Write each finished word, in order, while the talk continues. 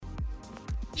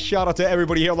Shout out to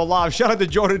everybody here on the live. Shout out to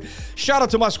Jordan. Shout out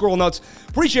to my squirrel nuts.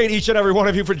 Appreciate each and every one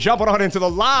of you for jumping on into the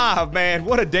live, man.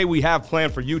 What a day we have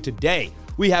planned for you today.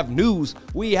 We have news.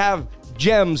 We have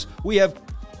gems. We have...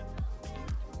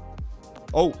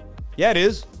 Oh, yeah, it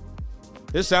is.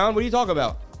 This sound, what are you talking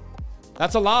about?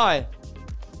 That's a lie.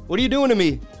 What are you doing to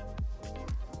me?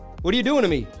 What are you doing to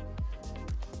me?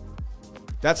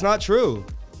 That's not true.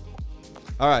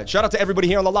 All right, shout out to everybody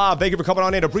here on the live. Thank you for coming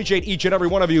on in. Appreciate each and every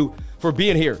one of you for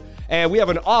being here. And we have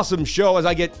an awesome show as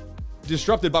I get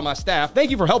disrupted by my staff.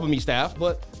 Thank you for helping me, staff,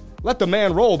 but let the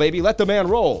man roll, baby. Let the man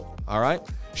roll, all right?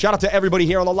 Shout out to everybody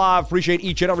here on the live. Appreciate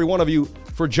each and every one of you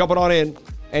for jumping on in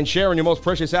and sharing your most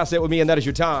precious asset with me, and that is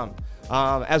your time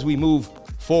as we move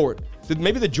forward.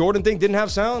 Maybe the Jordan thing didn't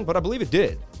have sound, but I believe it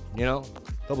did, you know?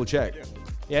 Double check.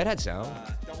 Yeah, it had sound.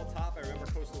 Double top, I remember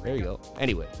Costa Rica. There you go.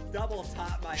 Anyway. Double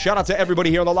top. Shout out to everybody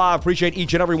here on the live. Appreciate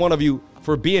each and every one of you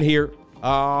for being here.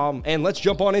 And let's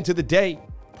jump on into the day.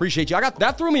 Appreciate you.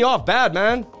 That threw me off bad,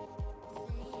 man.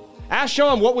 Ask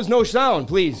Sean what was no sound,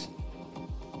 please.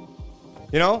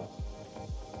 You know?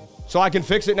 So I can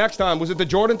fix it next time. Was it the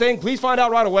Jordan thing? Please find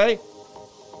out right away.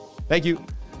 Thank you.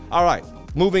 All right.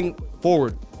 Moving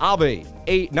forward. Aave,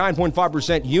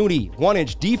 9.5%. Uni,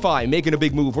 1-inch. DeFi making a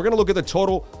big move. We're going to look at the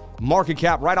total market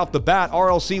cap right off the bat.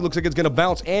 RLC looks like it's going to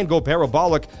bounce and go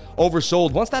parabolic.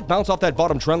 Oversold. Once that bounce off that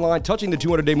bottom trend line, touching the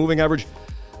 200-day moving average,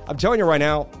 I'm telling you right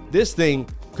now, this thing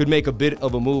could make a bit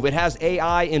of a move. It has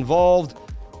AI involved.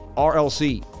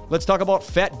 RLC. Let's talk about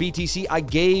FET BTC. I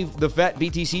gave the FET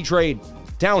BTC trade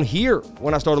down here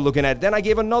when I started looking at it. Then I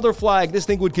gave another flag. This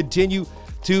thing would continue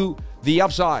to the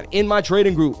upside. In my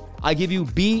trading group, I give you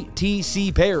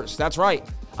BTC pairs. That's right.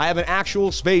 I have an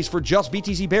actual space for just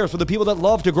BTC pairs for the people that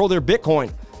love to grow their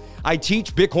Bitcoin. I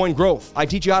teach Bitcoin growth. I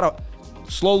teach you how to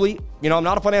slowly, I'm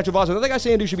not a financial advisor. Nothing I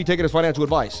say and do should be taken as financial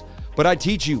advice, but I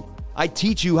teach you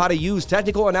how to use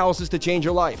technical analysis to change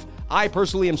your life. I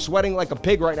personally am sweating like a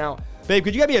pig right now. Babe,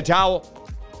 could you get me a towel?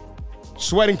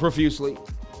 Sweating profusely.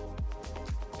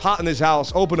 Hot in this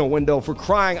house. Open a window, for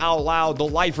crying out loud. The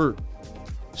lifer.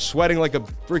 Sweating like a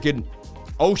freaking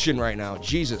ocean right now.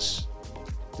 Jesus.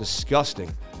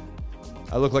 Disgusting.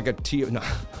 I look like a no.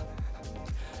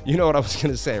 You know what I was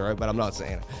going to say, right? But I'm not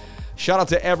saying it. Shout out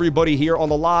to everybody here on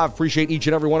the live. Appreciate each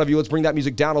and every one of you. Let's bring that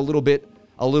music down a little bit.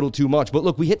 A little too much. But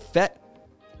look, we hit FET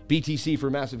BTC for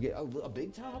massive gain. A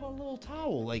big towel? How about a little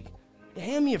towel? Like,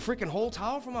 hand me a freaking whole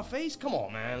towel for my face? Come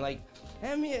on, man. Like,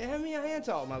 hand me a hand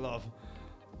towel, my love.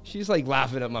 She's like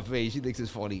laughing at my face. She thinks it's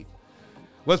funny.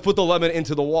 Let's put the lemon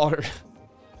into the water.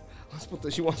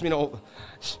 She wants me to...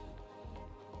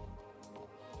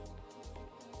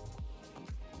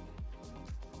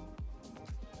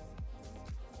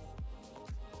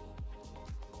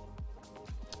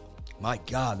 My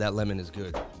God, that lemon is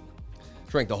good.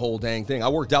 Drank the whole dang thing. I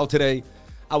worked out today.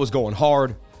 I was going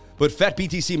hard. But FET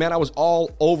BTC, man, I was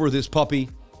all over this puppy.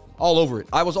 All over it.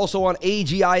 I was also on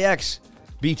AGIX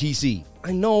BTC.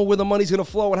 I know where the money's going to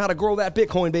flow and how to grow that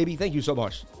Bitcoin, baby. Thank you so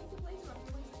much.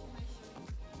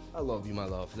 I love you, my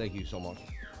love. Thank you so much.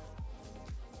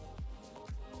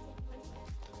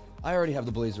 I already have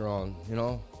the blazer on,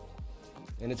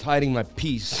 and it's hiding my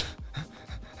piece.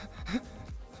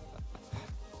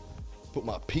 Put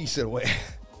my piece away.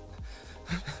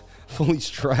 Fully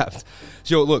strapped.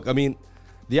 So look,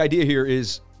 the idea here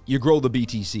is you grow the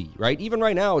BTC, right? Even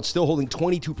right now, it's still holding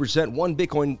 22%. One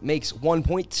Bitcoin makes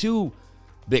 1.2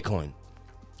 Bitcoin.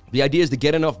 The idea is to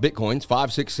get enough Bitcoins,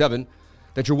 5, 6, 7,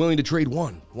 that you're willing to trade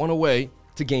one away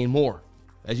to gain more.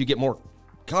 As you get more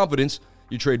confidence,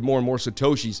 you trade more and more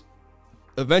Satoshis.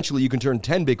 Eventually, you can turn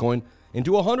 10 Bitcoin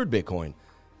into 100 Bitcoin,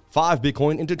 5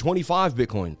 Bitcoin into 25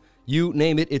 Bitcoin. You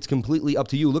name it, it's completely up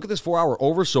to you. Look at this 4-hour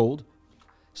oversold.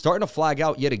 Starting to flag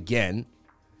out yet again.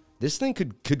 This thing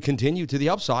could continue to the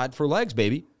upside for legs,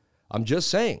 baby. I'm just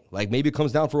saying. Like, maybe it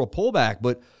comes down for a pullback,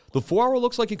 but the 4-hour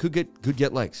looks like it could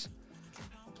get legs.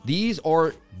 These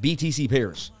are BTC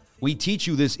pairs. We teach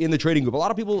you this in the trading group. A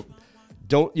lot of people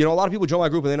don't, a lot of people join my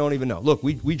group and they don't even know. Look,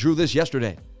 we drew this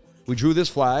yesterday. We drew this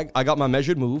flag. I got my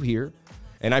measured move here,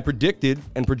 and I predicted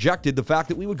and projected the fact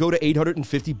that we would go to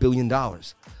 $850 billion.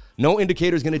 No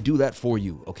indicator is going to do that for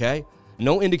you, okay?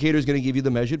 No indicator is going to give you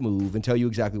the measured move and tell you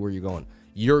exactly where you're going.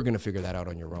 You're going to figure that out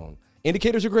on your own.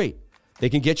 Indicators are great. They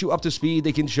can get you up to speed.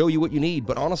 They can show you what you need.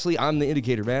 But honestly, I'm the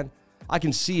indicator, man. I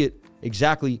can see it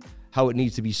exactly how it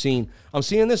needs to be seen. I'm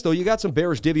seeing this, though. You got some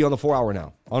bearish divvy on the 4-hour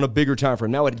now, on a bigger time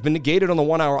frame. Now, it's been negated on the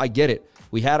 1-hour. I get it.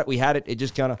 We had it. It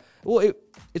just kind of,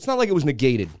 it's not like it was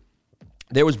negated.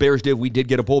 There was bearish div. We did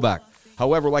get a pullback.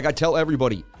 However, like I tell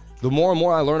everybody, the more and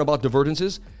more I learn about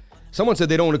divergences, someone said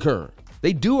they don't occur.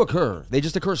 They do occur. They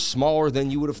just occur smaller than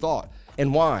you would have thought.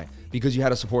 And why? Because you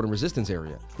had a support and resistance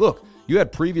area. Look, you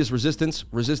had previous resistance,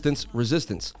 resistance,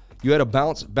 resistance. You had a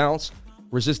bounce, bounce,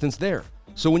 resistance there.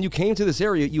 So when you came to this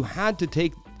area, you had to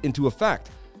take into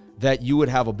effect that you would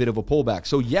have a bit of a pullback.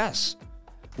 So yes,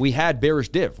 we had bearish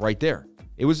div right there.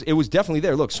 It was definitely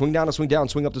there. Look, swing down to swing down,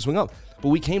 swing up to swing up. But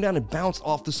we came down and bounced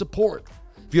off the support.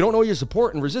 If you don't know your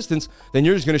support and resistance, then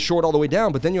you're just going to short all the way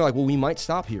down. But then you're like, well, we might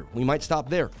stop here. We might stop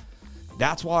there.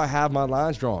 That's why I have my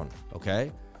lines drawn,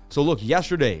 okay? So look,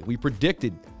 yesterday we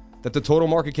predicted that the total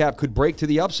market cap could break to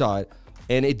the upside,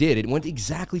 and it did. It went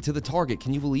exactly to the target.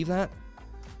 Can you believe that?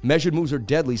 Measured moves are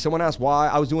deadly. Someone asked why.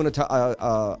 I was doing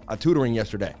a tutoring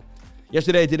yesterday.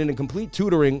 Yesterday I did a complete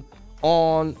tutoring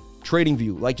on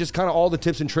TradingView, like just kind of all the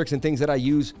tips and tricks and things that I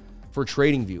use for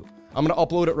TradingView. I'm going to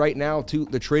upload it right now to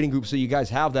the trading group so you guys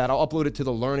have that. I'll upload it to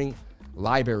the learning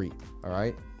library, all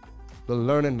right? The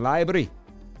learning library,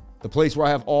 the place where I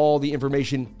have all the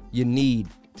information you need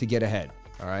to get ahead,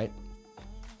 all right?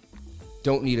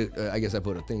 Don't need it. I guess I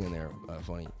put a thing in there.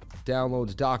 Funny.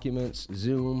 Downloads, documents,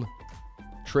 Zoom,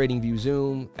 TradingView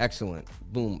Zoom. Excellent.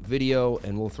 Boom. Video,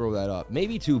 and we'll throw that up.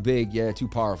 Maybe too big. Yeah, too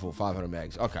powerful. 500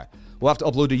 megs. Okay. We'll have to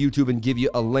upload to YouTube and give you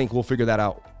a link. We'll figure that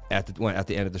out at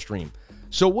the end of the stream.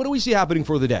 So what do we see happening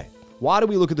for the day? Why do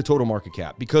we look at the total market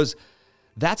cap? Because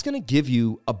that's going to give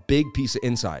you a big piece of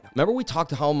insight. Remember we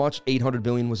talked to how much 800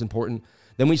 billion was important?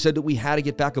 Then we said that we had to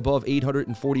get back above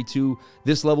 842.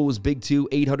 This level was big too,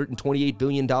 $828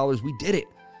 billion. We did it.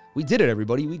 We did it,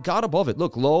 everybody. We got above it.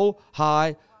 Look, low,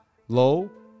 high, low,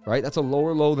 right? That's a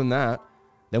lower low than that.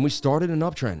 Then we started an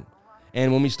uptrend.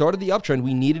 And when we started the uptrend,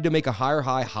 we needed to make a higher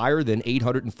high, higher than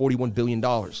 $841 billion.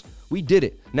 We did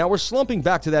it. Now we're slumping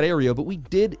back to that area, but we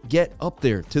did get up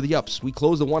there to the ups. We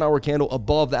closed the 1 hour candle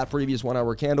above that previous 1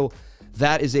 hour candle.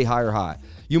 That is a higher high.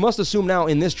 You must assume now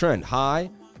in this trend, high,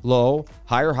 low,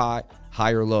 higher high,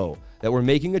 higher low, that we're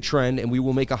making a trend and we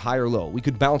will make a higher low. We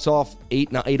could bounce off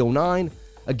 809.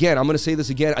 Again, I'm going to say this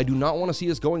again. I do not want to see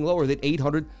us going lower than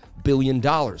 $800 billion.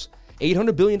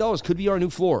 $800 billion could be our new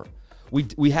floor.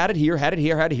 We had it here, had it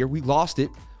here, had it here. We lost it.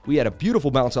 We had a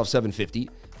beautiful bounce off 750.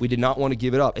 We did not want to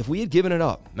give it up. If we had given it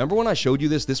up, remember when I showed you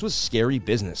this? This was scary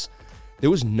business. There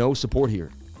was no support here.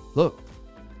 Look,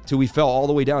 till we fell all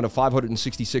the way down to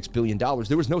 $566 billion.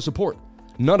 There was no support.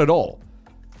 None at all.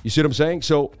 You see what I'm saying?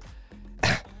 So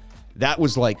that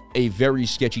was like a very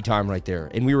sketchy time right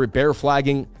there. And we were bear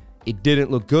flagging. It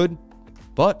didn't look good,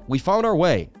 but we found our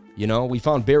way. You know, we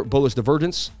found bear bullish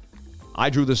divergence. I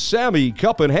drew the Sammy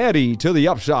cup and handy to the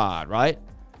upside, right?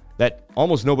 That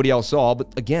almost nobody else saw.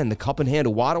 But again, the cup and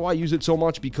handle, why do I use it so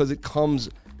much? Because it comes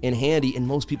in handy and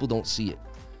most people don't see it.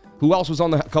 Who else was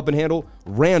on the cup and handle?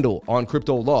 Randall on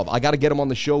Crypto Love. I got to get him on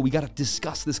the show. We got to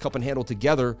discuss this cup and handle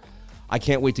together. I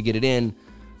can't wait to get it in.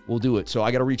 We'll do it. So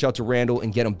I got to reach out to Randall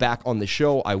and get him back on the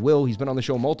show. I will. He's been on the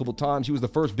show multiple times. He was the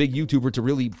first big YouTuber to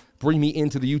really bring me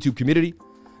into the YouTube community.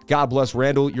 God bless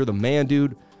Randall. You're the man,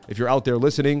 dude. If you're out there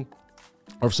listening,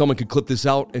 or if someone could clip this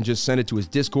out and just send it to his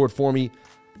Discord for me,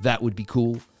 that would be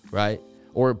cool, right?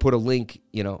 Or put a link,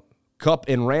 you know, Cup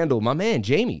and Randall, my man,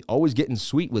 Jamie, always getting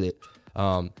sweet with it.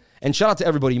 And shout out to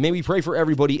everybody. May we pray for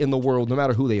everybody in the world, no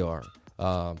matter who they are.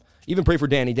 Even pray for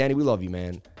Danny. Danny, we love you,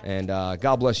 man. And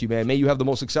God bless you, man. May you have the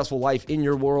most successful life in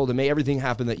your world, and may everything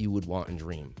happen that you would want and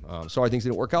dream. Sorry things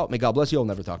didn't work out. May God bless you. I'll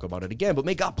never talk about it again, but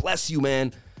may God bless you,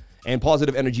 man. And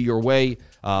positive energy your way.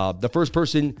 The first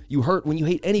person you hurt when you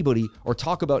hate anybody or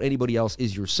talk about anybody else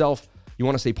is yourself. You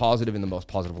want to stay positive in the most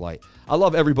positive light. I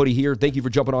love everybody here. Thank you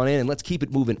for jumping on in, and let's keep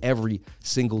it moving every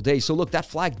single day. So look, that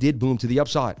flag did boom to the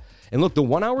upside. And look, the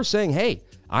 1 hour saying, hey,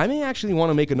 I may actually want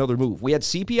to make another move. We had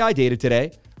CPI data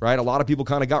today, right? A lot of people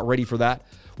kind of got ready for that.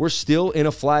 We're still in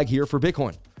a flag here for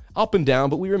Bitcoin. Up and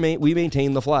down, but we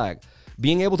maintain the flag.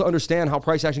 Being able to understand how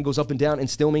price action goes up and down and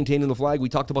still maintaining the flag, we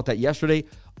talked about that yesterday.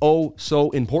 Oh, so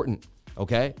important,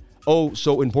 okay? Oh,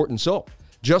 so important. So,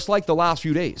 just like the last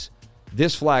few days,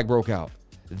 this flag broke out.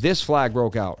 This flag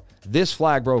broke out. This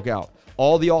flag broke out.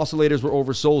 All the oscillators were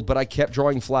oversold, but I kept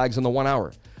drawing flags in the 1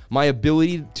 hour. My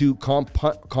ability to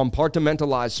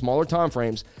compartmentalize smaller time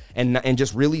frames and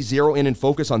just really zero in and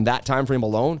focus on that time frame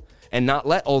alone and not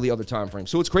let all the other time frames.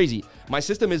 So it's crazy. My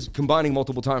system is combining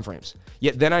multiple time frames.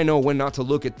 Yet then I know when not to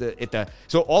look at the.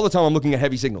 So all the time I'm looking at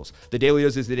heavy signals. The daily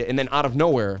is the day, and then out of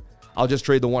nowhere, I'll just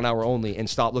trade the 1 hour only and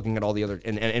stop looking at all the other.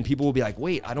 And people will be like,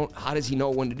 wait, how does he know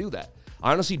when to do that?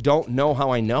 I honestly don't know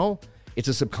how I know. It's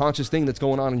a subconscious thing that's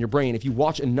going on in your brain. If you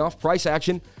watch enough price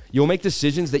action, you'll make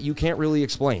decisions that you can't really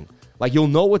explain. Like you'll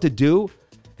know what to do,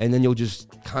 and then you'll just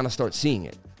kind of start seeing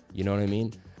it. You know what I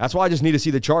mean? That's why I just need to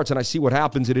see the charts and I see what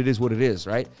happens and it is what it is,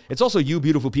 right? It's also you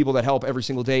beautiful people that help every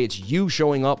single day. It's you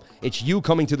showing up. It's you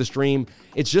coming to the stream.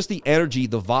 It's just the energy,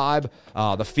 the vibe,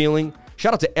 the feeling.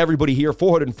 Shout out to everybody here.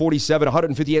 447,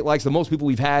 158 likes, the most people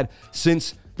we've had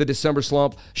since the December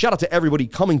slump. Shout out to everybody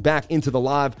coming back into the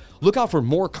live. Look out for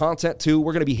more content too.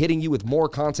 We're going to be hitting you with more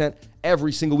content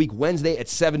every single week. Wednesday at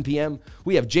 7 p.m.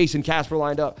 We have Jason Casper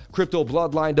lined up, Crypto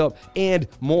Blood lined up, and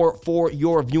more for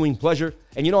your viewing pleasure.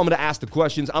 And you know I'm going to ask the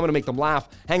questions. I'm going to make them laugh.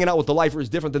 Hanging out with the Lifer is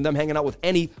different than them hanging out with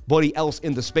anybody else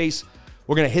in the space.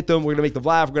 We're going to hit them. We're going to make them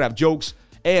laugh. We're going to have jokes.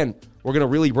 And we're going to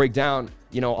really break down,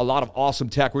 a lot of awesome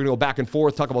tech. We're going to go back and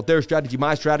forth, talk about their strategy,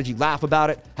 my strategy, laugh about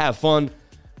it, have fun,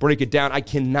 break it down. I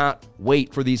cannot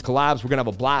wait for these collabs. We're going to have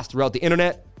a blast throughout the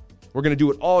internet. We're going to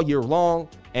do it all year long,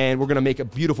 and we're going to make a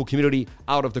beautiful community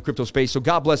out of the crypto space. So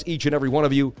God bless each and every one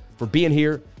of you for being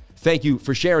here. Thank you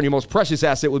for sharing your most precious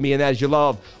asset with me, and that is your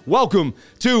love. Welcome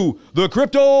to the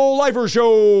Crypto Lifer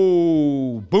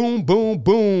Show. Boom, boom,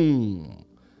 boom.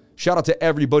 Shout out to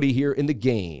everybody here in the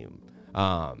game.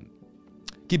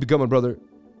 Keep it coming, brother.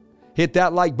 Hit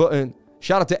that like button.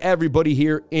 Shout out to everybody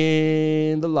here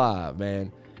in the live,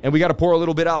 man. And we got to pour a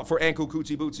little bit out for Anko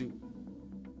Kutsi Butsu.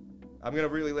 I'm going to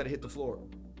really let it hit the floor.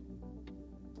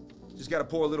 Just got to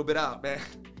pour a little bit out, man.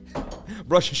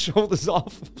 Brush your shoulders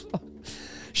off.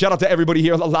 Shout out to everybody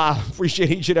here on the live. Appreciate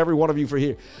each and every one of you for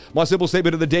here. My simple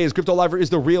statement of the day is Crypto Lifer is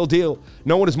the real deal.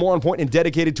 No one is more on point and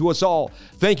dedicated to us all.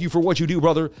 Thank you for what you do,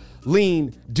 brother.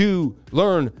 Lean, do,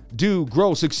 learn, do,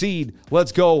 grow, succeed.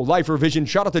 Let's go. Lifer Vision.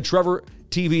 Shout out to Trevor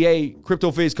TVA.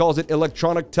 CryptoFace calls it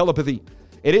electronic telepathy.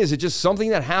 It is. It's just something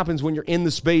that happens when you're in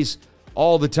the space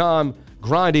all the time,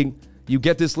 grinding. You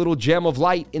get this little gem of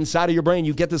light inside of your brain.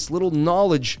 You get this little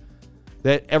knowledge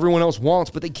that everyone else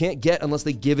wants, but they can't get unless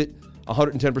they give it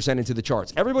 110% into the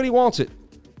charts. Everybody wants it,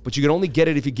 but you can only get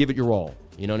it if you give it your all.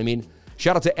 You know what I mean?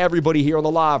 Shout out to everybody here on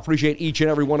the live. Appreciate each and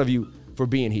every one of you for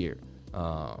being here.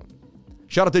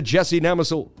 Shout out to Jesse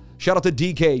Nemesil. Shout out to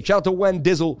DK. Shout out to Wen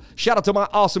Dizzle. Shout out to my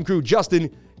awesome crew,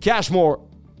 Justin Cashmore.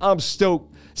 I'm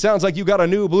stoked. Sounds like you got a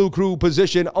new Blue Crew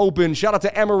position open. Shout out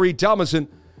to Emery Thomason.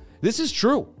 This is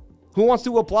true. Who wants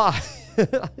to apply?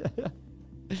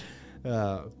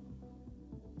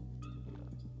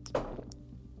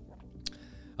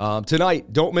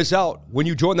 Tonight, don't miss out. When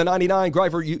you join the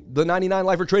 99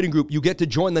 Lifer Trading Group, you get to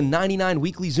join the 99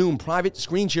 weekly Zoom private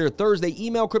screen share Thursday.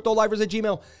 Email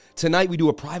cryptolifers@gmail. Tonight, we do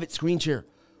a private screen share.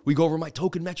 We go over my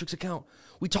Token Metrics account.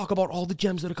 We talk about all the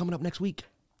gems that are coming up next week.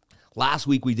 Last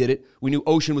week, we did it. We knew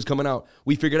Ocean was coming out.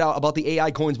 We figured out about the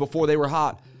AI coins before they were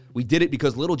hot. We did it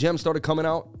because little gems started coming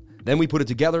out. Then we put it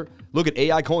together. Look at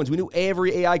AI coins. We knew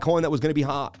every AI coin that was going to be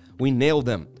hot. We nailed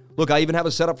them. Look, I even have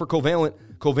a setup for Covalent.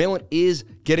 Covalent is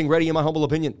getting ready, in my humble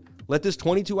opinion. Let this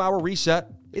 22-hour reset.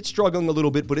 It's struggling a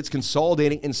little bit, but it's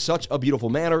consolidating in such a beautiful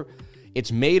manner.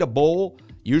 It's made a bowl.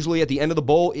 Usually at the end of the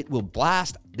bowl, it will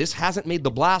blast. This hasn't made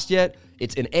the blast yet.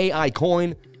 It's an AI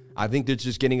coin. I think that's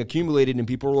just getting accumulated and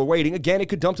people are waiting. Again, it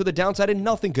could dump to the downside and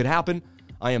nothing could happen.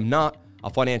 I am not a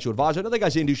financial advisor. I don't think I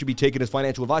say you should be taking as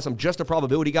financial advice. I'm just a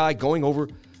probability guy going over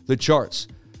the charts.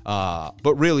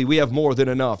 But really, we have more than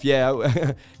enough. Yeah,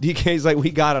 DK's like, we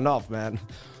got enough, man.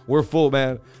 We're full,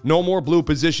 man. No more blue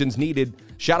positions needed.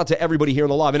 Shout out to everybody here on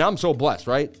the live. And I'm so blessed,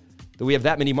 right, that we have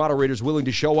that many moderators willing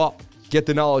to show up, get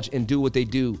the knowledge, and do what they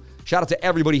do. Shout out to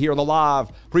everybody here on the live.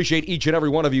 Appreciate each and every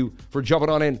one of you for jumping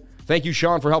on in. Thank you,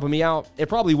 Sean, for helping me out. It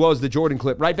probably was the Jordan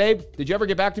clip. Right, babe? Did you ever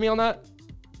get back to me on that?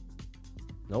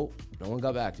 Nope. No one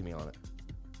got back to me on it.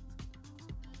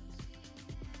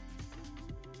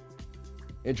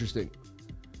 Interesting.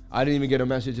 I didn't even get a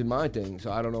message in my thing,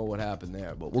 so I don't know what happened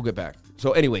there, but we'll get back.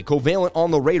 So anyway, Covalent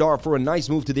on the radar for a nice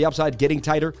move to the upside, getting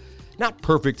tighter. Not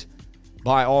perfect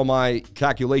by all my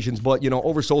calculations, but,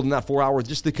 oversold in that 4 hours.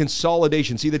 Just the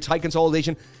consolidation. See the tight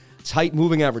consolidation? Tight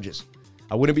moving averages.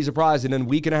 I wouldn't be surprised in a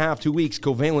week and a half, 2 weeks,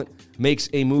 Covalent makes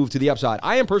a move to the upside.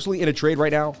 I am personally in a trade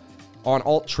right now on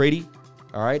Alt Tradie.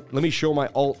 All right, let me show my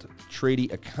Alt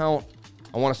Tradie account.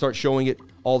 I want to start showing it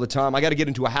all the time. I got to get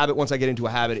into a habit. Once I get into a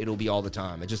habit, it'll be all the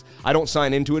time. I don't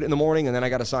sign into it in the morning, and then I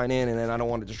got to sign in, and then I don't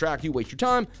want to distract you, waste your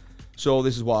time. So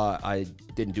this is why I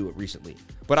didn't do it recently.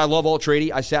 But I love Alt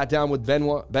Tradie. I sat down with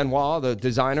Benoit, the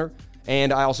designer,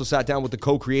 and I also sat down with the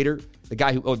co-creator, the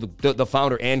guy who, the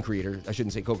founder and creator. I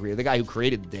shouldn't say co-creator, the guy who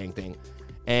created the dang thing.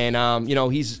 And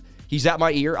he's at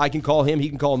my ear. I can call him. He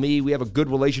can call me. We have a good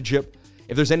relationship.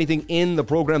 If there's anything in the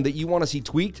program that you want to see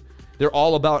tweaked, they're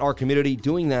all about our community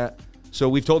doing that. So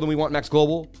we've told them we want Max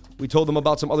Global. We told them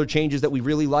about some other changes that we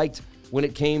really liked when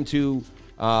it came to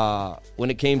 3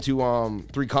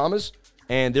 commas,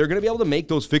 and they're going to be able to make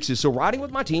those fixes. So riding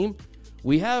with my team,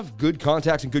 we have good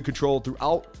contacts and good control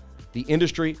throughout the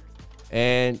industry.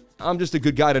 And I'm just a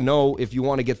good guy to know if you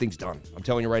want to get things done. I'm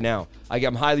telling you right now.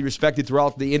 I'm highly respected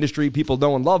throughout the industry. People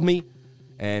know and love me.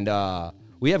 And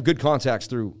we have good contacts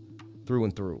through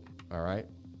and through. All right?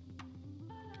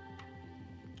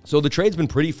 So the trade's been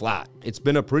pretty flat. It's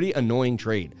been a pretty annoying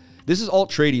trade. This is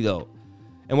alt tradey, though.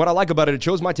 And what I like about it, it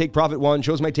shows my take profit 1,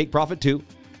 shows my take profit 2,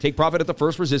 take profit at the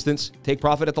first resistance, take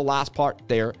profit at the last part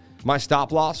there. My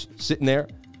stop loss sitting there.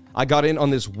 I got in on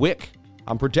this wick.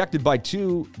 I'm protected by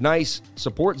 2 nice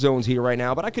support zones here right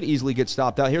now, but I could easily get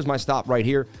stopped out. Here's my stop right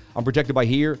here. I'm protected by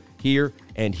here, here,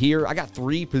 and here. I got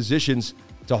 3 positions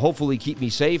to hopefully keep me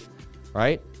safe,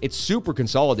 right? It's super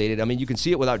consolidated. I mean, you can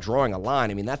see it without drawing a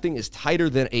line. I mean, that thing is tighter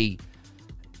than I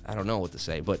don't know what to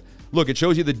say, but look, it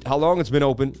shows you how long it's been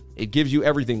open. It gives you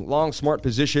everything. Long, smart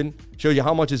position. Shows you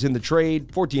how much is in the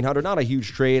trade. 1,400, not a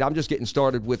huge trade. I'm just getting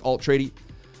started with alt trading.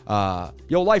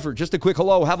 Yo, Lifer, just a quick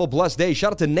hello. Have a blessed day.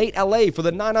 Shout out to Nate LA for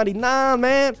the $9.99,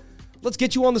 man. Let's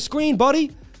get you on the screen,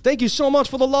 buddy. Thank you so much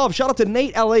for the love. Shout out to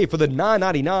Nate LA for the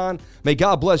 $9.99. May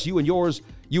God bless you and yours.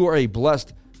 You are a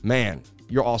blessed man.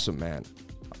 You're awesome, man.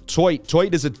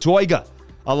 Toit is a toiga.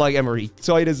 I like Emery.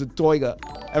 Toit is a toiga.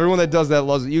 Everyone that does that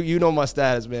loves it. You know my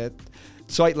status, man.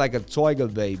 Toit like a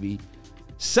toiga, baby.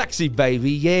 Sexy,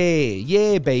 baby.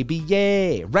 Yeah, baby.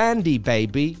 Yeah. Randy,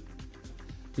 baby.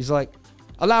 He's like,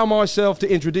 allow myself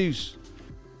to introduce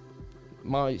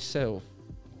myself.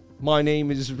 My name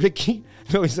is Ricky.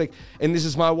 No, he's like, and this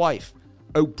is my wife,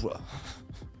 Oprah.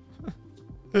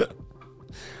 Oh,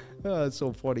 that's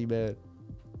so funny, man.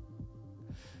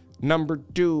 Number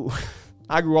 2.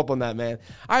 I grew up on that, man.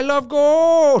 I love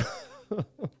gold.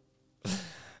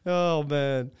 Oh,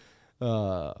 man.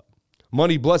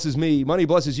 Money blesses me. Money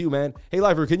blesses you, man. Hey,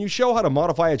 Lifer, can you show how to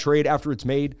modify a trade after it's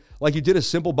made? Like you did a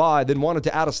simple buy, then wanted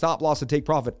to add a stop loss and take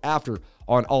profit after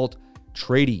on alt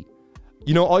trading.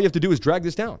 You know, all you have to do is drag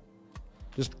this down.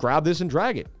 Just grab this and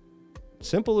drag it.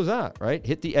 Simple as that, right?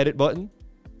 Hit the edit button,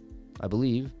 I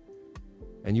believe,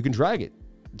 and you can drag it.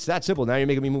 It's that simple. Now you're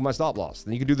making me move my stop loss.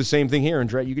 Then you can do the same thing here and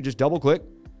drag. You can just double click,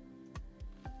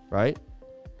 right?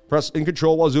 Press in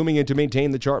control while zooming in to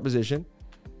maintain the chart position,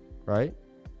 right?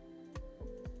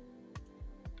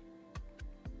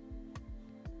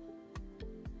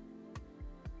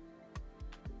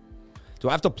 Do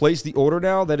I have to place the order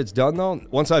now that it's done, though?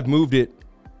 Once I've moved it.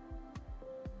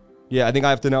 Yeah, I think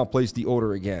I have to now place the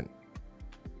order again.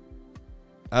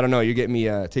 I don't know. You're getting me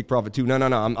take profit too. No. I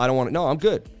don't want it. No, I'm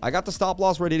good. I got the stop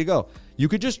loss ready to go. You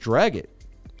could just drag it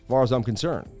as far as I'm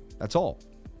concerned. That's all.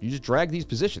 You just drag these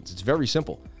positions. It's very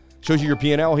simple. Shows you your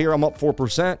P&L here. I'm up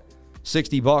 4%,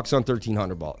 $60 on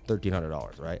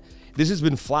 $1,300, right? This has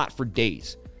been flat for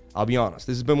days. I'll be honest.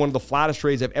 This has been one of the flattest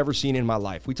trades I've ever seen in my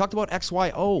life. We talked about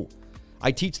XYO.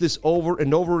 I teach this over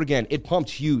and over again. It pumped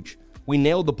huge. We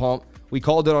nailed the pump. We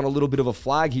called it on a little bit of a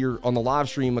flag here on the live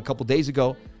stream a couple days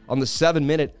ago. On the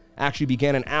 7-minute, actually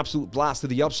began an absolute blast to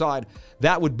the upside.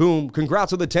 That would boom.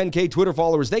 Congrats on the 10K Twitter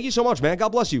followers. Thank you so much, man. God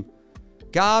bless you.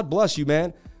 God bless you,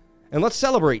 man. And let's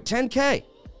celebrate 10K.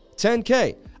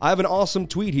 10K. I have an awesome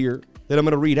tweet here that I'm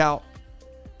going to read out.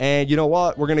 And you know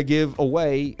what? We're going to give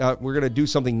away, we're going to do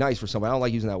something nice for somebody. I don't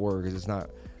like using that word because it's not.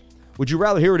 Would you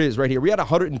rather? Here it is right here. We had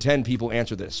 110 people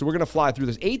answer this. So we're going to fly through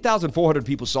this. 8,400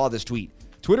 people saw this tweet.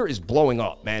 Twitter is blowing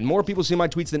up, man. More people see my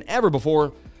tweets than ever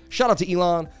before. Shout out to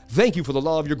Elon. Thank you for the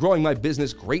love. You're growing my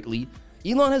business greatly.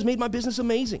 Elon has made my business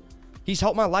amazing. He's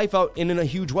helped my life out in a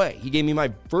huge way. He gave me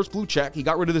my first blue check. He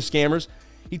got rid of the scammers.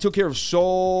 He took care of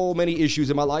so many issues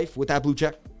in my life with that blue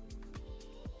check.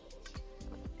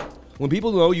 When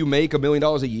people know you make $1 million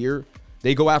a year,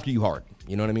 they go after you hard.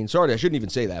 You know what I mean? Sorry, I shouldn't even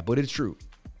say that, but it's true.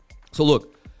 So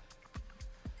look,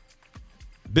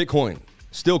 Bitcoin,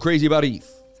 still crazy about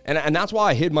ETH. And that's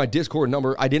why I hid my Discord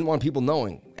number. I didn't want people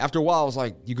knowing. After a while, I was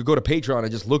like, you could go to Patreon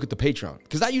and just look at the Patreon.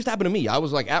 Because that used to happen to me. I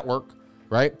was like at work,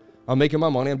 right? I'm making my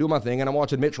money. I'm doing my thing. And I'm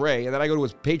watching Mitch Ray. And then I go to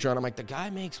his Patreon. I'm like, the guy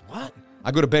makes what?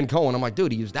 I go to Ben Cohen. I'm like,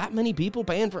 dude, he used that many people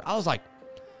paying for... I was like...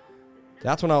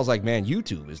 That's when I was like, man,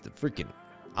 YouTube is the freaking...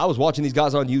 I was watching these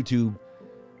guys on YouTube,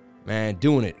 man,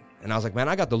 doing it. And I was like, man,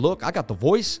 I got the look. I got the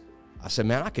voice. I said,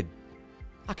 man, I could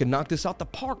knock this out the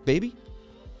park, baby.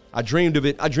 I dreamed of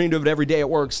it. I dreamed of it every day at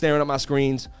work, staring at my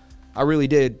screens. I really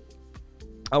did.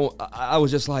 I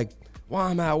was just like, why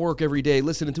am I at work every day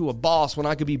listening to a boss when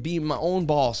I could be being my own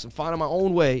boss and finding my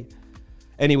own way?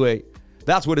 Anyway,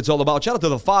 that's what it's all about. Shout out to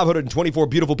the 524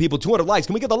 beautiful people, 200 likes.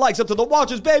 Can we get the likes up to the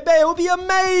watchers, baby? It would be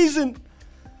amazing.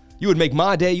 You would make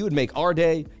my day. You would make our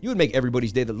day. You would make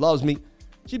everybody's day that loves me.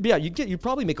 You'd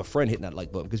probably make a friend hitting that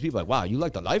like button because people are like, wow, you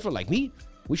like the lifer like me?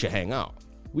 We should hang out.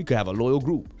 We could have a loyal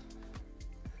group.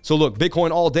 So look,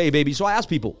 Bitcoin all day, baby. So I asked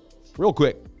people, real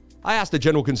quick, I asked the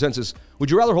general consensus,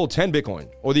 would you rather hold 10 Bitcoin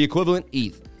or the equivalent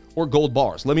ETH or gold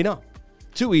bars? Let me know.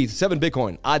 2 ETH, 7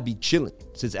 Bitcoin. I'd be chilling,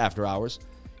 says After Hours.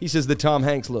 He says the Tom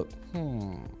Hanks look.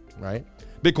 Right?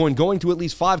 Bitcoin going to at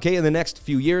least 5K in the next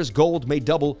few years. Gold may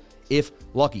double if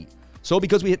lucky. So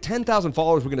because we hit 10,000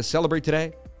 followers, we're going to celebrate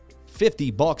today.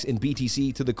 $50 in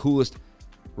BTC to the coolest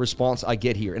response I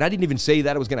get here. And I didn't even say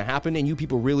that it was going to happen, and you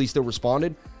people really still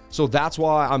responded. So that's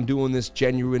why I'm doing this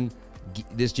genuine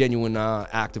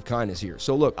act of kindness here.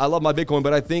 So look, I love my Bitcoin,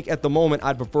 but I think at the moment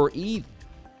I'd prefer ETH.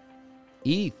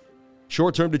 ETH.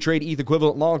 Short-term to trade ETH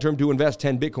equivalent, long-term to invest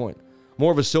 10 Bitcoin.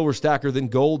 More of a silver stacker than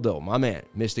gold, though. My man,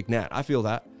 Mystic Nat. I feel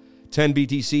that. 10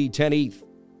 BTC, 10 ETH.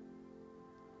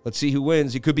 Let's see who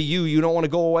wins. It could be you. You don't want to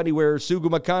go anywhere. Sugu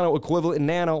Makano, equivalent in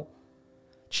Nano.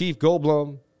 Chief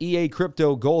Goldblum, EA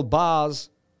Crypto, Gold Baz.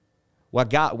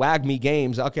 Wagme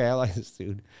Games. Okay, I like this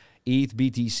dude. ETH,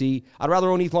 BTC. I'd rather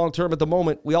own ETH long-term at the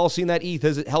moment. We all seen that ETH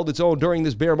has held its own during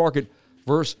this bear market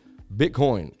versus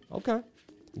Bitcoin. Okay.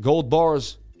 Gold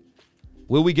bars.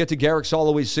 Will we get to Garrick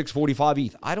Soloway's 645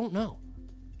 ETH? I don't know.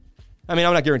 I mean,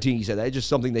 I'm not guaranteeing he said that. It's just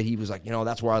something that he was like,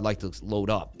 that's where I'd like to load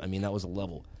up. I mean, that was a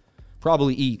level.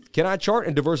 Probably ETH. Can I chart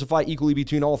and diversify equally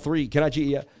between all three?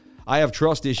 Yeah. I have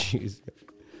trust issues.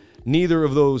 Neither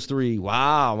of those three.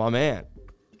 Wow, my man.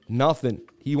 Nothing.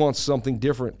 He wants something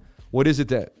different. What is it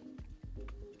then?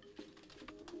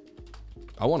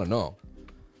 I want to know.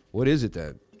 What is it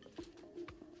then?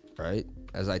 Right?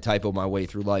 As I typo my way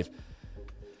through life.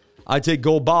 I take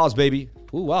gold bars, baby.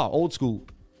 Ooh, wow, old school.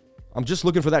 I'm just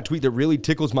looking for that tweet that really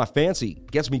tickles my fancy,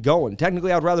 gets me going.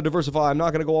 Technically, I'd rather diversify. I'm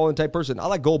not going to go all-in type person. I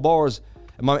like gold bars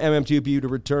and my MMTPU to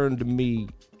return to me.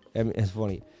 It's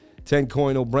funny. 10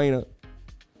 coin, no-brainer.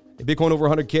 Bitcoin over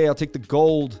 100K, I'll take the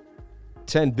gold.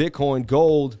 10 Bitcoin,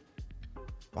 gold.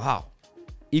 Wow.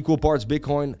 Equal parts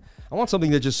Bitcoin. I want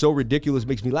something that just so ridiculous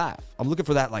makes me laugh. I'm looking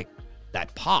for that,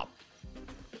 that pop.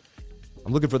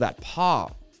 I'm looking for that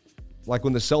pop. Like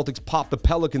when the Celtics popped the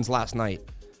Pelicans last night.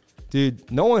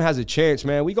 Dude, no one has a chance,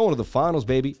 man. We going to the finals,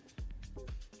 baby.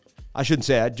 I shouldn't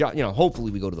say that.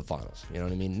 Hopefully we go to the finals. You know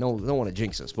what I mean? No, don't want to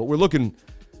jinx us. But we're looking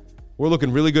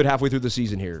really good halfway through the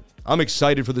season here. I'm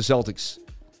excited for the Celtics.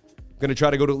 Going to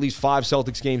try to go to at least 5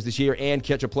 Celtics games this year and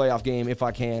catch a playoff game if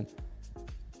I can.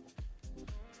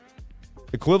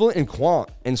 Equivalent in quant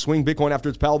and swing Bitcoin after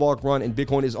its parabolic run and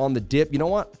Bitcoin is on the dip. You know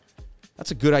what?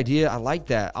 That's a good idea. I like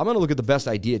that. I'm going to look at the best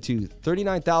idea too.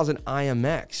 39,000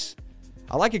 IMX.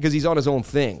 I like it because he's on his own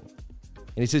thing.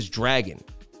 And he says Dragon.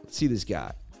 Let's see this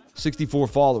guy. 64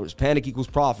 followers. Panic equals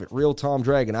profit. Real Tom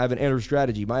Dragon. I have an enter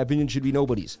strategy. My opinion should be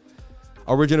nobody's.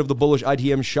 Origin of the bullish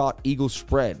ITM shot. Eagle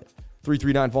spread.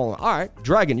 339 following. All right.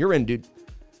 Dragon, you're in, dude.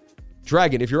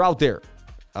 Dragon, if you're out there,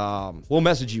 we'll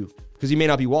message you because he may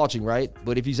not be watching, right?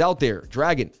 But if he's out there,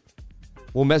 Dragon,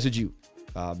 we'll message you.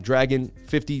 Dragon,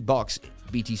 $50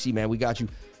 BTC, man. We got you.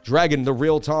 Dragon, the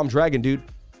real Tom Dragon, dude.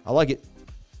 I like it.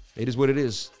 It is what it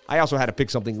is. I also had to pick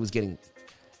something. It was time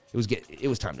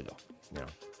to go.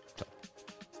 So,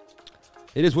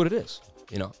 it is what it is.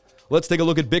 Let's take a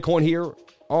look at Bitcoin here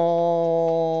on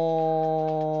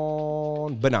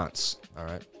Binance. All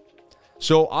right.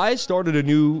 So I started a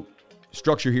new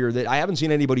structure here that I haven't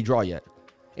seen anybody draw yet.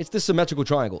 It's the symmetrical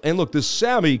triangle. And look, the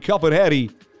Sammy Cup and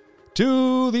Heady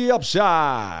to the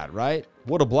upside, right?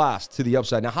 What a blast to the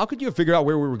upside. Now, how could you figure out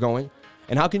where we were going?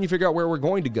 And how can you figure out where we're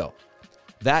going to go?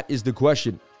 That is the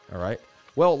question, all right?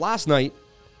 Well, last night,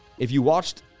 if you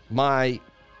watched my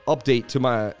update to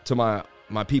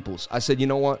my peoples, I said, you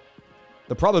know what?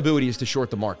 The probability is to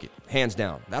short the market, hands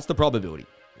down. That's the probability.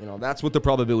 That's what the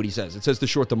probability says. It says to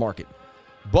short the market.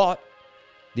 But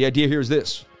the idea here is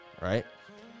this, right?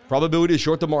 Probability to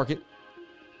short the market.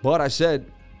 But I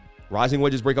said rising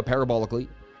wedges break up parabolically,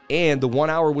 and the 1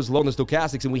 hour was low in the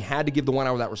stochastics, and we had to give the 1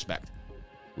 hour that respect.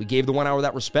 We gave the 1 hour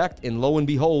that respect, and lo and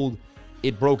behold,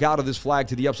 it broke out of this flag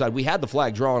to the upside. We had the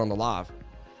flag drawn on the live.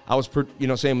 I was,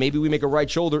 saying maybe we make a right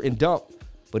shoulder and dump.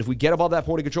 But if we get above that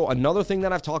point of control, another thing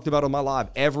that I've talked about on my live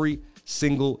every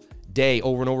single day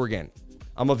over and over again.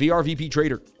 I'm a VRVP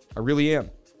trader. I really am.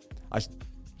 I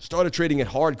started trading at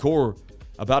hardcore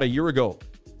about a year ago.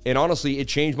 And honestly, it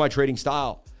changed my trading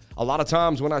style. A lot of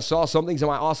times when I saw some things in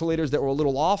my oscillators that were a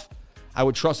little off, I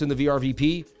would trust in the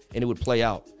VRVP and it would play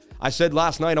out. I said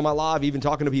last night on my live, even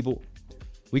talking to people,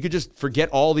 we could just forget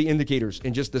all the indicators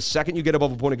and just the second you get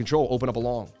above a point of control, open up a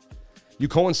long. You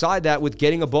coincide that with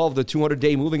getting above the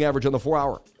 200-day moving average on the 4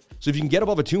 hour. So if you can get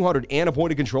above a 200 and a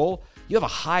point of control, you have a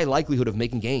high likelihood of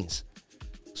making gains.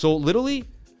 So literally,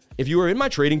 if you were in my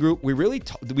trading group,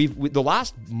 the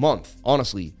last month,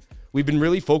 honestly, we've been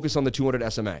really focused on the 200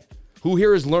 SMA. Who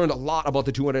here has learned a lot about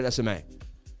the 200 SMA?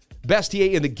 Best TA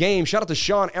in the game. Shout out to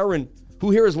Sean Aaron. Who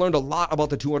here has learned a lot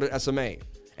about the 200 SMA?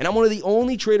 And I'm one of the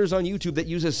only traders on YouTube that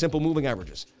uses simple moving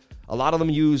averages. A lot of them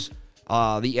use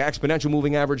the exponential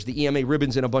moving average, the EMA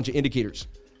ribbons, and a bunch of indicators.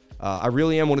 I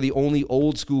really am one of the only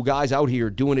old school guys out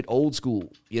here doing it old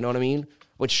school. You know what I mean?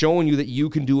 But showing you that you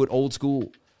can do it old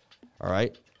school. All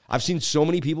right? I've seen so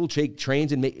many people take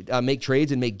trains and make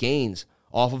trades and make gains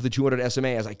off of the 200 SMA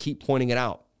as I keep pointing it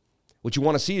out. What you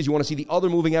want to see is you want to see the other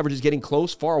moving averages getting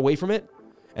close, far away from it,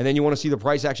 and then you want to see the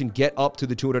price action get up to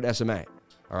the 200 SMA.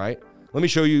 All right? Let me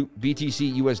show you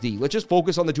BTC USD. Let's just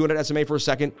focus on the 200 SMA for a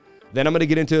second. Then I'm going to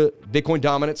get into Bitcoin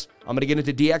dominance. I'm going to get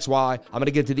into DXY. I'm going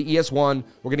to get into the ES1.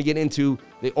 We're going to get into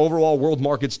the overall world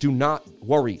markets. Do not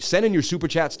worry. Send in your super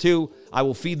chats too. I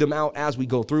will feed them out as we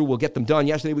go through. We'll get them done.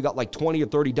 Yesterday we got like 20 or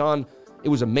 30 done. It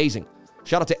was amazing.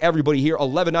 Shout out to everybody here.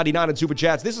 $11.99 in super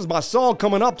chats. This is my song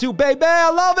coming up too, baby. I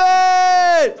love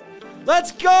it.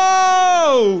 Let's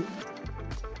go.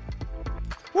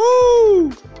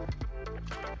 Woo.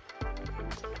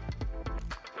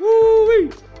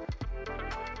 Woo-wee.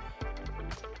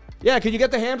 Yeah, can you get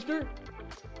the hamster?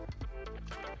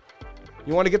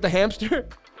 You want to get the hamster?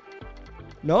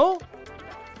 No?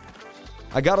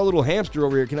 I got a little hamster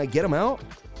over here. Can I get him out?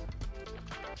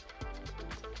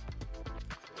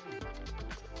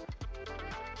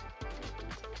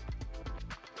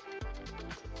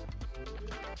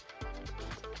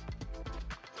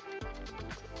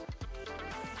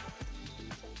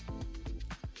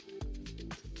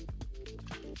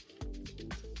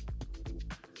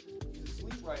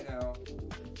 Right now.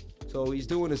 So he's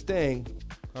doing his thing,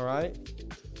 all right?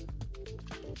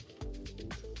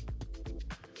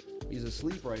 He's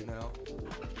asleep right now.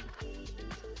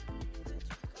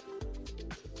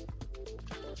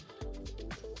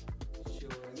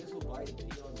 This will bite and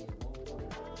pee on me. So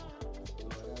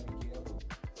I gotta be careful.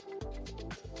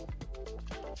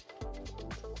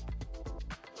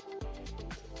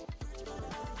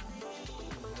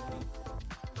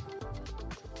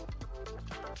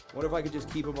 What if I could just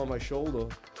keep him on my shoulder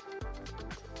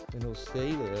and he'll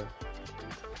stay there?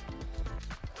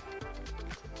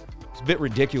 It's a bit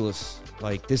ridiculous.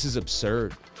 Like, this is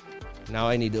absurd. Now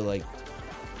I need to, like...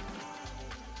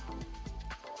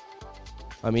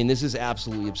 I mean, this is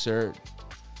absolutely absurd.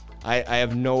 I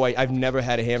have no... I've never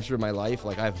had a hamster in my life.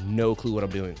 Like, I have no clue what I'm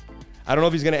doing. I don't know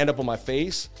if he's going to end up on my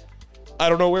face. I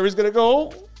don't know where he's going to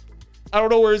go. I don't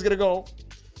know where he's going to go.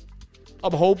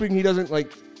 I'm hoping he doesn't,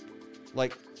 like...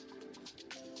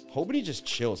 Hoping he just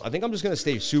chills. I think I'm just going to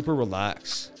stay super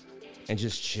relaxed and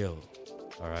just chill.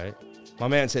 All right? My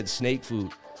man said snake food.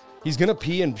 He's going to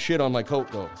pee and shit on my coat,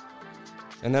 though.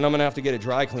 And then I'm going to have to get it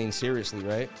dry cleaned seriously,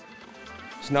 right?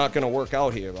 It's not going to work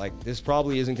out here. Like, this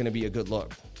probably isn't going to be a good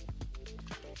look.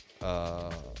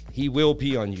 He will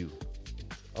pee on you.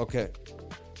 Okay.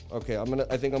 Okay, I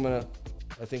think I'm going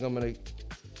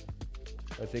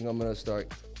to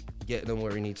start getting him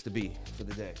where he needs to be for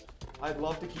the day. I'd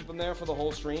love to keep him there for the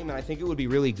whole stream, and I think it would be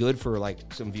really good for, like,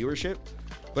 some viewership,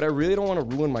 but I really don't want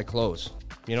to ruin my clothes.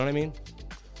 You know what I mean?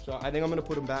 So I think I'm going to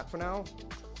put him back for now.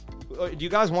 Do you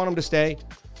guys want him to stay?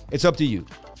 It's up to you.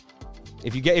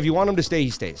 If you want him to stay,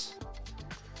 he stays.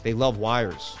 They love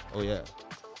wires. Oh, yeah.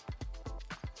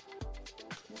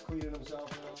 He's cleaning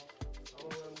himself now. I'm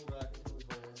going to let him go back into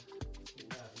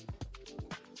his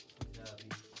hole. He's happy.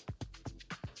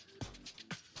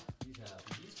 He's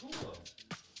happy. He's cool, though.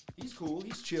 He's cool.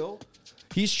 He's chill.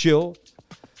 He's chill.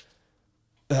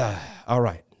 All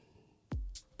right.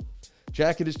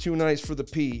 Jacket is too nice for the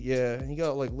pee. Yeah, he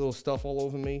got like little stuff all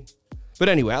over me. But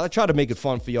anyway, I try to make it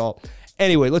fun for y'all.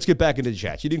 Anyway, let's get back into the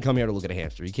chat. You didn't come here to look at a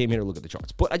hamster. You came here to look at the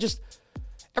charts. But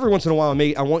every once in a while,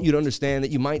 I want you to understand that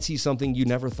you might see something you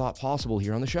never thought possible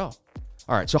here on the show.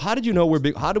 All right, so how do we know where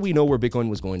Bitcoin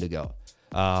was going to go?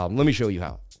 Let me show you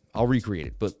how. I'll recreate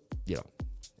it, but,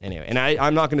 anyway. And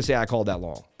I'm not going to say I called that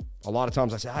long. A lot of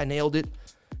times I say, I nailed it.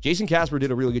 Jason Casper did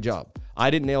a really good job.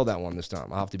 I didn't nail that one this time.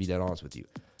 I'll have to be dead honest with you.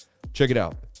 Check it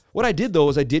out. What I did, though,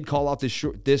 is I did call out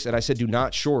this, and I said do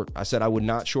not short. I said I would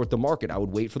not short the market. I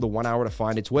would wait for the 1 hour to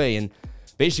find its way. And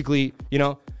basically,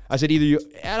 I said either you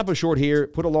add up a short here,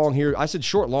 put a long here. I said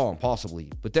short long,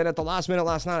 possibly. But then at the last minute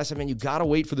last night, I said, man, you got to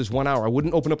wait for this 1 hour. I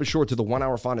wouldn't open up a short till the 1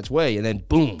 hour find its way. And then,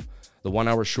 boom, the 1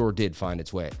 hour short did find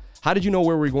its way. How did you know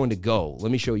where we're going to go?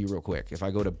 Let me show you real quick. If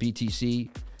I go to BTC,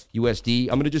 USD,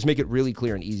 I'm going to just make it really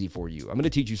clear and easy for you. I'm going to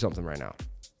teach you something right now.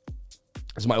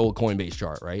 This is my old Coinbase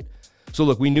chart, right? So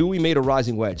look, we knew we made a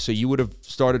rising wedge, so you would have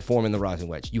started forming the rising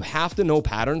wedge. You have to know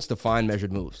patterns to find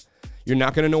measured moves. You're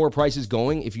not going to know where price is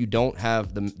going if you don't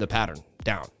have the pattern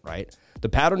down, right? The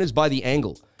pattern is by the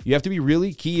angle. You have to be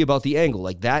really key about the angle.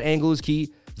 Like that angle is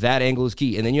key, that angle is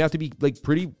key. And then you have to be like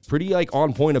pretty like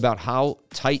on point about how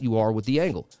tight you are with the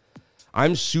angle.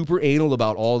 I'm super anal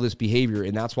about all this behavior,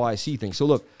 and that's why I see things. So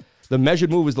look, the measured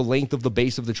move is the length of the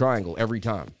base of the triangle every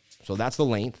time. So that's the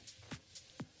length,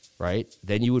 right?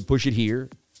 Then you would push it here,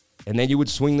 and then you would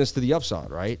swing this to the upside,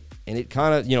 right? And it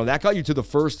kind of, that got you to the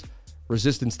first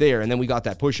resistance there, and then we got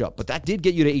that push up. But that did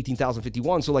get you to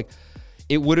 18,051. So like,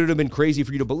 it wouldn't have been crazy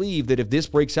for you to believe that if this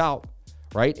breaks out,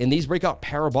 right? And these break out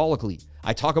parabolically.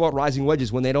 I talk about rising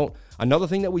wedges when they don't. Another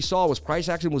thing that we saw was price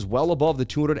action was well above the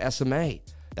 200 SMA.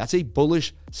 That's a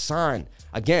bullish sign.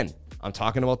 Again, I'm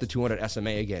talking about the 200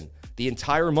 SMA again. The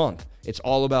entire month, it's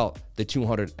all about the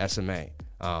 200 SMA.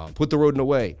 Put the rodent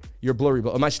away. You're blurry.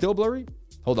 But am I still blurry?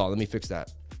 Hold on, let me fix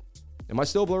that. Am I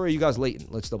still blurry? Are you guys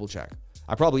latent? Let's double check.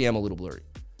 I probably am a little blurry.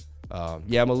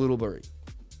 Yeah, I'm a little blurry.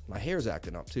 My hair's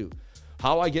acting up too.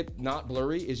 How I get not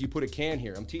blurry is you put a can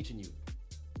here. I'm teaching you.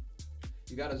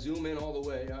 You got to zoom in all the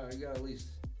way. All right, you got to at least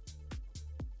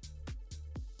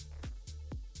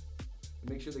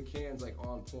make sure the can's like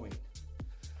on point.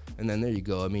 And then there you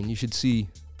go. I mean, you should see,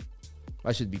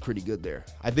 I should be pretty good there.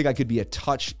 I think I could be a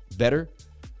touch better,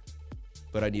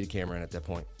 but I need a camera in at that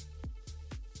point.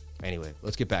 Anyway,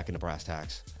 let's get back into brass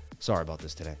tacks. Sorry about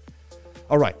this today.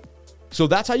 All right. So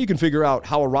that's how you can figure out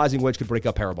how a rising wedge could break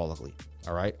up parabolically.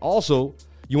 All right. Also,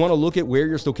 you want to look at where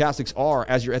your stochastics are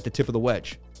as you're at the tip of the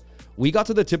wedge. We got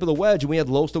to the tip of the wedge and we had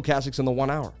low stochastics in the 1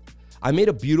 hour. I made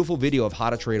a beautiful video of how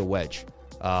to trade a wedge.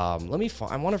 I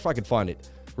wonder if I could find it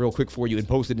real quick for you and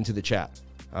post it into the chat.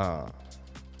 How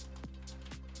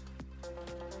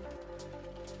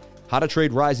to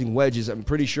trade rising wedges. I'm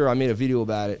pretty sure I made a video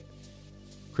about it.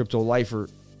 Crypto Lifer.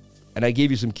 And I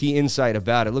gave you some key insight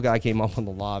about it. Look, I came up on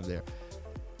the live there.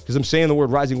 Because I'm saying the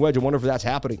word rising wedge. I wonder if that's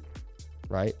happening.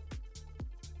 Right?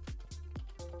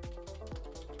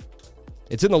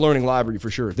 It's in the learning library for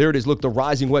sure. There it is. Look, the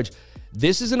rising wedge.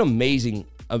 This is an amazing...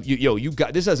 you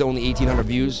got this. Has only 1,800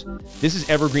 views. This is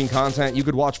evergreen content you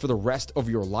could watch for the rest of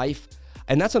your life.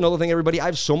 And that's another thing, everybody. I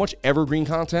have so much evergreen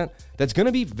content that's going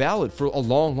to be valid for a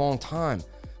long, long time.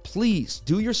 Please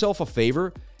do yourself a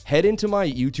favor. Head into my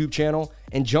YouTube channel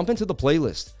and jump into the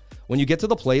playlist. When you get to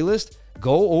the playlist,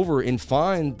 go over and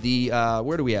find the,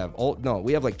 where do we have?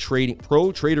 We have like trading,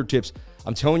 pro trader tips.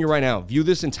 I'm telling you right now, view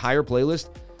this entire playlist.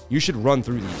 You should run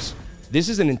through these. This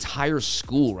is an entire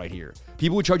school right here.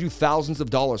 People would charge you thousands of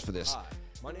dollars for this. Hi,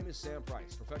 my name is Sam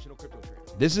Price, professional crypto trader.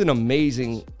 This is an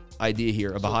amazing idea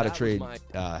here about how to trade,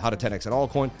 how to 10x an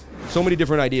altcoin. So many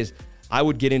different ideas. I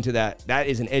would get into that. That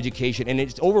is an education, and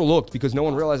it's overlooked because no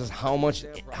one realizes how much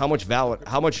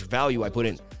value I put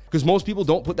in. Because most people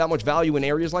don't put that much value in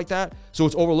areas like that, so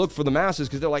it's overlooked for the masses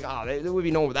because they're like, there would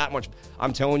be no that much.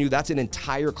 I'm telling you, that's an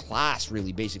entire class,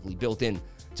 really, basically built in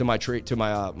to my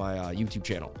YouTube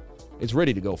channel. It's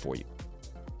ready to go for you.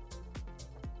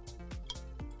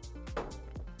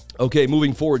 Okay,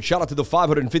 moving forward. Shout out to the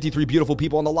 553 beautiful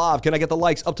people on the live. Can I get the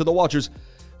likes up to the watchers?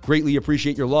 Greatly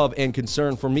appreciate your love and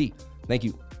concern for me. Thank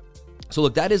you. So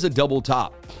look, that is a double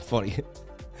top. Funny.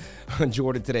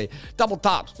 Jordan today. Double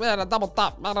tops. Double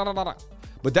top.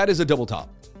 But that is a double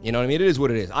top. You know what I mean? It is what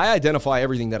it is. I identify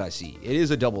everything that I see. It is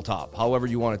a double top, however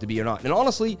you want it to be or not. And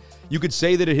honestly, you could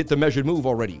say that it hit the measured move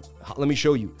already. Let me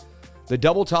show you. The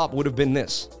double top would have been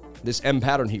this M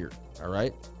pattern here. All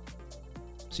right.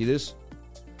 See this?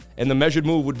 And the measured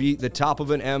move would be the top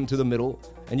of an M to the middle,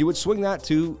 and you would swing that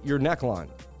to your neckline.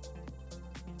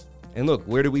 And look,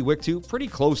 where did we wick to? Pretty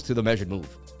close to the measured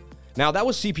move. Now, that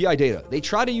was CPI data. They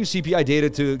try to use CPI data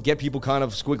to get people kind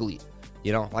of squiggly,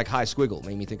 like high squiggle.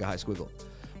 Made me think of high squiggle.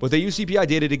 But they use CPI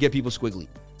data to get people squiggly.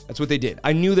 That's what they did.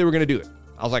 I knew they were going to do it.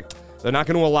 I was like, they're not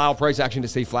going to allow price action to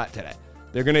stay flat today.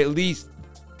 They're going to at least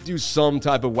do some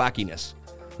type of wackiness.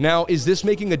 Now, is this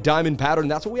making a diamond pattern?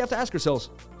 That's what we have to ask ourselves.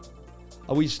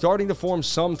 Are we starting to form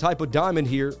some type of diamond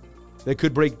here that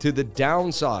could break to the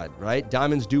downside, right?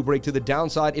 Diamonds do break to the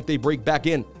downside if they break back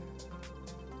in.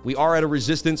 We are at a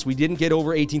resistance. We didn't get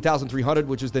over 18,300,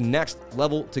 which is the next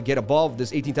level to get above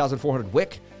this 18,400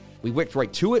 wick. We wicked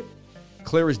right to it.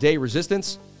 Clear as day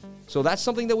resistance. So that's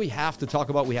something that we have to talk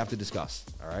about. We have to discuss.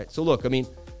 All right. So look,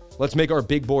 let's make our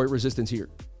big boy resistance here.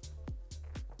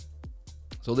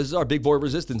 So this is our big boy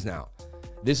resistance now.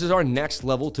 This is our next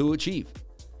level to achieve.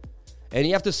 And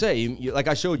you have to say, like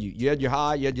I showed you, you had your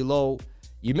high, you had your low.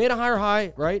 You made a higher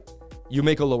high, right? You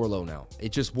make a lower low now.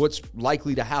 It's just what's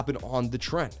likely to happen on the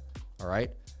trend, all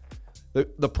right?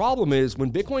 The problem is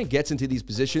when Bitcoin gets into these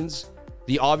positions,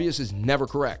 the obvious is never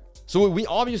correct. So we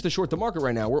obvious to short the market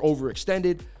right now. We're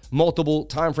overextended. Multiple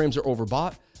timeframes are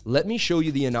overbought. Let me show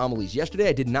you the anomalies. Yesterday,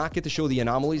 I did not get to show the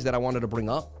anomalies that I wanted to bring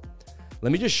up.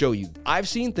 Let me just show you. I've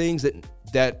seen things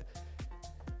that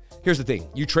here's the thing.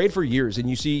 You trade for years and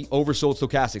you see oversold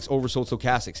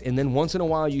stochastics. And then once in a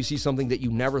while, you see something that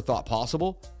you never thought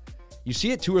possible. You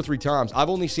see it 2 or 3 times. I've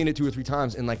only seen it 2 or 3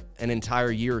 times in like an entire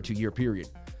year or 2 year period.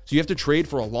 So you have to trade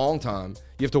for a long time.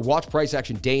 You have to watch price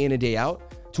action day in and day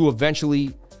out to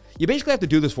eventually, you basically have to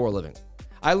do this for a living.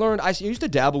 I used to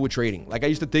dabble with trading. Like I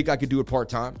used to think I could do it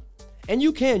part-time. And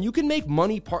you can make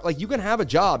money you can have a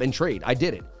job and trade. I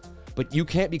did it. But you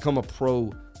can't become a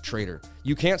pro trader.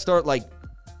 You can't start like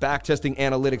backtesting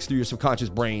analytics through your subconscious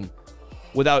brain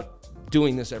without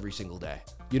doing this every single day.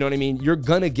 You know what I mean? You're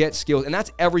going to get skills, and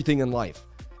that's everything in life.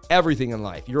 Everything in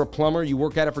life. You're a plumber, you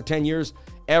work at it for 10 years.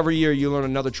 Every year you learn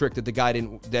another trick that the guy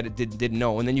didn't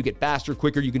know. And then you get faster,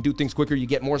 quicker, you can do things quicker, you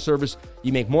get more service,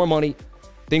 you make more money.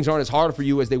 Things aren't as hard for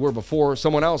you as they were before.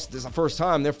 Someone else, this is the first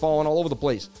time, they're falling all over the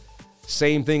place.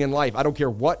 Same thing in life. I don't care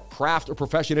what craft or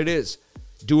profession it is.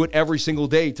 Do it every single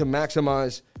day to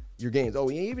maximize your gains. Oh,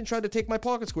 he even tried to take my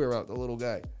pocket square out, the little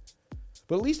guy.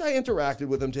 But at least I interacted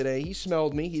with him today. He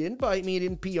smelled me. He didn't bite me. He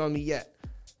didn't pee on me yet,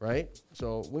 right?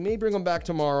 So we may bring him back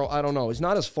tomorrow. I don't know. It's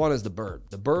not as fun as the bird.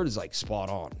 The bird is like spot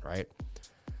on, right?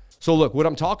 So look, what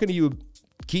I'm talking to you,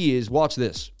 key is, watch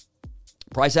this.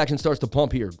 Price action starts to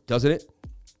pump here, doesn't it?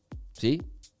 See?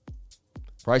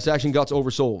 Price action gets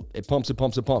oversold. It pumps.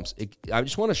 I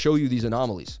just want to show you these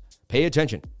anomalies. Pay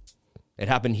attention. It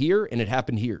happened here and it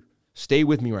happened here. Stay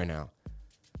with me right now.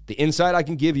 The insight I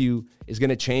can give you is going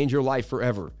to change your life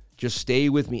forever. Just stay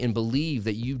with me and believe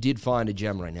that you did find a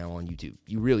gem right now on YouTube.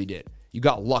 You really did. You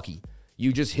got lucky.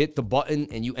 You just hit the button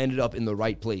and you ended up in the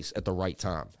right place at the right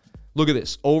time. Look at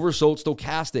this. Oversold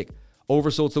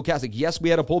stochastic. Yes, we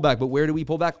had a pullback, but where do we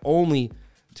pull back? Only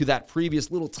to that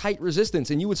previous little tight resistance.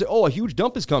 And you would say, oh, a huge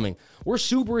dump is coming. We're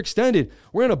super extended.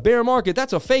 We're in a bear market.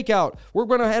 That's a fake out. We're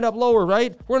going to head up lower,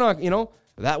 right? We're not,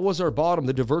 that was our bottom.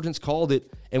 The divergence called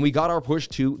it, and we got our push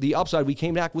to the upside. We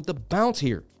came back with the bounce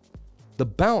here. The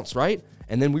bounce, right?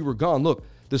 And then we were gone. Look,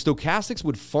 the stochastics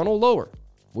would funnel lower,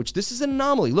 which this is an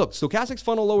anomaly. Look, stochastics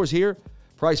funnel lowers here,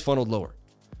 price funneled lower.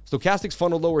 Stochastics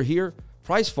funneled lower here,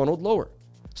 price funneled lower.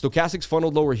 Stochastics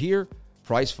funneled lower here,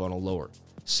 price funneled lower.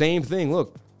 Same thing,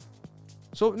 look.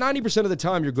 So 90% of the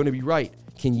time, you're going to be right.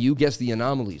 Can you guess the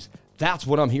anomalies? That's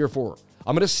what I'm here for.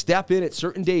 I'm going to step in at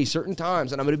certain days, certain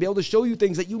times, and I'm going to be able to show you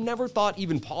things that you never thought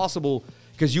even possible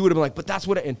because you would have been like, but that's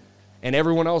what, and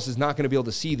everyone else is not going to be able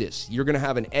to see this. You're going to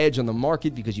have an edge on the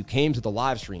market because you came to the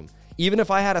live stream. Even if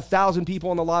I had 1,000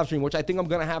 people on the live stream, which I think I'm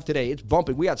going to have today, it's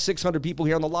bumping. We got 600 people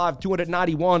here on the live,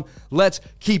 291. Let's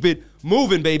keep it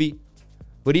moving, baby.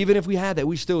 But even if we had that,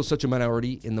 we still such a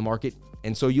minority in the market,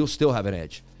 and so you'll still have an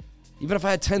edge. Even if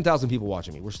I had 10,000 people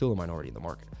watching me, we're still a minority in the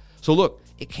market. So look,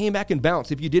 it came back and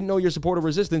bounced. If you didn't know your support or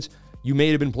resistance, you may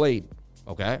have been played,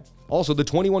 okay? Also, the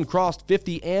 21 crossed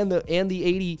 50 and the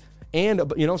 80, and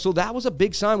so that was a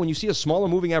big sign. When you see a smaller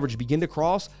moving average begin to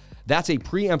cross, that's a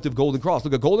preemptive golden cross.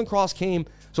 Look, a golden cross came,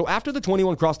 so after the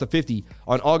 21 crossed the 50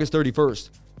 on August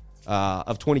 31st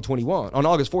of 2021, on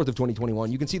August 4th of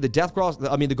 2021, you can see the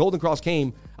the golden cross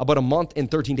came about a month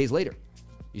and 13 days later.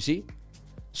 You see?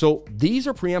 So these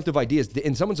are preemptive ideas.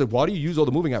 And someone said, why do you use all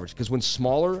the moving averages? Because when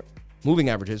smaller moving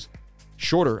averages,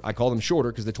 shorter, I call them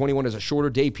shorter because the 21 is a shorter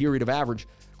day period of average,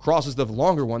 crosses the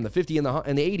longer one, the 50 and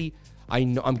the 80,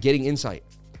 I'm getting insight.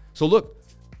 So look,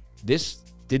 didn't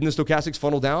the stochastics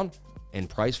funnel down and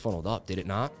price funneled up, did it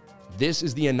not? This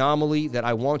is the anomaly that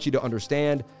I want you to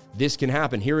understand. This can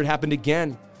happen. Here it happened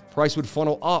again. Price would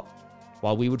funnel up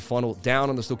while we would funnel down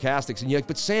on the stochastics. And you're like,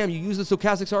 but Sam, you use the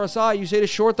stochastics RSI. You say to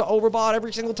short the overbought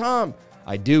every single time.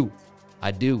 I do.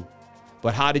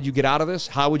 But how did you get out of this?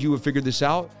 How would you have figured this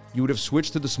out? You would have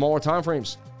switched to the smaller time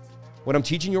frames. What I'm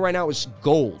teaching you right now is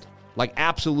gold, like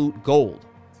absolute gold,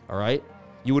 all right?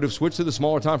 You would have switched to the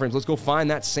smaller time frames. Let's go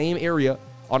find that same area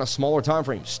on a smaller time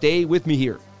frame. Stay with me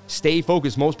here. Stay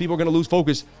focused. Most people are going to lose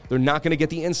focus. They're not going to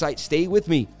get the insight. Stay with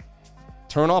me.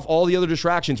 Turn off all the other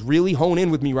distractions. Really hone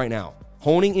in with me right now.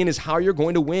 Honing in is how you're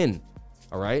going to win,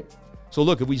 all right? So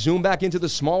look, if we zoom back into the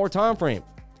smaller time frame,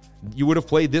 you would have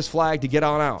played this flag to get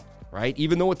on out, right?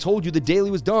 Even though it told you the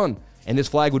daily was done, and this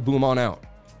flag would boom on out,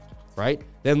 right?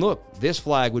 Then look, this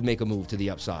flag would make a move to the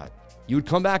upside. You would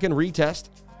come back and retest,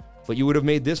 but you would have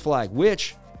made this flag,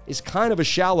 which is kind of a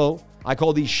shallow, I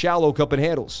call these shallow cup and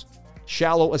handles.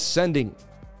 Shallow ascending.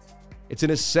 It's an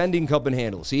ascending cup and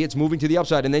handle. See, it's moving to the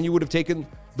upside, and then you would have taken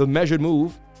the measured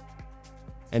move,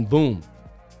 and boom,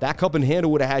 that cup and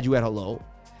handle would have had you at a low.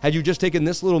 Had you just taken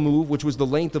this little move, which was the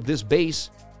length of this base.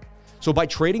 So by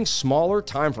trading smaller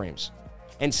time frames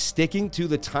and sticking to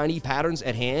the tiny patterns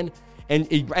at hand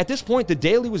at this point, the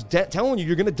daily was telling you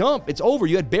you're going to dump. It's over.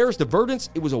 You had bearish divergence.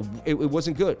 It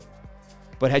wasn't good.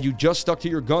 But had you just stuck to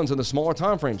your guns on the smaller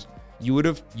time frames, you would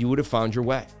have found your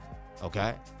way.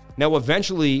 Okay? Now,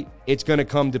 eventually, it's going to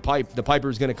come to pipe. The piper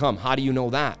is going to come. How do you know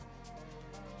that?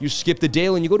 You skip the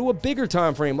daily and you go to a bigger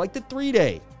time frame, like the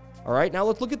 3-day. All right? Now,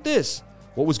 let's look at this.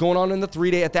 What was going on in the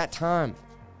 3-day at that time?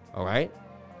 All right?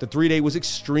 The 3-day was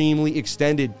extremely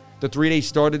extended. The 3-day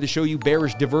started to show you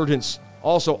bearish divergence.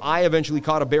 Also, I eventually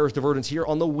caught a bearish divergence here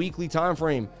on the weekly time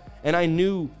frame, and I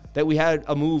knew that we had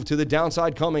a move to the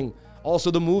downside coming.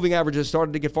 Also, the moving averages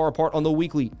started to get far apart on the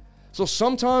weekly. So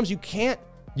sometimes you can't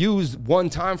use one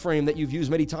time frame that you've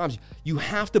used many times. You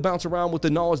have to bounce around with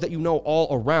the knowledge that you know all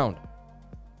around.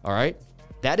 All right?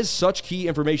 That is such key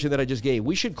information that I just gave.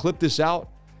 We should clip this out.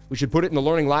 We should put it in the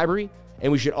learning library,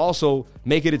 and we should also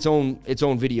make it its own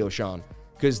video, Sean,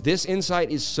 because this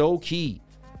insight is so key.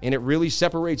 And it really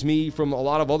separates me from a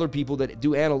lot of other people that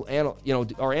do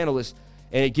are analysts,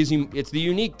 and it gives you, it's the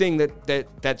unique thing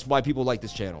that's why people like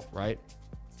this channel, right?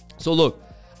 So look,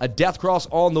 a death cross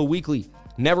on the weekly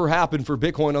never happened for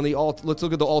Bitcoin on the let's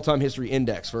look at the all-time history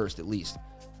index first, at least.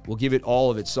 We'll give it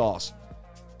all of its sauce.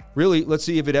 Really, let's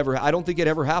see if I don't think it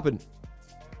ever happened.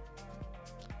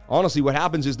 Honestly, what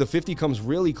happens is the 50 comes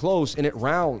really close and it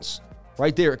rounds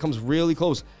right there. It comes really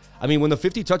close. I mean, when the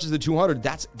 50 touches the 200,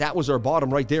 that was our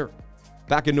bottom right there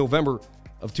back in November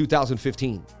of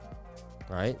 2015,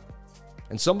 right?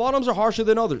 And some bottoms are harsher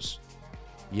than others,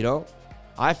 you know?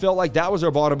 I felt like that was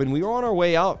our bottom, and we were on our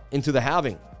way out into the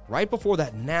halving right before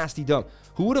that nasty dump.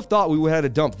 Who would have thought we would have had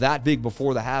a dump that big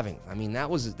before the halving? I mean, that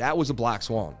was a black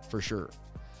swan for sure.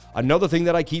 Another thing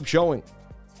that I keep showing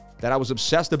that I was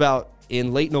obsessed about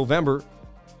in late November,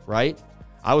 right?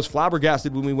 I was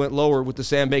flabbergasted when we went lower with the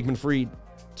Sam Bankman-Fried.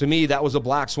 To me, that was a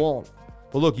black swan.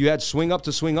 But look, you had swing up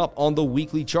to swing up on the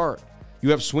weekly chart.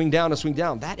 You have swing down to swing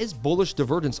down. That is bullish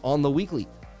divergence on the weekly.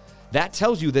 That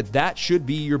tells you that should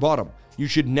be your bottom. You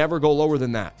should never go lower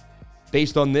than that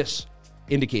based on this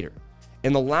indicator.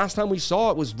 And the last time we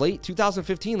saw it was late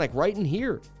 2015, like right in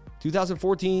here,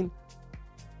 2014.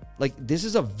 Like, this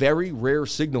is a very rare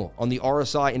signal on the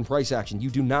RSI in price action. You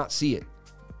do not see it.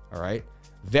 All right?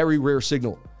 Very rare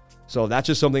signal. So that's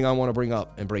just something I want to bring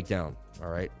up and break down. All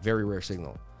right, very rare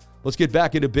signal. Let's get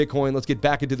back into Bitcoin. Let's get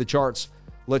back into the charts.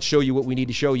 Let's show you what we need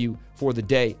to show you for the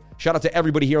day. Shout out to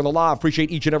everybody here on the live. Appreciate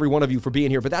each and every one of you for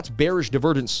being here. But that's bearish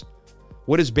divergence.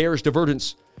 What is bearish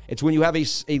divergence? It's when you have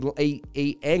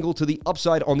a angle to the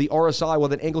upside on the RSI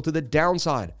with an angle to the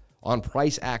downside on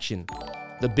price action.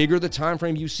 The bigger the time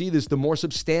frame you see this, the more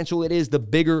substantial it is, the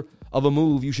bigger of a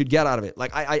move you should get out of it.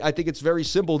 Like, I think it's very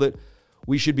simple that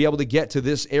we should be able to get to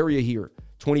this area here,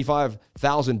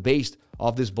 25,000 based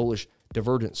off this bullish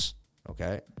divergence,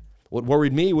 okay? What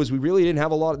worried me was we really didn't have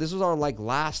a lot. This was our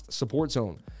last support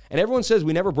zone. And everyone says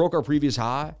we never broke our previous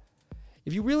high.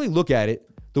 If you really look at it,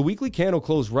 the weekly candle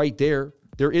closed right there.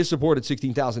 There is support at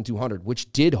 16,200,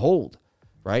 which did hold,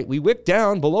 right? We wicked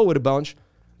down below it a bunch,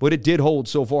 but it did hold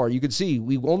so far. You can see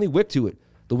we only wicked to it.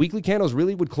 The weekly candles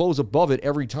really would close above it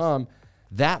every time.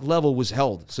 That level was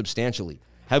held substantially.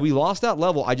 Had we lost that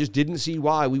level, I just didn't see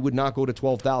why we would not go to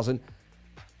 12,000.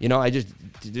 You know,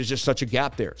 there's just such a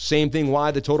gap there. Same thing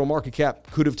why the total market cap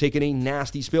could have taken a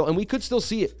nasty spill, and we could still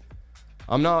see it.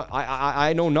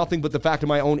 I know nothing but the fact of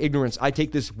my own ignorance. I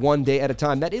take this one day at a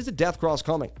time. That is a death cross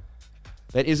coming.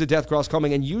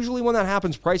 And usually when that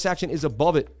happens, price action is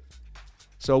above it.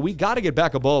 So we got to get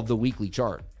back above the weekly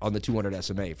chart on the 200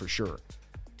 SMA for sure.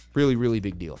 Really, really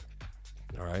big deal.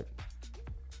 All right.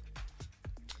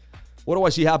 What do I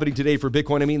see happening today for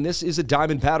Bitcoin? I mean, this is a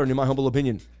diamond pattern, in my humble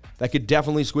opinion, that could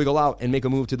definitely squiggle out and make a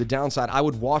move to the downside. I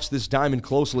would watch this diamond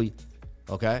closely,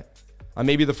 okay? I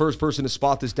may be the first person to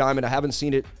spot this diamond. I haven't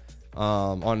seen it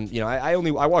I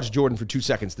watched Jordan for 2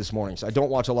 seconds this morning, so I don't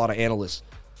watch a lot of analysts.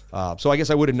 So I guess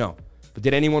I wouldn't know. But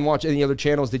did anyone watch any other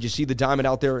channels? Did you see the diamond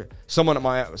out there? Someone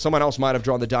else might have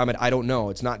drawn the diamond. I don't know.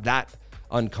 It's not that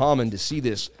uncommon to see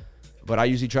this, but I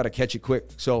usually try to catch it quick.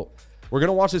 So we're going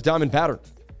to watch this diamond pattern.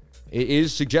 It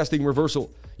is suggesting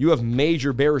reversal. You have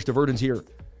major bearish divergence here,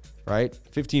 right?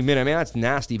 15 minute. I mean, that's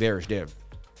nasty bearish div.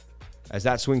 As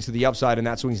that swings to the upside and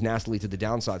that swings nastily to the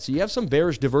downside. So you have some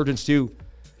bearish divergence too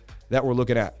that we're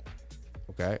looking at,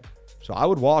 okay? So I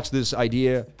would watch this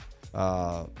idea.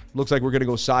 Looks like we're going to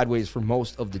go sideways for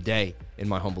most of the day, in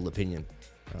my humble opinion.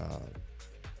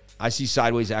 I see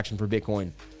sideways action for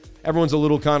Bitcoin. Everyone's a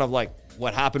little kind of like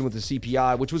what happened with the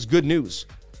CPI, which was good news.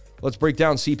 Let's break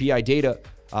down CPI data.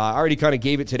 I already kind of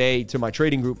gave it today to my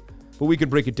trading group, but we could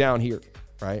break it down here,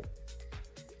 right?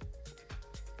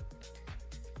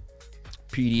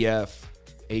 PDF,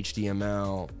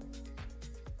 HTML.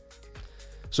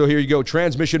 So here you go.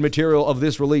 Transmission material of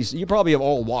this release. You probably have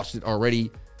all watched it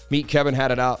already. Meet Kevin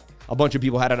had it out. A bunch of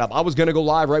people had it up. I was going to go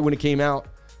live right when it came out,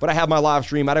 but I had my live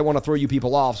stream. I didn't want to throw you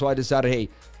people off, so I decided, hey,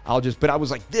 but I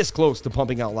was like this close to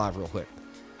pumping out live real quick.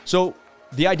 So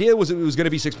the idea was it was going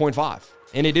to be 6.5,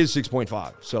 and it is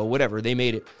 6.5. So whatever, they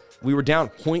made it. We were down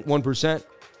 0.1%.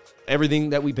 Everything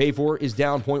that we pay for is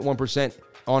down 0.1%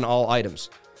 on all items.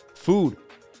 Food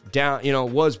down,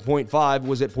 was 0.5,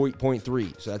 was at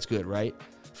 0.3. So that's good, right?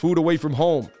 Food away from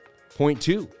home,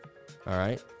 0.2. All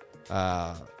right.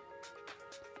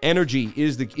 Energy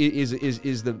is the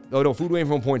food away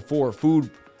from home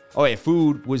 0.4.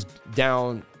 Food was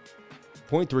down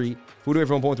 0.3. Food away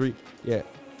from home 0.3. Yeah.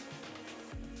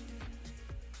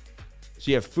 So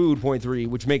you have food 0.3,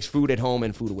 which makes food at home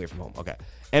and food away from home. Okay.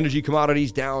 Energy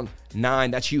commodities down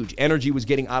 9. That's huge. Energy was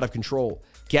getting out of control.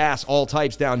 Gas, all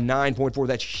types down 9.4.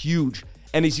 That's huge.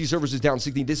 NEC services down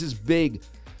 16. This is big.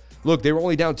 Look, they were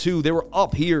only down 2. They were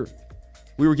up here.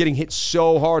 We were getting hit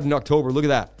so hard in October. Look at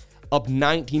that. Up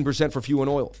 19% for fuel and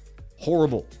oil.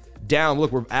 Horrible. Down.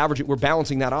 Look, we're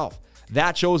balancing that off.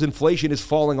 That shows inflation is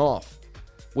falling off,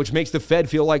 which makes the Fed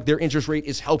feel like their interest rate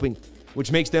is helping,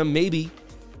 which makes them maybe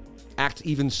act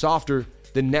even softer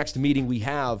the next meeting we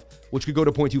have, which could go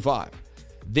to 0.25.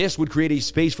 This would create a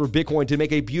space for Bitcoin to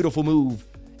make a beautiful move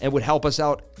and would help us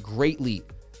out greatly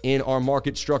in our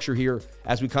market structure here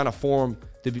as we kind of form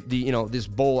this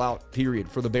bowl out period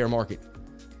for the bear market.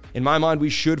 In my mind, we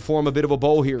should form a bit of a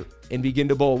bowl here and begin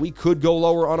to bowl. We could go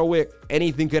lower on a wick.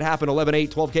 Anything could happen. 11.8,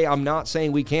 12K. I'm not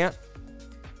saying we can't.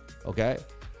 Okay.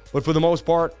 But for the most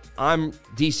part, I'm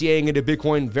DCAing into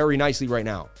Bitcoin very nicely right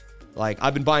now. Like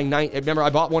I've been buying remember I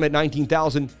bought one at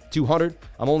 19,200.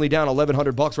 I'm only down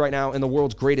 $1,100 right now in the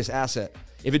world's greatest asset.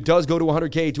 If it does go to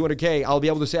 100K, 200K, I'll be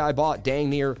able to say I bought dang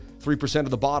near 3% of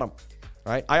the bottom.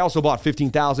 Right? I also bought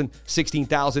 15,000,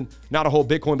 16,000, not a whole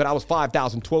Bitcoin, but I was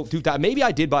 5,000, 2,000. Maybe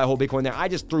I did buy a whole Bitcoin there. I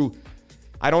just threw,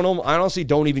 I don't know. I honestly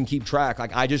don't even keep track.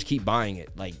 Like I just keep buying it.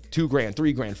 Like $2,000,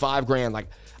 $3,000, $5,000. Like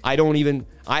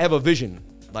I have a vision.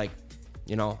 Like,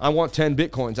 I want 10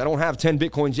 Bitcoins. I don't have 10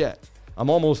 Bitcoins yet. I'm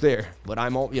almost there, but I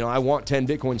want 10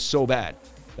 Bitcoins so bad.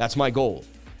 That's my goal.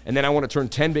 And then I want to turn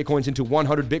 10 Bitcoins into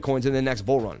 100 Bitcoins in the next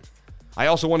bull run. I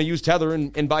also want to use Tether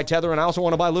and buy Tether, and I also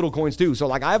want to buy little coins too.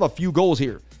 So I have a few goals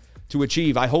here to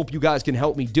achieve. I hope you guys can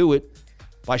help me do it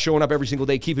by showing up every single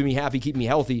day, keeping me happy, keeping me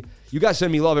healthy. You guys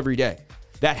send me love every day.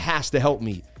 That has to help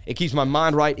me. It keeps my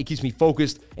mind right, it keeps me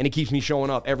focused, and it keeps me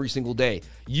showing up every single day.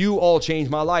 You all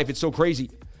changed my life. It's so crazy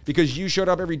because you showed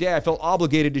up every day. I felt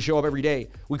obligated to show up every day.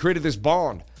 We created this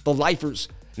bond, the lifers.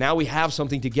 Now we have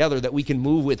something together that we can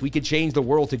move with. We can change the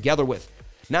world together with.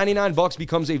 $99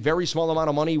 becomes a very small amount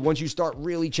of money once you start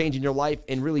really changing your life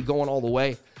and really going all the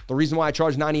way. The reason why I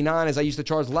charge $99 is I used to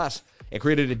charge less. It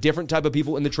created a different type of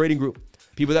people in the trading group.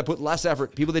 People that put less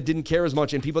effort, people that didn't care as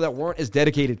much, and people that weren't as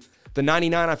dedicated. The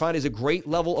 $99 I find is a great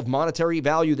level of monetary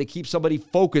value that keeps somebody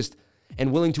focused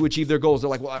and willing to achieve their goals. They're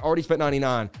like, well, I already spent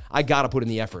 $99. I got to put in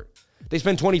the effort. They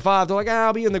spend $25. They're like,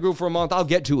 I'll be in the group for a month. I'll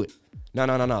get to it. No.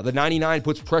 The $99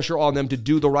 puts pressure on them to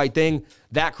do the right thing.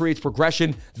 That creates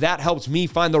progression. That helps me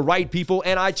find the right people,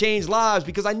 and I change lives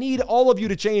because I need all of you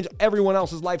to change everyone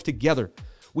else's life together.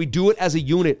 We do it as a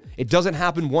unit. It doesn't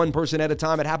happen one person at a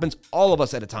time. It happens all of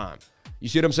us at a time. You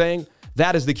see what I'm saying?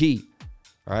 That is the key.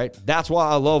 All right? That's why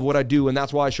I love what I do, and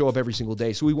that's why I show up every single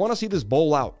day. So we want to see this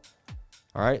bowl out.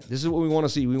 All right? This is what we want to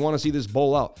see. We want to see this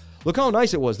bowl out. Look how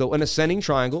nice it was, though. An ascending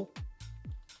triangle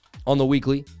on the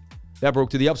weekly. That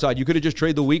broke to the upside. You could have just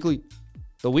traded the weekly.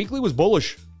 The weekly was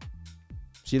bullish.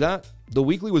 See that? The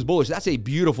weekly was bullish. That's a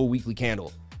beautiful weekly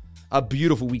candle. A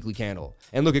beautiful weekly candle.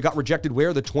 And look, it got rejected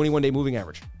where? The 21-day moving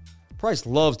average. Price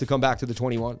loves to come back to the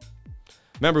 21.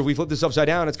 Remember, if we flip this upside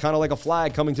down, it's kind of like a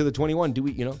flag coming to the 21.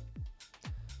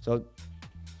 So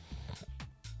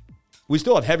we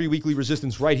still have heavy weekly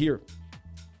resistance right here.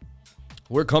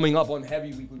 We're coming up on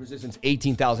heavy weekly resistance,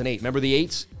 18,008. Remember the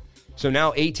 8s? So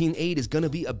now 18.8 is going to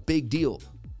be a big deal.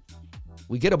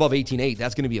 We get above 18.8,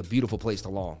 that's going to be a beautiful place to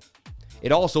long.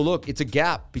 It also, look, it's a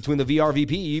gap between the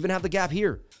VRVP. You even have the gap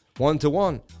here,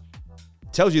 1-to-1.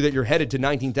 Tells you that you're headed to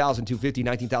 19,250,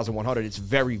 19,100. It's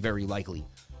very, very likely,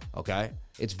 okay?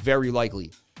 It's very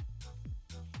likely.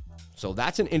 So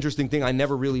that's an interesting thing I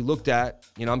never really looked at.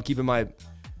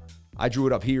 I drew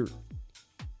it up here.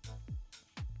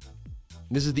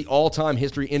 This is the all-time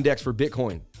history index for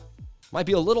Bitcoin. Might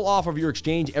be a little off of your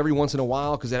exchange every once in a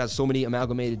while because it has so many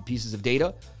amalgamated pieces of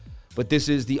data. But this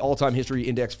is the all-time history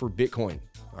index for Bitcoin.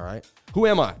 All right. Who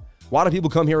am I? Why do people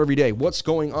come here every day? What's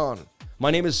going on?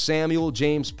 My name is Samuel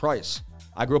James Price.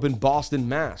 I grew up in Boston,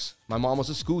 Mass. My mom was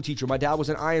a school teacher. My dad was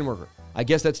an iron worker. I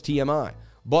guess that's TMI.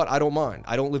 but I don't mind.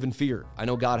 I don't live in fear. I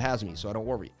know God has me, so I don't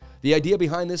worry. The idea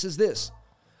behind this is this.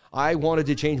 I wanted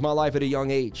to change my life at a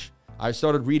young age. I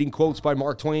started reading quotes by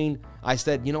Mark Twain. I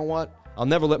said, you know what? I'll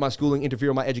never let my schooling interfere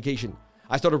with my education.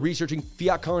 I started researching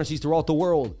fiat currencies throughout the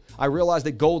world. I realized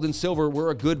that gold and silver were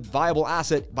a good, viable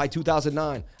asset by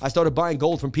 2009. I started buying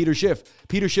gold from Peter Schiff.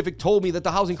 Peter Schiff told me that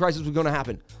the housing crisis was going to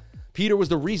happen. Peter was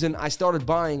the reason I started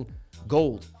buying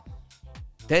gold.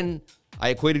 Then I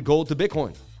equated gold to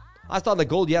Bitcoin. I thought that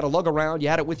gold, you had to lug around, you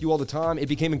had it with you all the time. It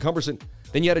became encumbersome.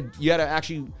 Then you had to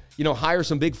actually, hire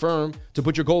some big firm to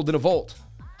put your gold in a vault.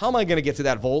 How am I going to get to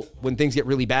that vault when things get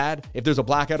really bad? If there's a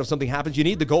blackout, if something happens, you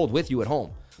need the gold with you at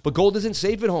home. But gold isn't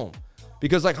safe at home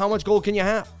because how much gold can you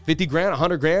have? 50 grand,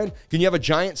 100 grand? Can you have a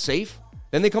giant safe?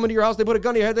 Then they come into your house, they put a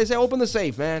gun to your head, they say, open the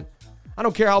safe, man. I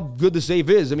don't care how good the safe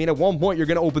is. I mean, at one point, you're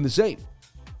going to open the safe.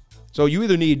 So you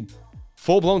either need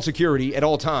full-blown security at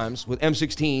all times with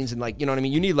M16s and you know what I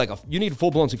mean? You need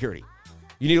full-blown security.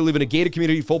 You need to live in a gated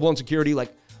community, full-blown security,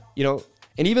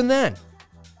 and even then,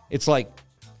 it's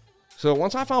so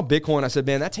once I found Bitcoin, I said,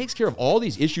 man, that takes care of all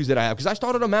these issues that I have because I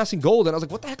started amassing gold and I was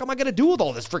like, what the heck am I going to do with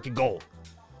all this freaking gold?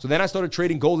 So then I started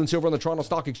trading gold and silver on the Toronto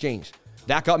Stock Exchange.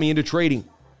 That got me into trading.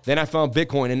 Then I found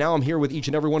Bitcoin and now I'm here with each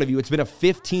and every one of you. It's been a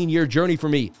 15-year journey for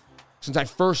me since I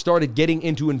first started getting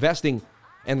into investing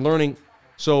and learning.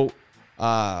 So,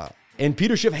 and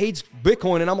Peter Schiff hates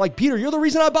Bitcoin and I'm like, Peter, you're the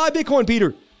reason I buy Bitcoin,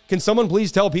 Peter. Can someone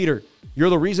please tell Peter, you're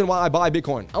the reason why I buy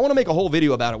Bitcoin? I want to make a whole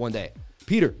video about it one day.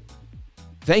 Peter,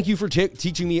 thank you for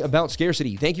teaching me about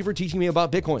scarcity. Thank you for teaching me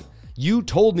about Bitcoin. You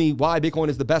told me why Bitcoin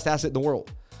is the best asset in the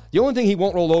world. The only thing he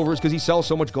won't roll over is because he sells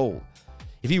so much gold.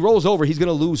 If he rolls over, he's going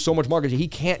to lose so much market share. He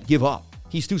can't give up.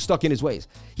 He's too stuck in his ways.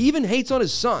 He even hates on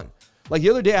his son. Like the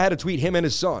other day, I had to tweet him and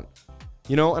his son,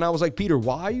 and I was like, Peter,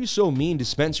 why are you so mean to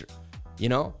Spencer?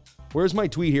 Where's my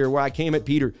tweet here where I came at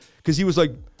Peter? Because he was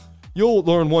like, you'll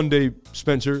learn one day,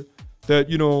 Spencer, that,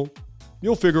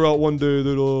 you'll figure out one day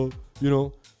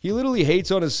that, he literally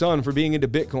hates on his son for being into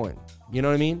Bitcoin. You know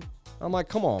what I mean? I'm like,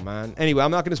 come on, man. Anyway,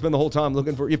 I'm not going to spend the whole time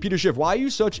looking for... Peter Schiff, why are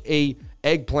you such a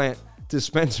eggplant to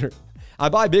Spencer? I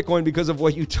buy Bitcoin because of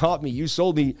what you taught me. You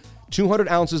sold me 200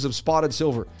 ounces of spotted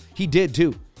silver. He did,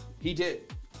 too. He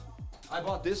did. I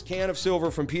bought this can of silver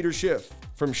from Peter Schiff,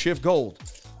 from Schiff Gold.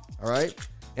 All right?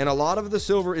 And a lot of the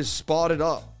silver is spotted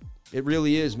up. It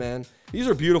really is, man. These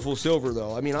are beautiful silver,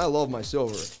 though. I mean, I love my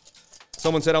silver.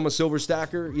 Someone said I'm a silver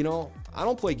stacker. I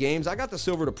don't play games. I got the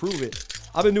silver to prove it.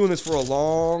 I've been doing this for a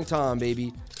long time,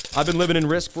 baby. I've been living in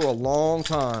risk for a long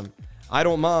time. I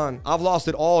don't mind. I've lost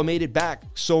it all and made it back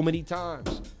so many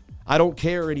times. I don't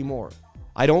care anymore.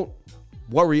 I don't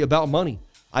worry about money.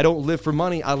 I don't live for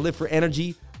money. I live for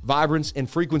energy, vibrance, and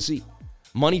frequency.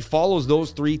 Money follows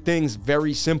those three things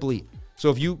very simply.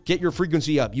 So if you get your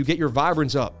frequency up, you get your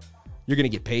vibrance up, you're going to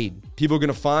get paid. People are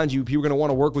going to find you. People are going to want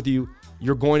to work with you.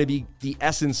 You're going to be the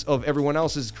essence of everyone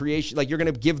else's creation. You're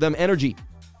going to give them energy.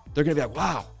 They're going to be like,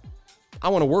 wow, I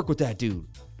want to work with that dude.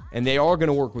 And they are going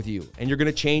to work with you. And you're going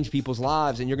to change people's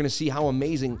lives. And you're going to see how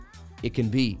amazing it can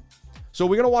be. So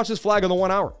we're going to watch this flag on the 1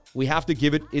 hour. We have to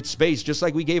give it its space, just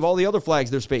like we gave all the other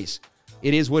flags their space.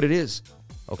 It is what it is.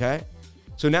 Okay?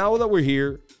 So now that we're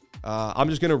here, I'm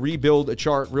just going to rebuild a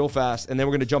chart real fast. And then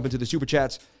we're going to jump into the super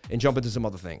chats and jump into some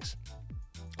other things.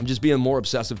 I'm just being more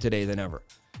obsessive today than ever.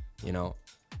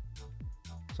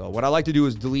 So what I like to do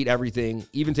is delete everything,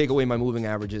 even take away my moving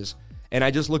averages, and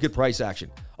I just look at price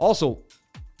action. Also,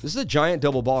 this is a giant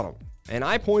double bottom, and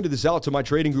I pointed this out to my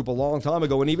trading group a long time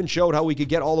ago and even showed how we could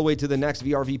get all the way to the next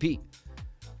VRVP,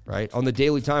 right? On the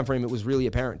daily time frame, it was really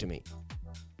apparent to me.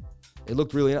 It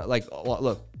looked really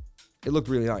look, it looked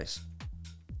really nice.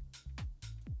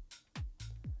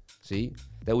 See?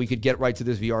 That we could get right to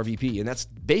this VRVP, and that's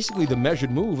basically the measured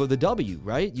move of the W,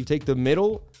 right? You take the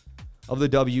middle of the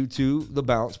W to the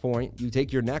bounce point. You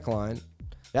take your neckline.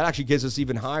 That actually gets us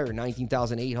even higher,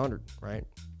 19,800, right?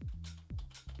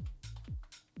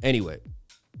 Anyway,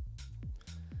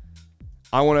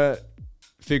 I want to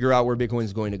figure out where Bitcoin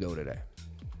is going to go today.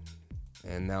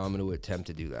 And now I'm going to attempt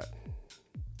to do that.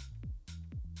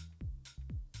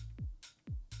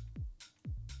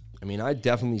 I mean, I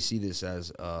definitely see this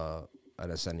as an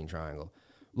ascending triangle.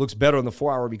 Looks better on the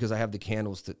 4 hour because I have the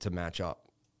candles to match up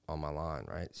on my line,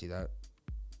 right? See that?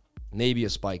 Maybe a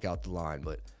spike out the line,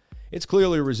 but it's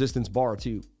clearly a resistance bar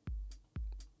too.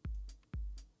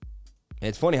 And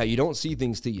it's funny how you don't see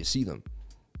things till you see them,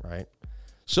 right?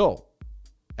 So,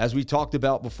 as we talked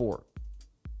about before,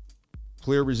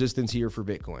 clear resistance here for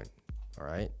Bitcoin, all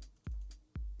right?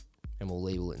 And we'll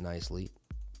label it nicely.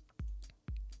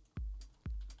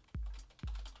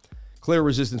 Clear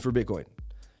resistance for Bitcoin.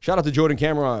 Shout out to Jordan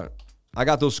Cameron. I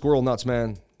got those squirrel nuts,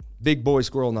 man. Big boy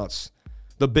squirrel nuts.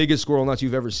 The biggest squirrel nuts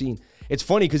you've ever seen. It's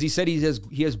funny because he said he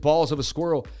has balls of a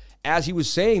squirrel. As he was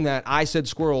saying that, I said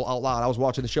squirrel out loud. I was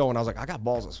watching the show and I was like, I got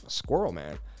balls of a squirrel,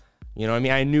 man. You know what I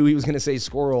mean? I knew he was going to say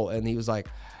squirrel, and he was like,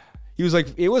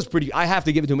 it was pretty, I have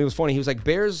to give it to him. It was funny. He was like,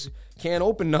 bears can't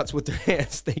open nuts with their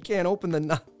hands. They can't open the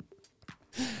nut.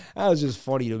 That was just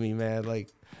funny to me, man. Like,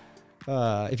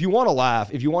 if you want to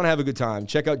laugh, if you want to have a good time,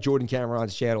 check out Jordan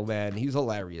Cameron's channel, man. He's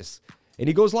hilarious. And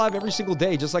he goes live every single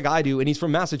day, just like I do. And he's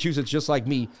from Massachusetts, just like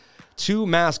me. 2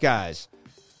 Mass guys.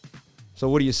 So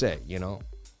what do you say, you know?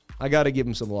 I got to give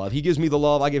him some love. He gives me the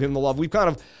love. I give him the love. We've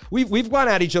gone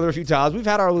at each other a few times. We've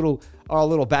had our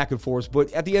little back and forth.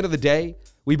 But at the end of the day,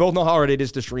 we both know how hard it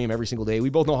is to stream every single day.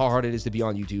 We both know how hard it is to be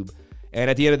on YouTube.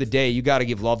 And at the end of the day, you got to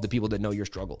give love to people that know your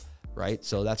struggle, right?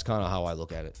 So that's kind of how I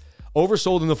look at it.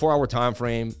 Oversold in the 4-hour time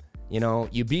frame. You know,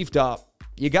 you beefed up.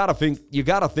 You gotta think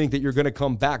that you're gonna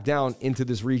come back down into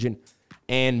this region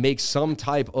and make some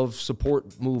type of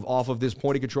support move off of this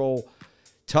point of control.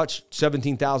 Touch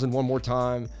 17,000 one more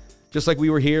time. Just like we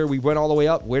were here, we went all the way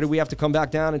up. Where do we have to come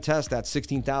back down and test that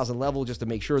 16,000 level just to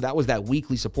make sure? That was that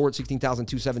weekly support,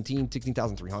 16,217,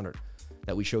 16,300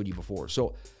 that we showed you before.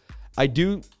 So I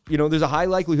do, you know, there's a high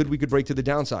likelihood we could break to the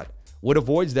downside. What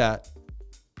avoids that?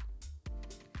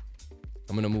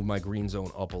 I'm going to move my green zone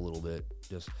up a little bit.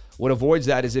 Just what avoids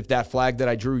that is if that flag that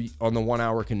I drew on the 1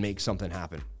 hour can make something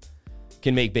happen,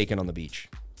 can make bacon on the beach.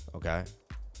 Okay.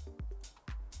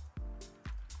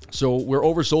 So we're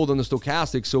oversold on the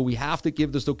stochastics, so we have to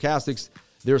give the stochastics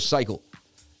their cycle.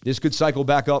 This could cycle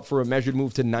back up for a measured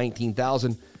move to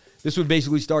 19,000. This would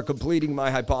basically start completing my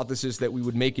hypothesis that we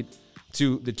would make it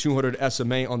to the 200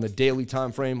 SMA on the daily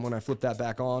time frame. When I flip that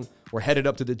back on, we're headed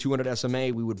up to the 200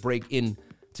 SMA. We would break in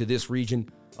to this region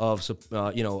of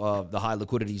the high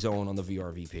liquidity zone on the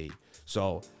VRVP.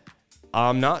 So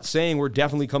I'm not saying we're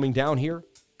definitely coming down here.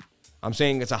 I'm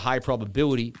saying it's a high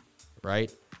probability, right?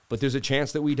 But there's a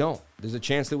chance that we don't. There's a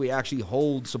chance that we actually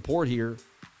hold support here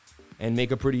and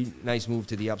make a pretty nice move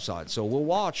to the upside. So we'll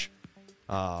watch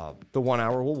the 1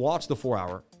 hour. We'll watch the 4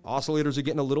 hour. Oscillators are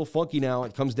getting a little funky now.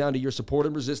 It comes down to your support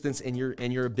and resistance and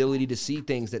your ability to see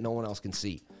things that no one else can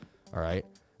see. All right?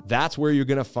 That's where you're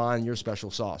going to find your special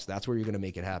sauce. That's where you're going to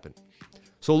make it happen.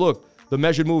 So look, the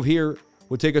measured move here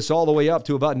would take us all the way up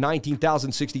to about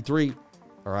 19,063.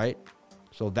 All right?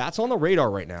 So that's on the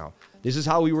radar right now. This is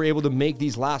how we were able to make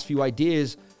these last few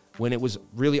ideas when it was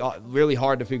really, really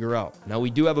hard to figure out. Now, we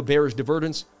do have a bearish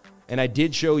divergence, and I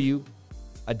did show you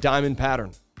a diamond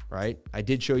pattern, right? I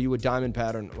did show you a diamond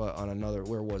pattern on another,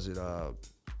 where was it?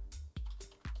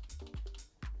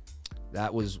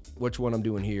 That was, which one I'm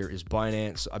doing here is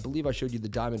Binance. I believe I showed you the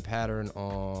diamond pattern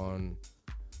on,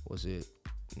 was it?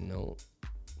 No.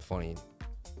 Funny.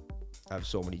 I have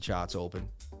so many charts open.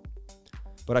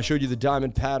 But I showed you the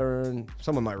diamond pattern.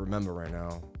 Someone might remember right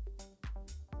now.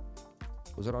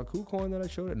 Was it on KuCoin that I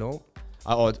showed it? No.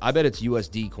 I bet it's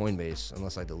USD Coinbase,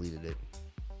 unless I deleted it.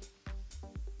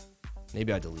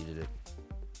 Maybe I deleted it.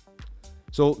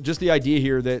 So just the idea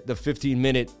here that the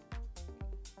 15-minute,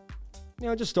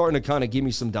 just starting to kind of give me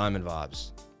some diamond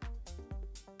vibes.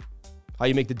 How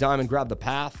you make the diamond grab the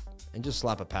path and just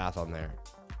slap a path on there.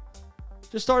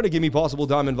 Just starting to give me possible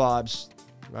diamond vibes,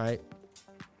 right?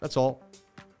 That's all.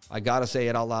 I gotta say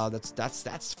it out loud.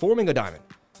 That's forming a diamond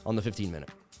on the 15-minute.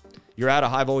 You're at a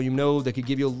high volume node that could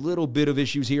give you a little bit of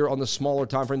issues here on the smaller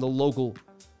time frame, the local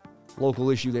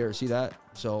issue there. See that?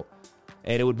 So,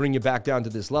 and it would bring you back down to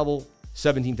this level,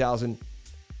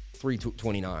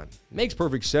 17,329. Makes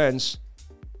perfect sense,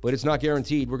 but it's not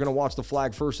guaranteed. We're gonna watch the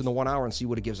flag first in the 1 hour and see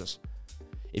what it gives us.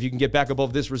 If you can get back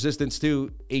above this resistance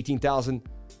too,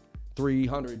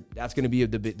 18,300, that's going to be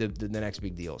the next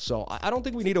big deal. So I don't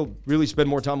think we need to really spend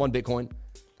more time on Bitcoin.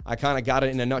 I kind of got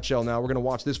it in a nutshell now. We're going to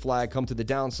watch this flag come to the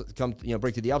downside,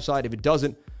 break to the upside. If it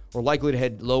doesn't, we're likely to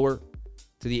head lower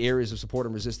to the areas of support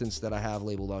and resistance that I have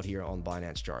labeled out here on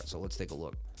Binance chart. So let's take a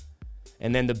look.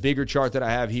 And then the bigger chart that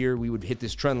I have here, we would hit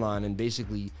this trend line, and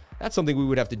basically that's something we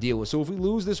would have to deal with. So if we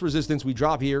lose this resistance, we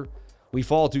drop here, we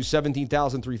fall to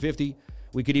 17,350.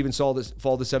 We could even fall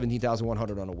to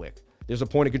 17,100 on a wick. There's a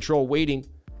point of control waiting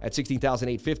at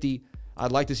 16,850.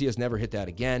 I'd like to see us never hit that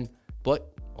again,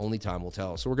 but only time will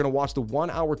tell. So we're going to watch the 1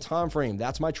 hour time frame.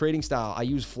 That's my trading style. I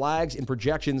use flags and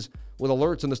projections with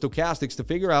alerts on the stochastics to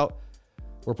figure out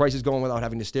where price is going without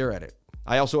having to stare at it.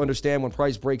 I also understand when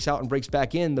price breaks out and breaks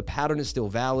back in, the pattern is still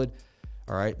valid.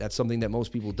 All right, that's something that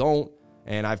most people don't.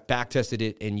 And I've back tested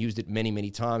it and used it many, many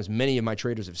times. Many of my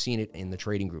traders have seen it in the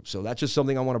trading group. So that's just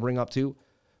something I want to bring up too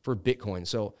for Bitcoin.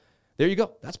 So there you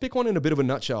go. That's Bitcoin in a bit of a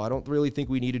nutshell. I don't really think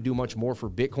we need to do much more for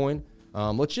Bitcoin.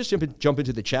 Let's just jump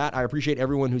into the chat. I appreciate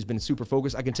everyone who's been super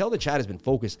focused. I can tell the chat has been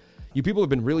focused. You people have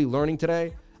been really learning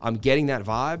today. I'm getting that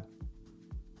vibe.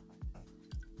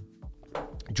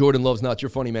 Jordan loves nuts. You're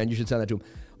funny, man. You should send that to him.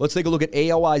 Let's take a look at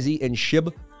ALIZ and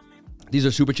SHIB. These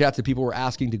are super chats that people were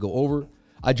asking to go over.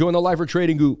 I joined the Lifer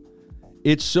Trading Group.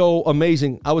 It's so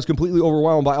amazing. I was completely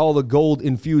overwhelmed by all the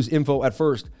gold-infused info at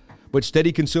first, but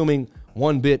steady consuming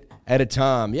one bit at a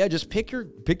time. Yeah, just pick your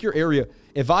area.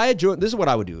 If I had joined, this is what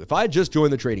I would do. If I had just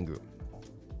joined the trading group,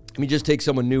 let me just take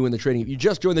someone new in the trading. If you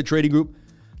just joined the trading group,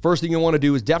 first thing you want to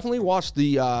do is definitely watch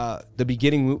the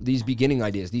beginning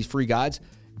ideas, these free guides.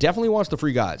 Definitely watch the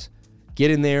free guides. Get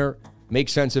in there, make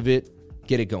sense of it,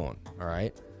 get it going. All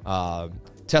right.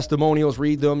 Testimonials,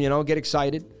 read them. Get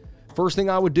excited. First thing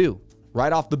I would do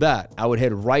right off the bat, I would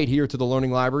head right here to the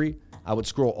learning library. I would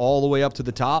scroll all the way up to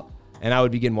the top, and I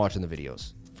would begin watching the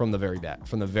videos from the very back,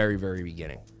 from the very, very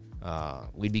beginning.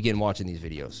 We'd begin watching these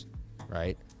videos,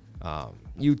 right?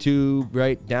 YouTube,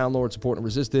 right? Download, support, and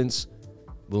resistance.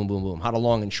 Boom, boom, boom. How to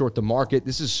long and short the market.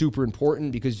 This is super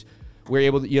important because we're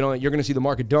able to, you're going to see the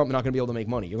market dump and not going to be able to make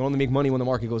money. You're going to make money when the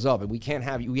market goes up, and we can't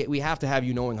have you. We have to have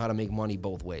you knowing how to make money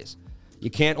both ways. You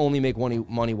can't only make money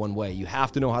one way. You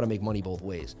have to know how to make money both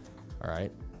ways. All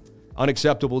right.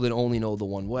 Unacceptable to only know the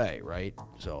one way, right?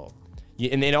 So,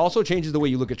 and it also changes the way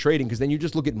you look at trading, because then you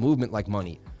just look at movement like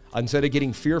money. Instead of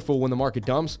getting fearful when the market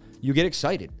dumps, you get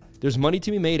excited. There's money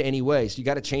to be made anyway, so you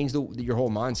got to change your whole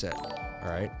mindset. All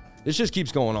right. This just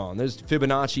keeps going on. There's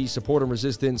Fibonacci, support and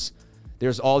resistance.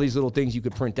 There's all these little things you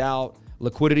could print out.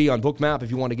 Liquidity on Bookmap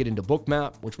if you want to get into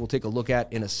Bookmap, which we'll take a look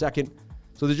at in a second.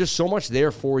 So there's just so much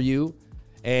there for you.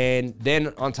 And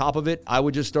then on top of it, I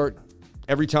would just start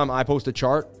every time I post a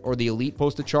chart or the elite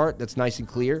post a chart that's nice and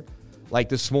clear. Like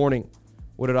this morning,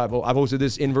 what did I post? I posted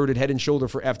this inverted head and shoulder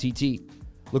for FTT.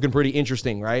 Looking pretty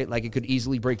interesting, right? Like it could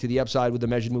easily break to the upside with the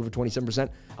measured move of 27%.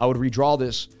 I would redraw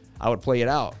this. I would play it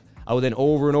out. I would then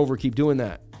over and over keep doing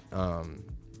that.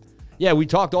 Yeah, we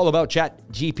talked all about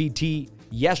ChatGPT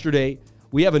yesterday.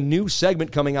 We have a new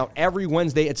segment coming out every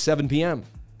Wednesday at 7 p.m.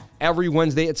 Every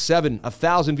Wednesday at 7.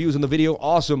 1,000 views on the video.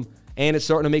 Awesome. And it's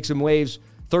starting to make some waves.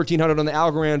 1,300 on the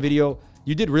Algorand video.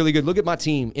 You did really good. Look at my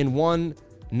team. In one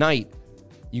night,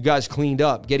 you guys cleaned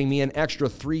up, getting me an extra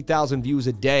 3,000 views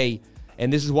a day.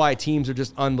 And this is why teams are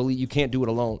just unbelievable. You can't do it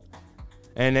alone.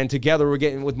 And then together we're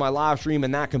getting with my live stream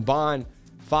and that combined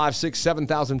 5, 6,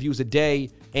 7,000 views a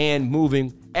day and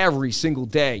moving every single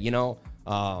day,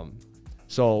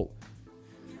 So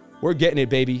we're getting it,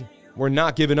 baby. We're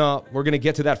not giving up. We're going to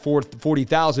get to that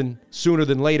 40,000 sooner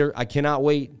than later. I cannot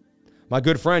wait. My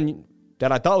good friend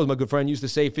that I thought was my good friend used to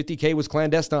say 50K was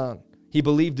clandestine. He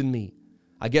believed in me.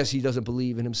 I guess he doesn't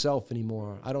believe in himself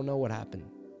anymore. I don't know what happened,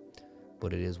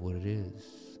 but it is what it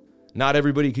is. Not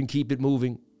everybody can keep it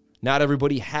moving. Not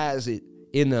everybody has it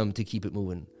in them to keep it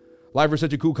moving. Lifer is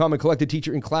such a cool, calm, and collected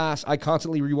teacher in class. I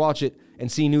constantly rewatch it and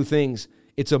see new things.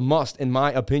 It's a must, in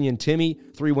my opinion.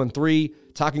 Timmy313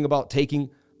 talking about taking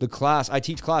the class. I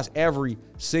teach class every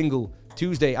single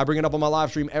Tuesday. I bring it up on my live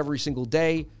stream every single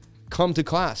day. Come to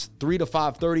class, 3 to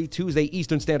 5:30, Tuesday,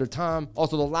 Eastern Standard Time.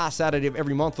 Also the last Saturday of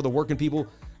every month for the working people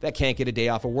that can't get a day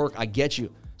off of work. I get you.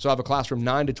 So I have a class from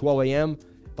 9 to 12 a.m.,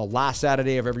 the last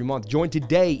Saturday of every month. Join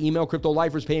today. Email Crypto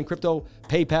Lifers, pay in crypto,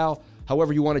 PayPal,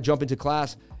 however you want to jump into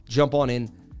class. Jump on in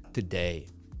today.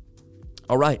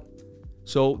 All right.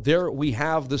 So there we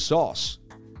have the sauce.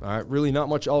 All right. Really not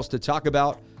much else to talk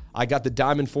about. I got the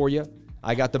diamond for you.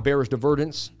 I got the bearish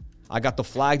divergence. I got the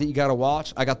flag that you got to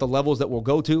watch. I got the levels that we'll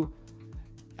go to.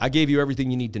 I gave you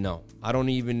everything you need to know. I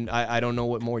don't know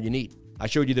what more you need. I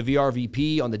showed you the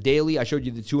VRVP on the daily. I showed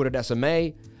you the 200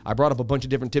 SMA. I brought up a bunch of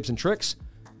different tips and tricks.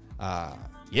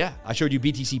 Yeah, I showed you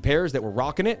BTC pairs that were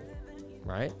rocking it,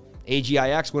 right?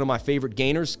 AGIX, one of my favorite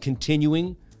gainers,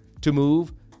 continuing to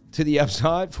move to the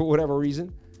upside for whatever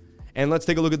reason. And let's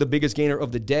take a look at the biggest gainer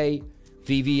of the day,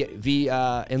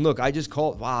 and look, I just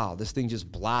called, wow, this thing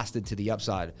just blasted to the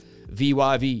upside.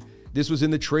 VYV. This was in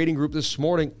the trading group this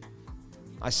morning.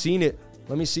 I seen it.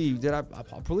 Let me see. I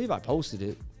believe I posted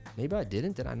it. Maybe I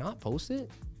didn't. Did I not post it?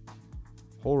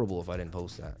 Horrible if I didn't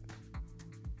post that.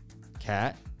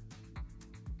 Cat.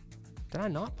 Did I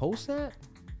not post that?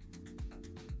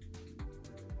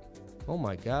 Oh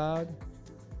my God.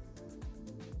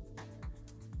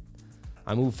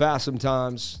 I move fast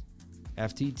sometimes.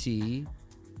 FTT.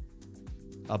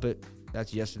 Up at,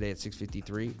 that's yesterday at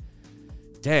 6:53.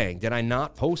 Dang, did I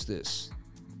not post this?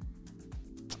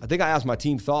 I think I asked my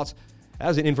team thoughts.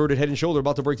 As an inverted head and shoulder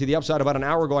about to break to the upside about an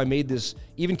hour ago, I made this,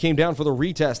 even came down for the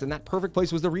retest, and that perfect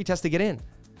place was the retest to get in.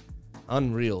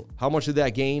 Unreal. How much did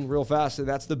that gain real fast? And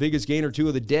that's the biggest gainer too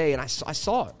of the day, and I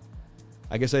saw it.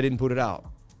 I guess I didn't put it out.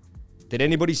 Did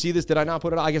anybody see this? Did I not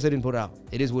put it out? I guess I didn't put it out.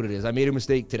 It is what it is. I made a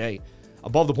mistake today.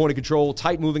 Above the point of control,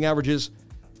 tight moving averages.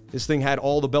 This thing had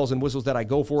all the bells and whistles that I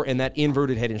go for, and that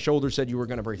inverted head and shoulder said you were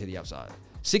going to break to the outside.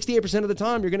 68% of the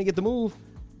time, you're going to get the move.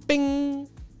 Bing!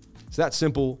 It's that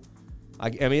simple. I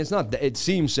mean, it's not. It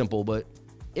seems simple, but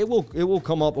it will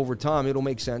come up over time. It'll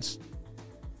make sense.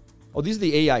 Oh, these are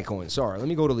the AI coins. Sorry. Let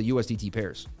me go to the USDT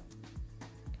pairs.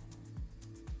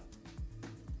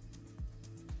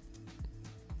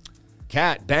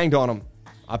 Cat banged on them.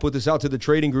 I put this out to the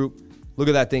trading group. Look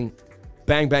at that thing.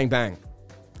 Bang, bang, bang.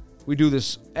 We do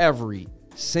this every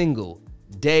single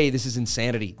day. This is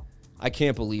insanity. I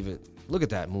can't believe it. Look at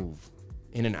that move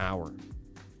in an hour.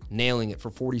 Nailing it for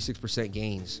 46%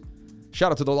 gains.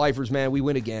 Shout out to the lifers, man. We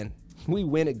win again. We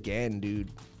win again,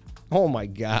 dude. Oh, my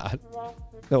God.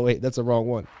 No, wait. That's the wrong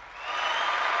one.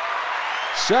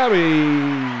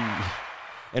 Sammy.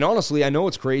 And honestly, I know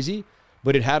it's crazy,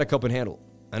 but it had a cup and handle.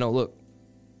 I know, look.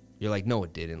 You're like, no,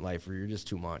 it didn't, Lifer. You're just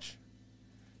too much.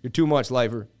 You're too much,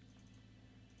 Lifer.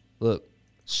 Look.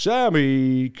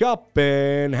 Sammy cup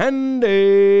and handy.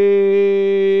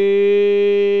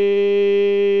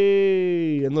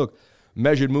 And look,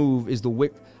 measured move is the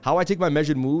wick. How I take my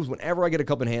measured moves, whenever I get a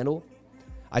cup and handle,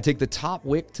 I take the top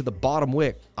wick to the bottom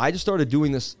wick. I just started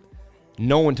doing this.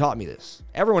 No one taught me this.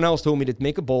 Everyone else told me to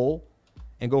make a bowl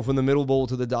and go from the middle bowl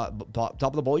to the top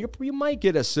of the bowl. You might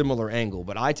get a similar angle,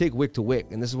 but I take wick to wick,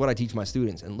 and this is what I teach my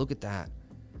students. And look at that.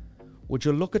 Would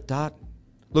you look at that?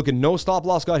 Look, and no stop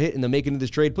loss got hit in the making of this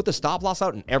trade. Put the stop loss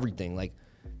out and everything. Like,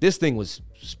 this thing was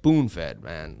spoon-fed,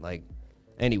 man. Like,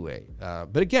 anyway.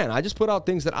 But again, I just put out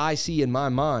things that I see in my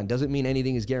mind. Doesn't mean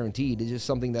anything is guaranteed. It's just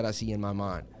something that I see in my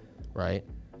mind, right?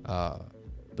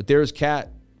 But there's Cat.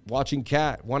 Watching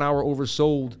Cat. 1 hour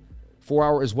oversold. 4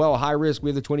 hour as well. High risk. We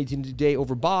have the 22-day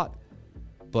overbought.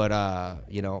 But,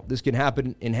 this can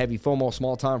happen in heavy FOMO.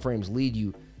 Small time frames lead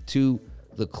you to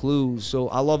the clues. So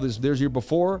I love this. There's your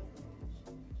before,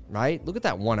 right? Look at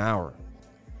that 1 hour.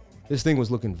 This thing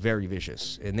was looking very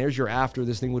vicious. And there's your after.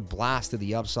 This thing would blast to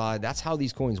the upside. That's how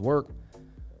these coins work.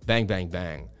 Bang, bang,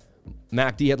 bang.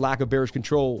 MACD had lack of bearish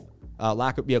control.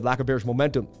 Lack of bearish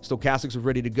momentum. Stochastics was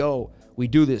ready to go. We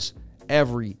do this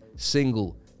every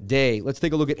single day. Let's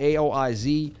take a look at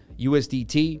AOIZ,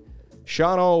 USDT.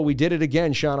 Shano, we did it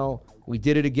again, Shano. We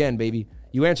did it again, baby.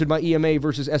 You answered my EMA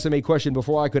versus SMA question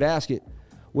before I could ask it.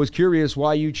 Was curious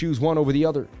why you choose one over the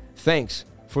other. Thanks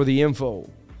for the info.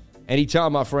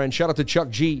 Anytime, my friend. Shout out to Chuck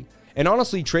G. And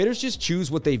honestly, traders just choose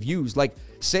what they've used. Like,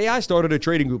 say I started a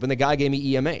trading group and the guy gave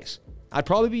me EMAs. I'd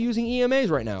probably be using EMAs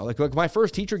right now. Like my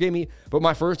first teacher gave me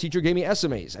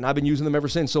SMAs, and I've been using them ever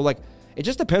since. So, like, it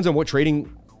just depends on what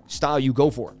trading style you go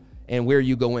for and where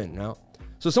you go in. Now,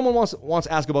 so someone wants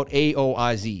to ask about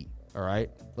AOIZ. All right,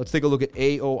 let's take a look at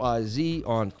AOIZ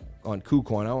on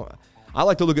KuCoin. I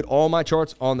like to look at all my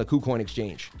charts on the KuCoin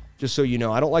exchange, just so you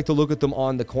know. I don't like to look at them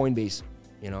on the Coinbase.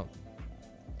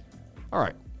 All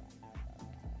right.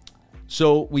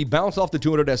 So we bounce off the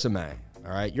 200 SMA.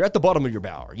 All right. You're at the bottom of your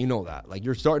bower. You know that. Like,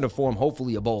 you're starting to form,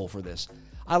 hopefully, a bowl for this.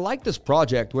 I like this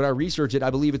project. When I research it, I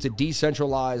believe it's a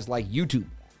decentralized, like YouTube,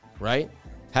 right?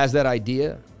 Has that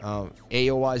idea.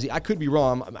 AOIZ. I could be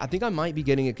wrong. I think I might be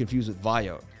getting it confused with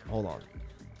VIO. Hold on.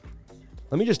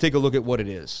 Let me just take a look at what it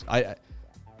is.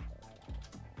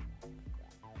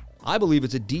 I believe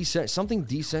it's something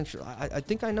decentral. I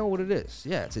think I know what it is.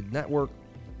 Yeah, it's a network.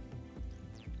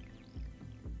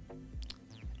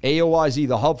 AOIZ,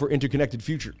 the hub for interconnected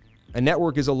future. A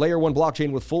network is a layer 1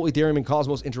 blockchain with full Ethereum and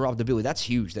Cosmos interoperability. That's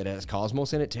huge that it has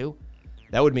Cosmos in it too.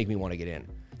 That would make me want to get in.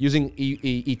 Using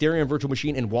Ethereum virtual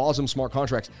machine and WASM smart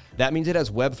contracts. That means it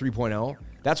has Web 3.0.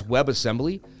 That's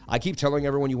WebAssembly. I keep telling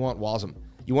everyone you want WASM.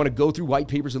 You want to go through white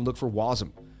papers and look for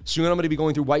WASM. Soon I'm going to be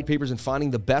going through white papers and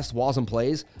finding the best WASM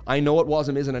plays. I know what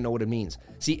WASM is and I know what it means.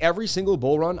 See, every single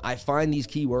bull run, I find these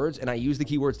keywords and I use the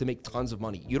keywords to make tons of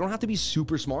money. You don't have to be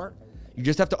super smart. You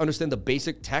just have to understand the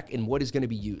basic tech and what is going to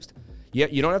be used. Yeah,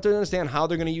 you don't have to understand how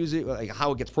they're going to use it, like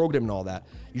how it gets programmed and all that.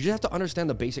 You just have to understand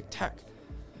the basic tech.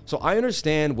 So I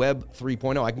understand Web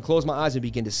 3.0. I can close my eyes and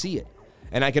begin to see it.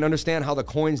 And I can understand how the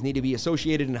coins need to be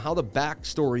associated and how the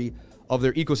backstory of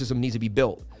their ecosystem needs to be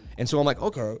built. And so I'm like,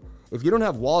 okay, if you don't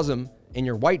have WASM in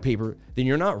your white paper, then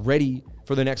you're not ready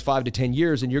for the next 5 to 10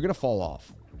 years and you're going to fall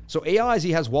off. So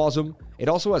AIZ has WASM. It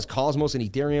also has Cosmos and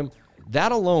Ethereum.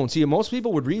 That alone, see, most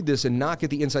people would read this and not get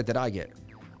the insight that I get.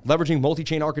 Leveraging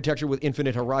multi-chain architecture with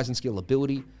infinite horizon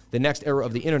scalability, the next era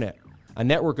of the internet. A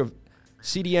network of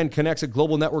CDN connects a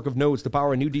global network of nodes to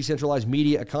power a new decentralized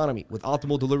media economy with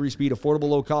optimal delivery speed, affordable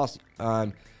low cost,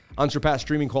 unsurpassed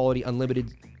streaming quality,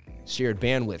 unlimited shared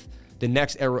bandwidth. the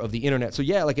next era of the internet. So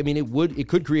yeah, like, I mean, it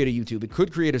could create a YouTube. It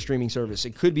could create a streaming service.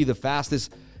 It could be the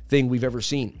fastest thing we've ever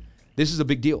seen. This is a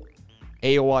big deal.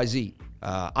 AOIZ.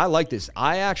 I like this.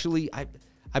 I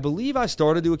believe I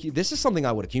started to, this is something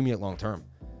I would accumulate long term.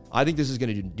 I think this is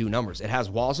going to do numbers. It has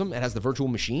WASM. It has the virtual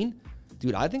machine.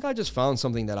 Dude, I think I just found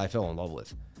something that I fell in love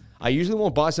with. I usually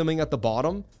won't buy something at the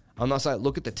bottom unless I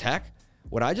look at the tech.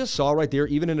 What I just saw right there,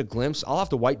 even in a glimpse, I'll have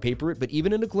to white paper it, but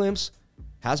even in a glimpse,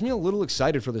 has me a little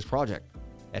excited for this project.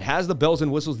 It has the bells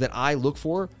and whistles that I look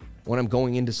for when I'm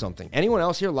going into something. Anyone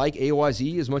else here like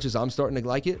AOIZ as much as I'm starting to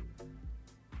like it?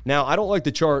 Now, I don't like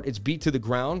the chart. It's beat to the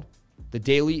ground. The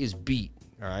daily is beat,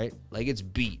 all right? Like, it's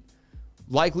beat.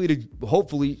 Likely to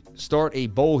hopefully start a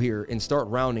bowl here and start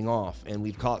rounding off, and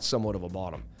we've caught somewhat of a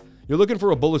bottom. You're looking for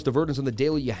a bullish divergence on the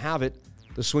daily. You have it.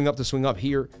 The swing up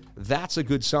here. That's a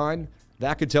good sign.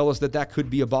 That could tell us that that could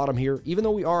be a bottom here. Even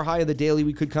though we are high in the daily,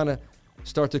 we could kind of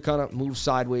start to kind of move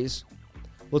sideways.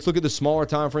 Let's look at the smaller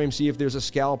time frame, see if there's a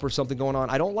scalp or something going on.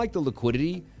 I don't like the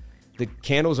liquidity. The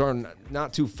candles are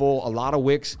not too full. A lot of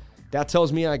wicks. That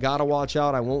tells me I got to watch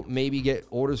out. I won't maybe get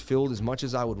orders filled as much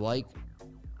as I would like.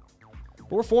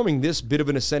 But we're forming this bit of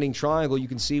an ascending triangle. You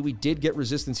can see we did get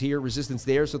resistance here, resistance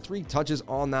there. So 3 touches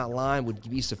on that line would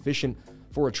be sufficient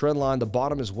for a trend line. The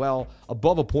bottom as well,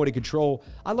 above a point of control.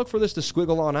 I look for this to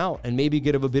squiggle on out and maybe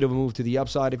get a bit of a move to the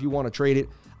upside if you want to trade it.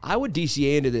 I would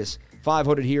DCA into this.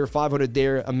 500 here, 500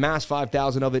 there, amass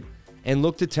 5,000 of it, and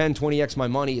look to 10, 20x my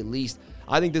money at least.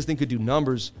 I think this thing could do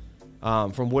numbers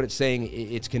from what it's saying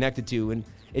it's connected to. And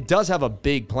it does have a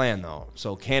big plan, though.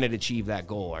 So can it achieve that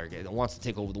goal? Or it wants to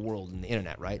take over the world and the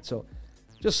internet, right? So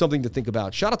just something to think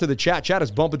about. Shout out to the chat. Chat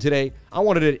is bumping today. I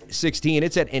wanted it at 16.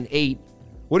 It's at an 8.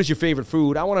 What is your favorite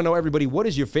food? I want to know, everybody, what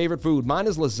is your favorite food? Mine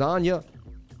is lasagna.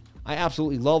 I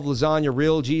absolutely love lasagna.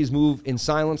 Real G's move in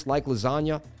silence like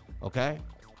lasagna. Okay?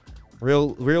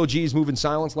 Real G's move in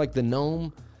silence like the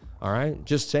gnome. All right?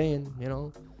 Just saying, you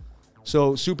know.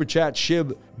 So, Super Chat,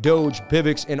 Shib, Doge,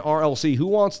 Pivix, and RLC. Who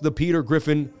wants the Peter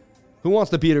Griffin? Who wants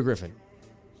the Peter Griffin?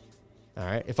 All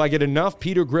right. If I get enough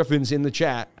Peter Griffins in the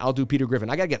chat, I'll do Peter Griffin.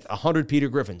 I got to get 100 Peter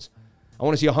Griffins. I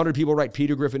want to see 100 people write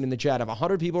Peter Griffin in the chat. If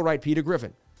 100 people write Peter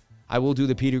Griffin, I will do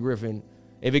the Peter Griffin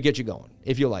if it gets you going,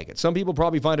 if you like it. Some people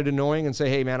probably find it annoying and say,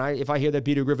 hey, man, if I hear that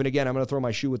Peter Griffin again, I'm going to throw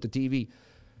my shoe at the TV.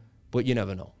 But you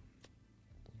never know.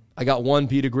 I got 1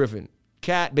 Peter Griffin.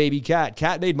 Cat, baby, cat.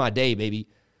 Cat made my day, baby.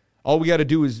 All we got to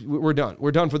do is we're done.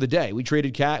 We're done for the day. We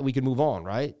traded cat. We can move on,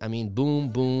 right? I mean, boom,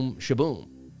 boom, shaboom.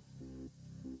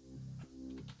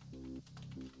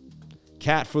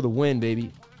 Cat for the win,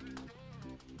 baby.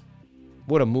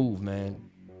 What a move, man.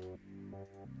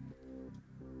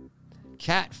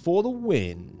 Cat for the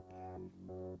win.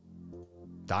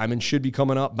 Diamond should be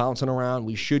coming up, bouncing around.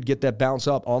 We should get that bounce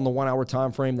up on the 1 hour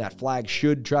time frame. That flag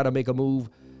should try to make a move.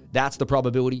 That's the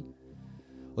probability.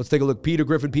 Let's take a look. Peter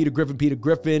Griffin, Peter Griffin, Peter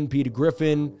Griffin, Peter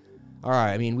Griffin. All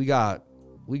right, I mean, we got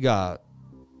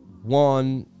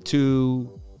 1,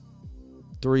 2,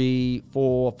 3,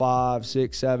 4, 5,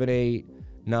 6, 7, 8,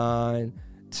 9,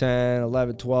 10,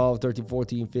 11, 12, 13,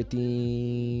 14,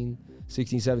 15,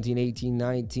 16, 17, 18,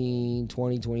 19,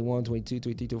 20, 21, 22,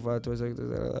 23, 25, 26,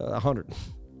 100.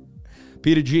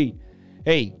 Peter G.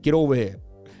 Hey, get over here.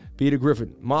 Peter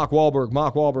Griffin. Mark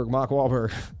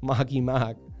Wahlberg. Marky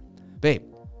Mark. Babe,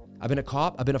 I've been a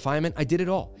cop. I've been a fireman. I did it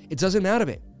all. It doesn't matter,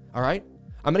 babe. All right?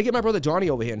 I'm going to get my brother Donnie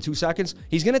over here in 2 seconds.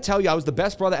 He's going to tell you I was the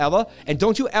best brother ever. And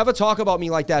don't you ever talk about me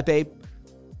like that, babe.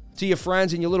 To your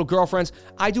friends and your little girlfriends.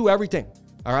 I do everything.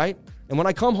 All right? And when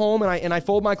I come home and I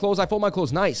fold my clothes, I fold my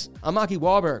clothes nice. I'm Marky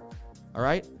Wahlberg. All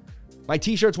right? My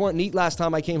t-shirts weren't neat last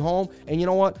time I came home. And you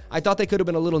know what? I thought they could have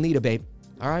been a little neater, babe.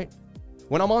 All right?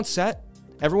 When I'm on set,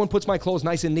 everyone puts my clothes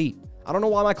nice and neat. I don't know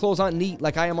why my clothes aren't neat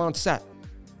like I am on set.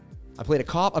 I played a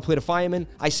cop. I played a fireman.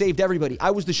 I saved everybody.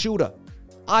 I was the shooter.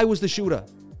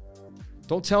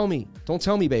 Don't tell me. Don't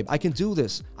tell me, babe. I can do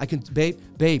this.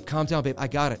 Babe, calm down, babe. I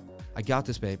got it. I got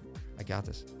this, babe. I got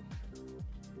this.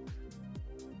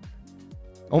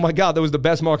 Oh my God, that was the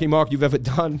best Marky Mark you've ever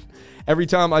done. Every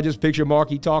time I just picture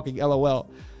Marky talking, LOL.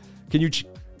 Can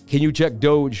you check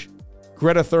Doge?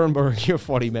 Greta Thunberg, you're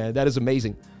funny, man. That is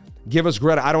amazing. Give us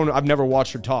Greta. I've never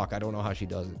watched her talk. I don't know how she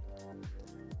does it.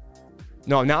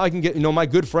 No, now I can get, my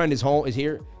good friend is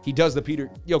here. He does the Peter.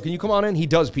 Yo, can you come on in? He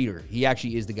does Peter. He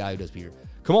actually is the guy who does Peter.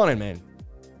 Come on in, man.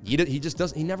 He just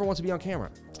doesn't, he never wants to be on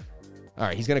camera. All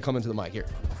right, he's going to come into the mic. Here,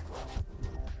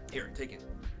 take it.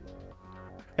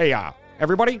 Hey,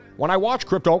 everybody, when I watch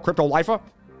Crypto Lifer,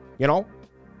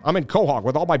 I'm in Quahog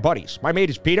with all my buddies. My mate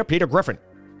is Peter Griffin.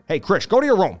 Hey, Chris, go to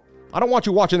your room. I don't want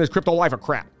you watching this Crypto Lifer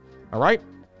crap. All right?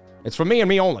 It's for me and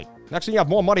me only. Next thing you have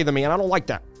more money than me, and I don't like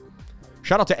that.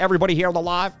 Shout out to everybody here on the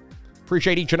live.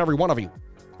 Appreciate each and every one of you.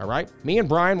 All right? Me and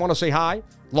Brian want to say hi.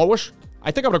 Lois,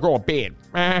 I think I'm going to grow a beard.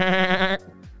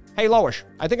 Hey, Lois,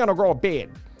 I think I'm going to grow a beard.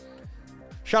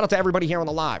 Shout out to everybody here on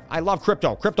the live. I love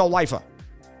Crypto Lifer.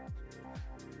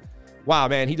 Wow,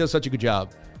 man, he does such a good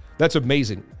job. That's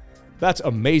amazing. That's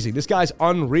amazing. This guy's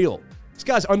unreal. This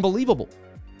guy's unbelievable.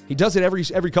 He does it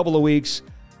every couple of weeks.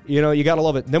 You know, you got to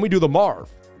love it. And then we do the Marv.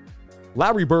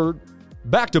 Larry Bird,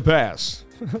 back to pass.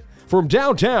 From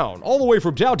downtown, all the way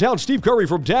from downtown. Steve Curry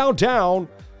from downtown.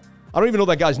 I don't even know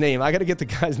that guy's name. I got to get the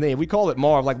guy's name. We call it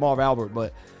Marv, like Marv Albert,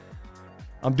 but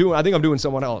I think I'm doing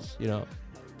someone else, you know.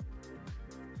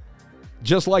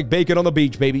 Just like bacon on the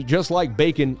beach, baby. Just like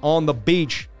bacon on the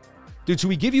beach. Dude, so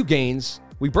we give you gains.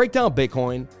 We break down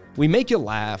Bitcoin. We make you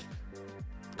laugh.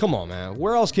 Come on, man.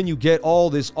 Where else can you get all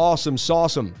this awesome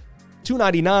sauceum?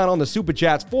 $2.99 on the Super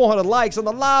Chats. 400 likes on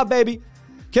the live, baby.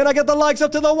 Can I get the likes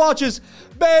up to the watches?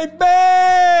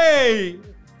 Baby!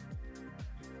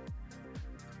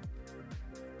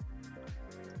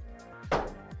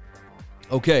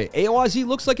 Okay, AOIZ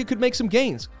looks like it could make some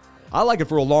gains. I like it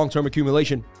for a long-term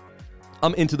accumulation.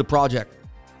 I'm into the project.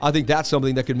 I think that's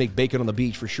something that could make bacon on the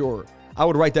beach for sure. I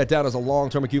would write that down as a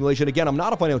long-term accumulation. Again, I'm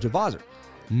not a financial advisor.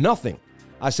 Nothing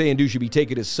I say and do should be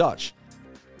taken as such.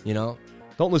 You know,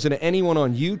 don't listen to anyone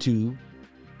on YouTube.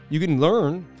 You can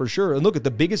learn for sure. And look at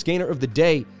the biggest gainer of the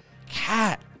day,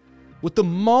 Cat, with the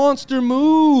monster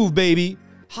move, baby.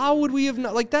 How would we have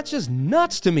not? Like, that's just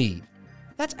nuts to me.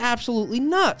 That's absolutely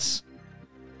nuts.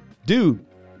 Dude,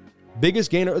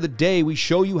 biggest gainer of the day. We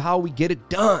show you how we get it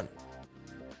done.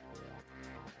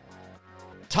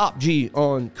 Top G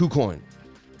on KuCoin.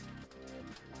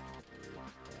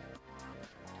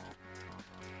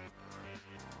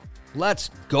 Let's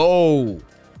go.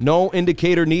 No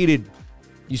indicator needed.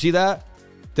 You see that?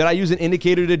 Did I use an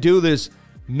indicator to do this?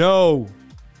 No.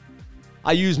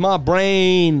 I use my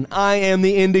brain. I am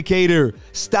the indicator.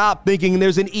 Stop thinking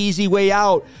there's an easy way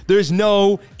out. There's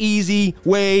no easy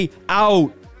way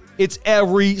out. It's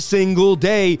every single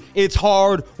day. It's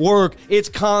hard work. It's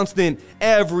constant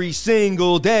every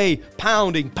single day.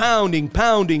 Pounding, pounding,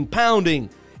 pounding, pounding.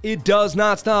 It does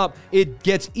not stop. It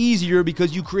gets easier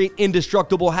because you create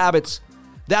indestructible habits.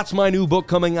 That's my new book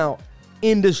coming out.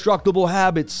 Indestructible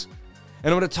Habits.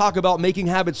 And I'm going to talk about making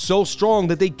habits so strong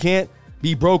that they can't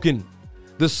be broken.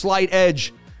 The slight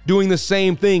edge, doing the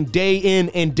same thing day in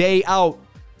and day out.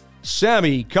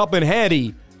 Sammy, cup and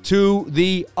handy to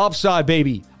the upside,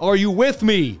 baby. Are you with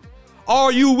me?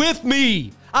 Are you with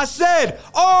me? I said,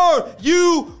 are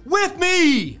you with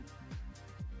me?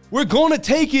 We're going to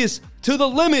take us to the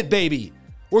limit, baby.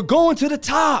 We're going to the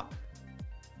top.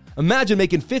 Imagine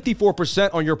making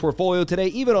 54% on your portfolio today,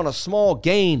 even on a small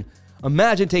gain.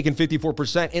 Imagine taking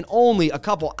 54% in only a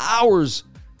couple hours,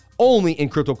 only in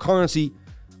cryptocurrency.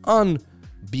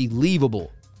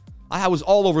 Unbelievable. I was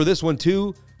all over this one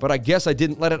too, but I guess I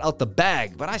didn't let it out the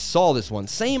bag. But I saw this one.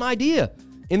 Same idea.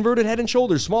 Inverted head and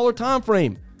shoulders, smaller time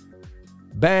frame.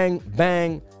 Bang,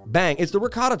 bang, bang. It's the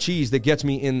ricotta cheese that gets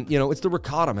me in, it's the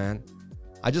ricotta, man.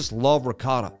 I just love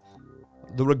ricotta.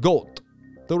 The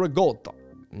ricotta.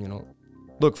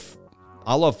 Look,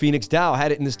 I love Phoenix Dow.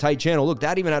 Had it in this tight channel. Look,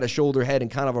 that even had a shoulder head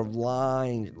and kind of a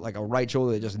line, like a right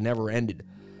shoulder that just never ended.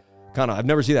 I've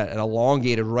never seen that, an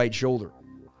elongated right shoulder.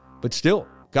 But still,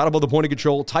 got above the point of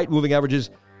control, tight moving averages.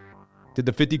 Did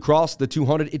the 50 cross the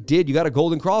 200? It did. You got a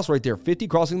golden cross right there. 50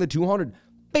 crossing the 200.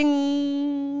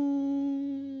 Bing!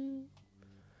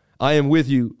 I am with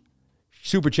you.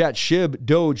 Super Chat, Shib,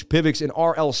 Doge, Pivx, and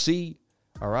RLC.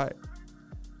 All right.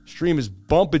 Stream is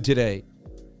bumping today.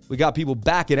 We got people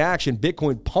back in action.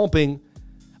 Bitcoin pumping.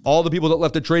 All the people that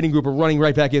left the trading group are running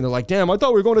right back in. They're like, damn, I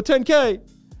thought we were going to 10K.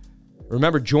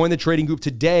 Remember, join the trading group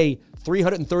today.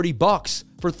 $330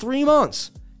 for 3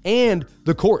 months. And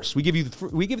the course. We give you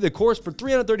the course for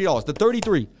 $330. The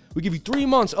 33. We give you 3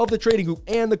 months of the trading group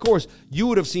and the course. You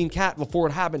would have seen Cat before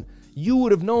it happened. You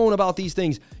would have known about these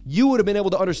things. You would have been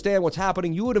able to understand what's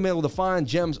happening. You would have been able to find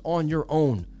gems on your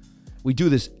own. We do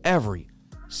this every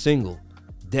single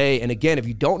day. And again, if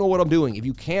you don't know what I'm doing, if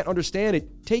you can't understand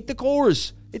it, take the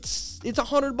course. It's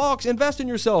 $100. Invest in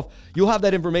yourself. You'll have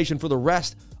that information for the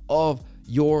rest of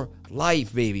your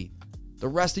life, baby. The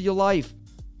rest of your life.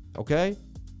 Okay?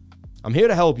 I'm here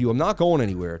to help you. I'm not going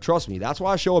anywhere. Trust me. That's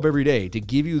why I show up every day, to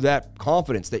give you that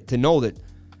confidence, to know that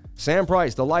Sam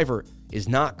Price, the lifer, is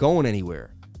not going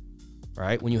anywhere. All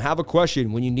right? When you have a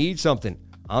question, when you need something,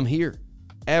 I'm here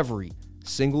every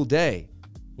single day.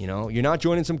 You're not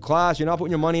joining some class. You're not putting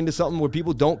your money into something where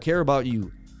people don't care about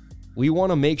you. We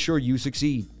want to make sure you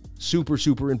succeed. Super,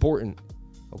 super important.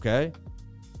 Okay?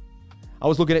 I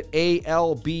was looking at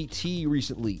ALBT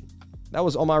recently. That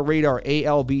was on my radar.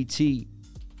 ALBT.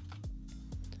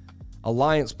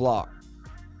 Alliance block.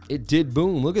 It did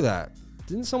boom. Look at that.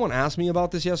 Didn't someone ask me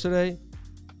about this yesterday?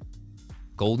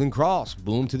 Golden Cross.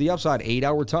 Boom to the upside.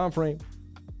 8-hour time frame.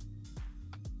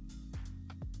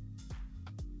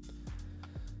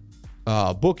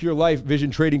 Book your life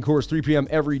vision trading course, 3 p.m.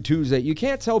 every Tuesday. You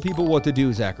can't tell people what to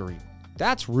do, Zachary.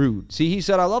 That's rude. See, he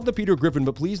said, I love the Peter Griffin,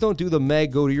 but please don't do the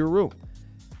Meg go to your room.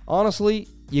 Honestly,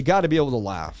 you got to be able to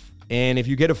laugh. And if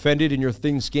you get offended and you're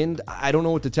thin-skinned, I don't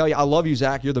know what to tell you. I love you,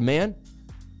 Zach. You're the man.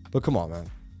 But come on, man.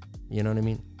 You know what I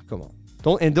mean? Come on.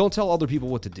 Don't tell other people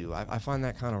what to do. I find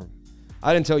that kind of...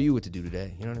 I didn't tell you what to do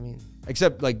today. You know what I mean?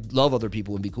 Except, like, love other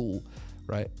people and be cool,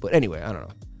 right? But anyway, I don't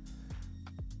know.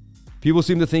 People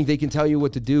seem to think they can tell you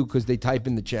what to do because they type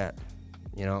in the chat.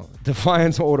 You know?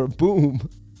 Defiance order. Boom.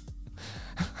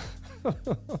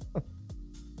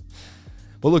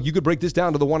 But look, you could break this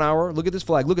down to the 1 hour. Look at this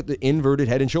flag. Look at the inverted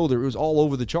head and shoulder. It was all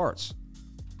over the charts.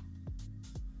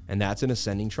 And that's an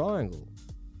ascending triangle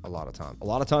a lot of times. A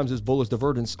lot of times there's bullish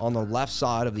divergence on the left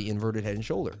side of the inverted head and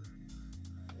shoulder.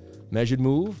 Measured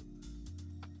move.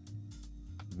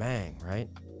 Bang, right?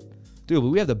 Dude, but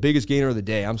we have the biggest gainer of the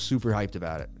day. I'm super hyped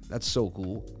about it. That's so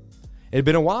cool. It had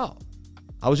been a while.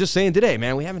 I was just saying today,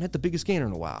 man, we haven't hit the biggest gainer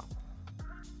in a while.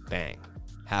 Bang.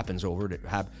 Happens over it.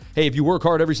 Hey, if you work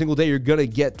hard every single day, you're going to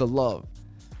get the love.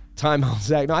 Timeout,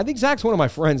 Zach. No, I think Zach's one of my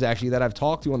friends, actually, that I've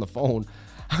talked to on the phone.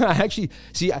 I actually,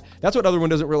 see, that's what everyone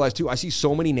doesn't realize, too. I see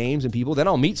so many names and people. Then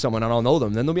I'll meet someone and I'll know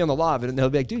them. Then they'll be on the live and they'll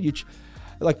be like, dude,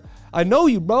 I know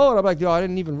you, bro. And I'm like, yo, I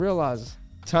didn't even realize.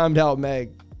 Timed out,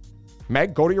 Meg.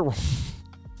 Meg, go to your room.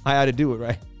 I had to do it,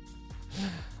 right?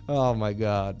 Oh, my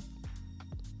God.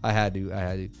 I had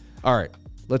to. All right.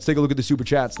 Let's take a look at the super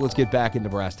chats. Let's get back into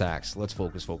brass tacks. Let's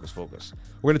focus. We're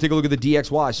going to take a look at the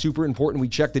DXY. Super important. We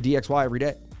check the DXY every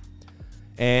day.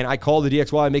 And I called the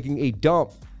DXY making a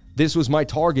dump. This was my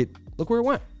target. Look where it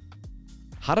went.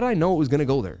 How did I know it was going to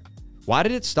go there? Why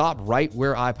did it stop right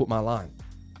where I put my line?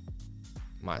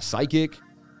 My psychic?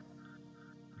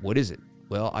 What is it?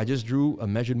 Well, I just drew a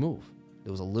measured move.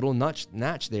 There was a little notch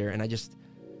there, and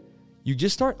you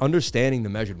just start understanding the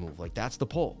measured move. Like, that's the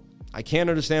pull. I can't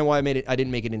understand why I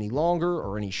didn't make it any longer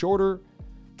or any shorter.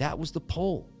 That was the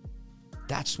pull.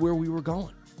 That's where we were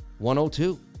going.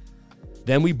 102.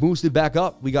 Then we boosted back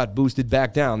up. We got boosted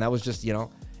back down. That was just,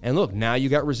 and look, now you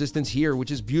got resistance here,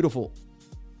 which is beautiful.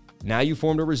 Now you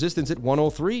formed a resistance at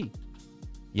 103,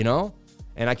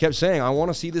 And I kept saying, I want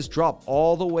to see this drop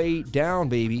all the way down,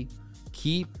 baby.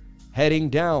 Keep heading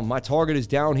down. My target is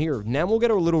down here. Now we'll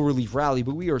get a little relief rally,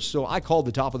 but I called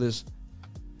the top of this.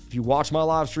 If you watch my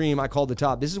live stream, I called the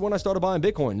top. This is when I started buying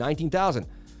Bitcoin, 19,000.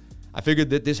 I figured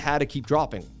that this had to keep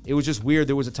dropping. It was just weird.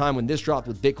 There was a time when this dropped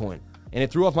with Bitcoin, and it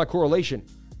threw off my correlation.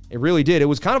 It really did. It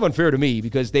was kind of unfair to me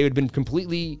because they had been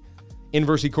completely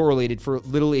inversely correlated for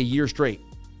literally a year straight.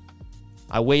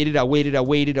 I waited.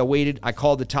 I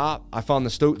called the top. I found the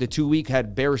 2-week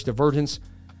had bearish divergence.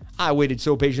 I waited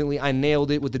so patiently. I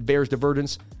nailed it with the bearish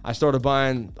divergence. I started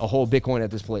buying a whole Bitcoin at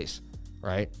this place,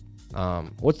 right?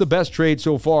 What's the best trade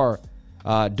so far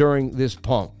during this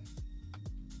pump?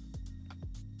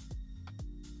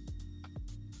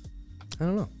 I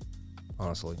don't know,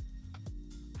 honestly.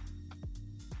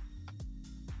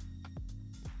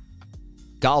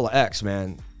 Gala X,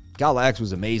 man. Gala X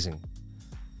was amazing.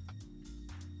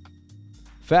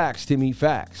 Facts, Timmy,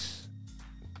 facts.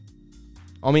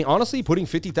 I mean, honestly, putting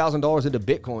 $50,000 into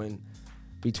Bitcoin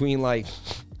between like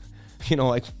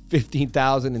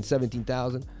 15,000 and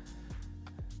 17,000.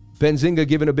 Benzinga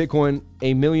giving a Bitcoin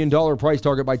 $1 million price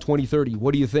target by 2030.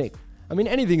 What do you think? I mean,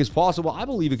 anything is possible. I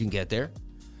believe it can get there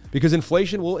because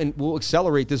inflation will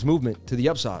accelerate this movement to the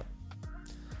upside.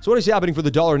 So what is happening for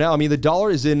the dollar now? I mean, the dollar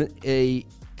is in a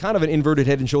kind of an inverted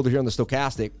head and shoulder here on the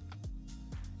stochastic.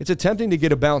 It's attempting to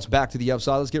get a bounce back to the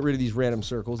upside. Let's get rid of these random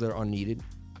circles that are unneeded.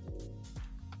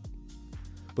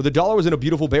 But the dollar was in a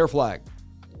beautiful bear flag.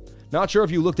 Not sure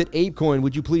if you looked at ApeCoin.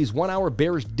 Would you please? 1 hour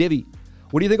bearish divvy.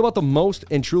 What do you think about the most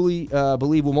and truly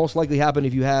believe will most likely happen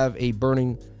if you have a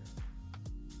burning...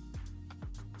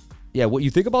 Yeah, what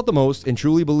you think about the most and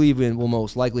truly believe in will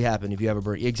most likely happen if you have a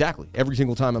burning... Exactly. Every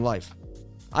single time in life.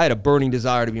 I had a burning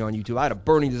desire to be on YouTube. I had a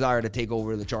burning desire to take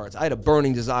over the charts. I had a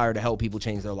burning desire to help people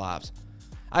change their lives.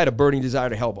 I had a burning desire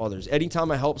to help others. Anytime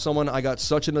I helped someone, I got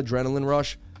such an adrenaline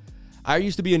rush. I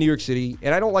used to be in New York City,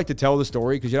 and I don't like to tell the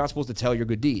story because you're not supposed to tell your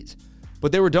good deeds.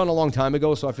 But they were done a long time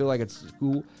ago, so I feel like it's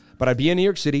cool. But I'd be in New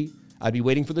York City, I'd be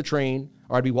waiting for the train,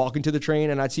 or I'd be walking to the train,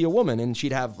 and I'd see a woman, and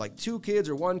she'd have like 2 kids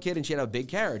or 1 kid, and she'd have a big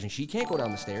carriage, and she can't go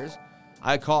down the stairs.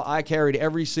 I carried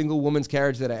every single woman's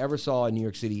carriage that I ever saw in New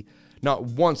York City Not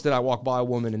once did I walk by a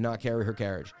woman and not carry her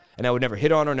carriage. And I would never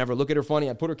hit on her, never look at her funny.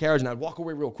 I'd put her carriage and I'd walk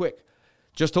away real quick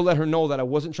just to let her know that I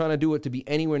wasn't trying to do it to be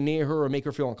anywhere near her or make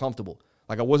her feel uncomfortable.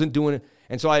 Like I wasn't doing it.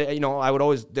 And so I would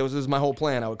always, this was my whole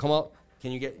plan. I would come up, do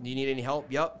you need any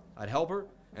help? Yep. I'd help her.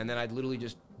 And then I'd literally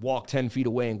just walk 10 feet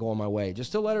away and go on my way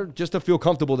just to let her, just to feel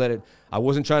comfortable that I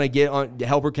wasn't trying to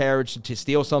help her carriage to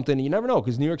steal something. You never know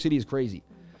because New York City is crazy.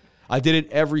 I did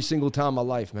it every single time in my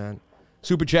life, man.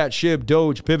 Super Chat, Shib,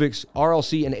 Doge, Pivix,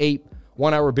 RLC, and Ape.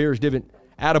 1 Hour Beers, Divot.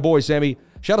 Attaboy, Sammy.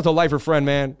 Shout out to Lifer Friend,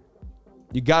 man.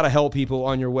 You got to help people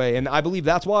on your way. And I believe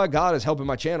that's why God is helping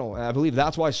my channel. And I believe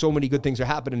that's why so many good things are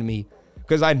happening to me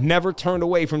because I never turned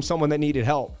away from someone that needed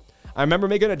help. I remember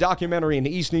making a documentary in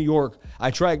East New York.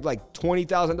 I dragged like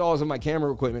 $20,000 of my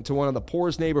camera equipment to one of the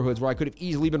poorest neighborhoods where I could have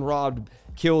easily been robbed,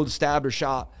 killed, stabbed, or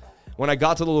shot. When I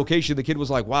got to the location, the kid was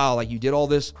like, wow, like you did all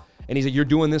this. And he's like, you're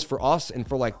doing this for us and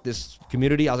for like this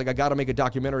community. I was like, I got to make a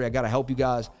documentary. I got to help you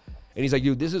guys. And he's like,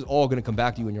 dude, this is all going to come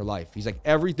back to you in your life. He's like,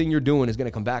 everything you're doing is going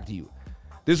to come back to you.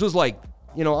 This was like,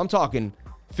 I'm talking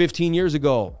 15 years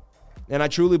ago. And I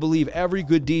truly believe every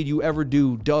good deed you ever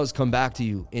do does come back to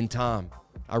you in time.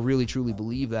 I really, truly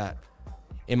believe that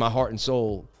in my heart and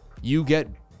soul. You get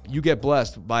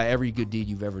blessed by every good deed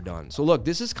you've ever done. So look,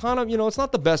 this is kind of, it's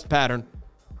not the best pattern.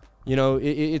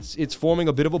 It's forming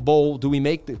a bit of a bowl. Do we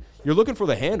make you're looking for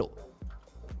the handle.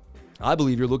 I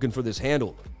believe you're looking for this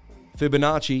handle.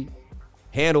 Fibonacci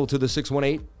handle to the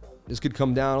 618. This could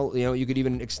come down, you could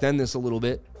even extend this a little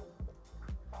bit.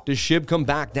 Does SHIB come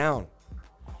back down,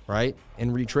 right?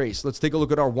 And retrace. Let's take a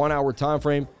look at our 1 hour time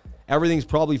frame. Everything's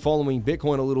probably following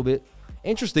Bitcoin a little bit.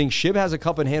 Interesting, SHIB has a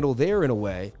cup and handle there in a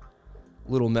way.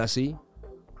 A little messy.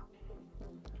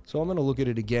 So I'm going to look at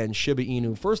it again, Shiba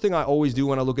Inu. First thing I always do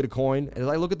when I look at a coin is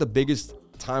I look at the biggest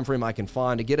time frame I can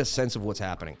find to get a sense of what's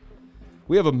happening.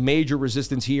 We have a major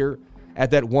resistance here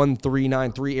at that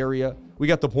 1393 area. We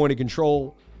got the point of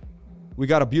control. We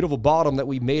got a beautiful bottom that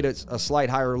we made a slight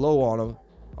higher low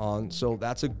on. So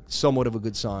that's somewhat of a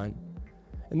good sign.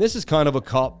 And this is kind of a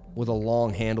cup with a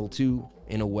long handle too,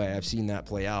 in a way. I've seen that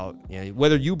play out.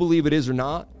 Whether you believe it is or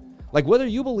not, like whether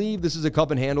you believe this is a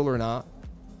cup and handle or not,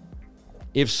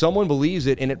 if someone believes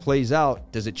it and it plays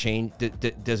out, does it change?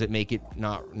 Does it make it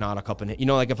not a cup and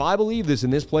handle? Like if I believe this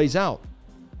and this plays out,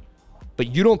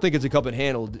 but you don't think it's a cup and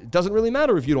handle, it doesn't really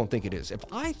matter if you don't think it is. If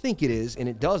I think it is and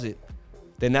it does it,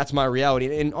 then that's my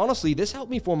reality. And honestly, this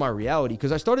helped me form my reality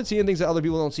because I started seeing things that other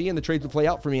people don't see and the trades would play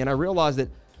out for me. And I realized that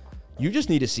you just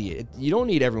need to see it. You don't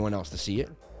need everyone else to see it.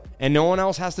 And no one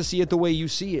else has to see it the way you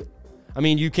see it. I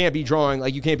mean, you can't be drawing,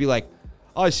 like you can't be like,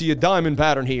 I see a diamond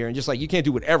pattern here. And just like, you can't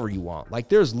do whatever you want. Like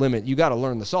there's limit. You got to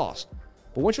learn the sauce.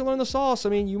 But once you learn the sauce, I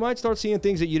mean, you might start seeing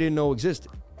things that you didn't know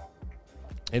existed.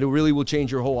 And it really will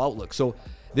change your whole outlook. So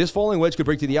this falling wedge could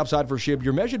break to the upside for SHIB.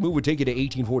 Your measured move would take you to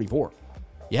 1844.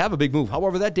 You have a big move.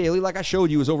 However, that daily, like I showed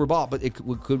you, is overbought.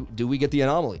 But do we get the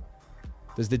anomaly?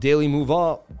 Does the daily move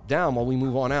up, down while we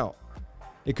move on out?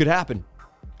 It could happen.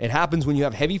 It happens when you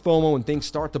have heavy FOMO and things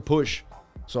start to push.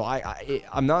 So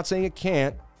I'm not saying it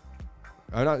can't.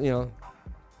 I'm not,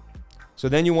 So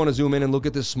then you want to zoom in and look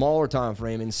at this smaller time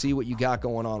frame and see what you got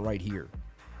going on right here.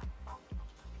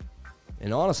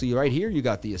 And honestly, right here, you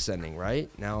got the ascending, right?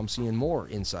 Now I'm seeing more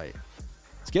insight.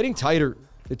 It's getting tighter.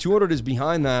 The 200 is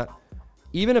behind that.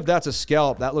 Even if that's a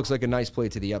scalp, that looks like a nice play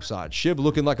to the upside. SHIB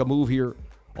looking like a move here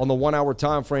on the 1 hour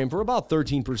time frame for about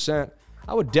 13%.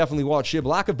 I would definitely watch SHIB.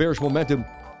 Lack of bearish momentum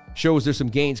shows there's some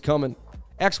gains coming.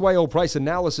 XYO price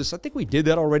analysis. I think we did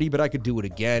that already, but I could do it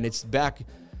again. It's back.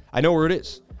 I know where it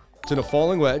is. It's in a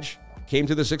falling wedge. Came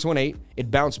to the 618.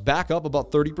 It bounced back up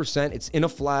about 30%. It's in a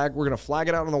flag. We're going to flag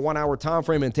it out on the 1 hour time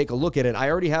frame and take a look at it. I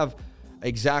already have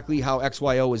exactly how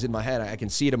XYO is in my head. I can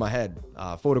see it in my head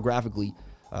photographically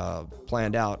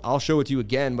planned out. I'll show it to you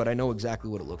again, but I know exactly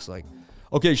what it looks like.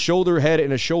 Okay, shoulder, head,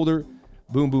 and a shoulder.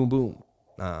 Boom, boom, boom.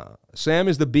 Sam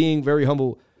is the being, very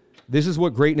humble. This is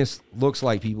what greatness looks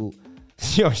like, people.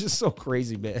 It's just so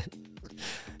crazy, man.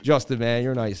 Justin, man,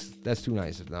 you're nice. That's too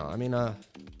nice. No, I mean, all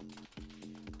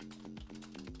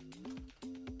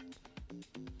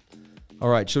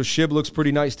right, so SHIB looks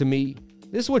pretty nice to me.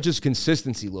 This is what just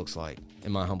consistency looks like,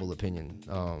 in my humble opinion.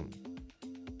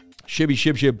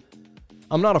 Shib.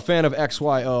 I'm not a fan of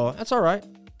XYO. That's all right.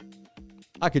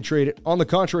 I could trade it. On the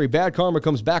contrary, bad karma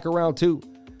comes back around too.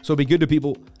 So be good to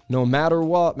people no matter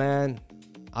what, man.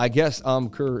 I guess I'm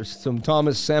cursed. Some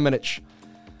Thomas Samanich.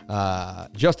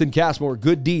 Justin Cassmore,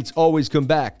 good deeds always come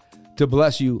back to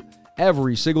bless you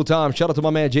every single time. Shout out to my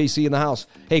man JC in the house.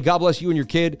 Hey, God bless you and your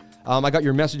kid. I got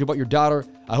your message about your daughter.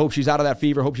 I hope she's out of that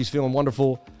fever. Hope she's feeling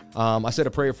wonderful. I said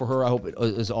a prayer for her. I hope it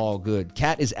is all good.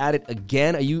 Cat is at it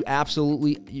again. Are you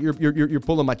absolutely? You're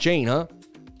pulling my chain, huh?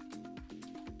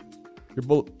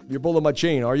 You're pulling my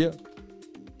chain, are you?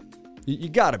 You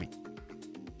gotta be.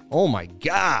 Oh my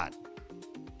God.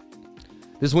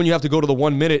 This is when you have to go to the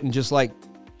 1 minute and just like,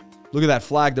 look at that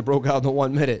flag that broke out in the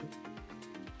 1 minute.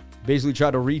 Basically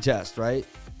try to retest, right?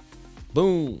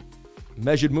 Boom.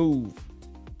 Measured move.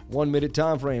 1 minute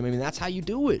time frame. I mean, that's how you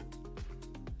do it.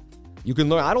 You can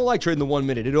learn. I don't like trading the 1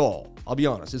 minute at all. I'll be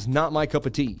honest. It's not my cup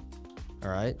of tea. All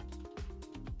right?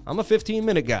 I'm a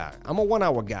 15-minute guy. I'm a 1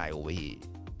 hour guy over here.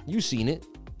 You seen it.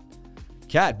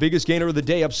 Cat, biggest gainer of the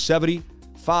day, up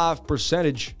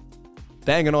 75%.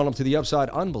 Banging on him to the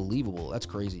upside. Unbelievable. That's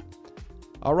crazy.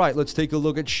 All right, let's take a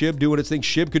look at SHIB doing its thing.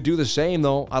 SHIB could do the same,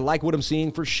 though. I like what I'm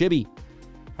seeing for Shibby.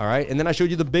 All right, and then I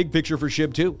showed you the big picture for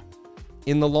SHIB, too.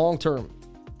 In the long term,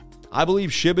 I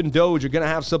believe SHIB and Doge are going to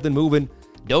have something moving.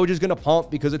 Doge is going to pump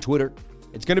because of Twitter.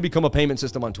 It's going to become a payment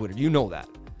system on Twitter. You know that.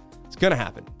 It's going to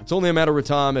happen. It's only a matter of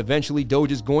time. Eventually,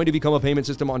 Doge is going to become a payment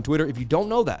system on Twitter. If you don't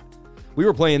know that, we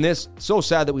were playing this. So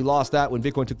sad that we lost that when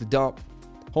Bitcoin took the dump.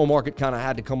 Whole market kind of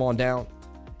had to come on down.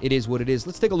 It is what it is.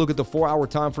 Let's take a look at the 4-hour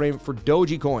time frame for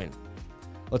Dogecoin.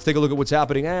 Let's take a look at what's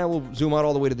happening. We'll zoom out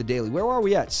all the way to the daily. Where are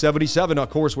we at? 77. Of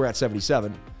course, we're at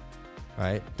 77. All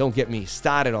right. Don't get me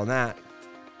started on that.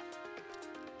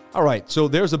 All right. So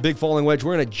there's a big falling wedge.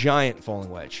 We're in a giant falling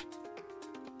wedge.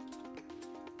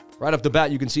 Right off the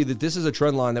bat, you can see that this is a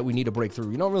trend line that we need to break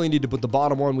through. You don't really need to put the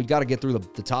bottom one. We got to get through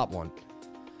the top one.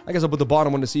 I guess I'll put the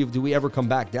bottom one to see if do we ever come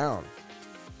back down.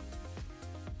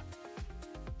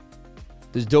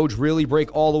 Does Doge really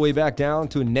break all the way back down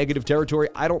to a negative territory?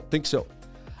 I don't think so.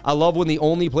 I love when the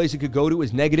only place it could go to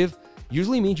is negative.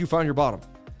 Usually means you find your bottom.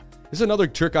 This is another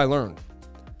trick I learned.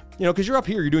 You know, because you're up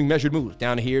here, you're doing measured moves.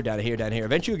 Down to here, down to here, down to here.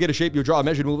 Eventually you'll get a shape, you'll draw a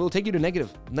measured move. It'll take you to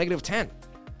negative 10.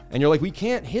 And you're like, we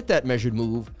can't hit that measured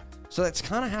move. So that's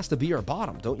kind of has to be our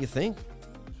bottom, don't you think?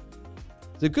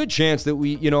 There's a good chance that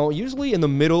we, usually in the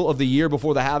middle of the year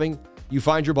before the halving, you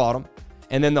find your bottom.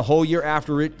 And then the whole year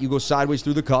after it, you go sideways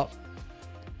through the cup.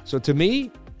 So to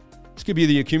me, this could be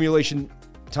the accumulation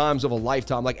times of a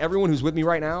lifetime. Like everyone who's with me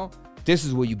right now, this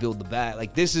is where you build the bag.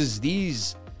 Like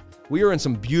we are in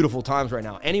some beautiful times right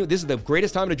now. This is the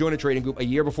greatest time to join a trading group a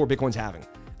year before Bitcoin's halving.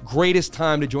 Greatest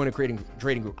time to join a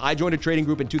trading group. I joined a trading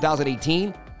group in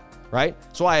 2018, right?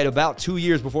 So I had about 2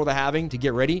 years before the halving to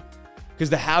get ready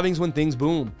because the halving's when things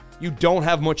boom. You don't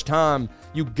have much time.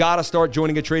 You got to start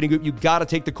joining a trading group. You got to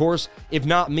take the course. If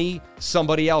not me,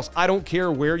 somebody else. I don't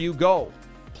care where you go.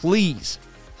 Please,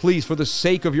 for the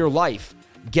sake of your life,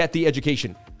 get the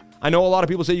education. I know a lot of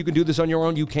people say you can do this on your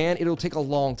own. You can. It'll take a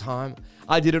long time.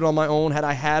 I did it on my own. Had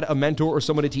I had a mentor or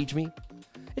someone to teach me,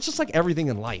 it's just like everything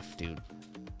in life, dude.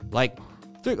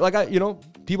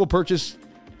 People purchase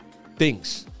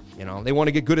things. They want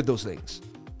to get good at those things.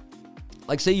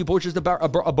 Like say you purchased a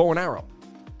bow and arrow,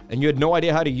 and you had no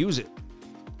idea how to use it.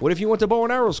 What if you went to bow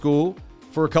and arrow school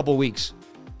for a couple weeks?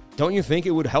 Don't you think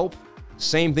it would help?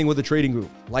 Same thing with a trading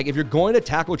group. Like if you're going to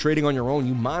tackle trading on your own,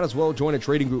 you might as well join a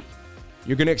trading group.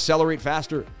 You're going to accelerate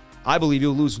faster. I believe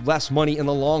you'll lose less money in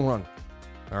the long run.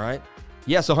 All right.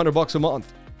 Yes, $100 a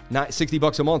month, not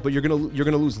 $60 a month, but you're going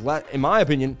to lose less. In my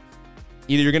opinion,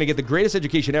 either you're going to get the greatest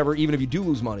education ever, even if you do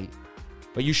lose money,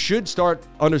 but you should start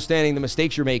understanding the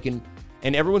mistakes you're making,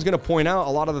 and everyone's going to point out a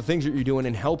lot of the things that you're doing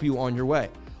and help you on your way.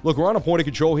 Look, we're on a point of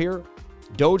control here.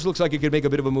 Doge looks like it could make a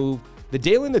bit of a move. The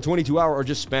daily and the 22-hour are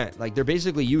just spent. Like, they're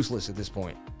basically useless at this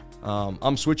point.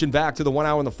 I'm switching back to the 1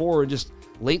 hour and the 4, and just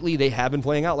lately they have been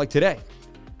playing out like today.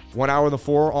 1 hour and the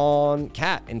 4 on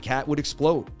Cat, and Cat would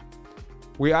explode.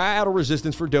 We are at a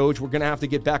resistance for Doge. We're going to have to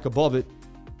get back above it.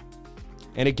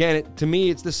 And again, to me,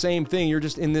 it's the same thing. You're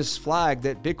just in this flag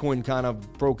that Bitcoin kind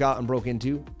of broke out and broke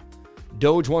into.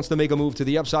 Doge wants to make a move to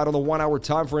the upside on the 1 hour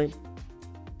time frame.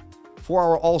 4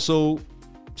 hour also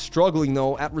struggling,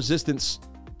 though, at resistance.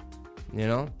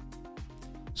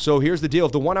 So here's the deal.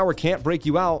 If the 1 hour can't break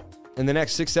you out in the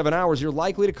next 6-7 hours, you're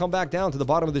likely to come back down to the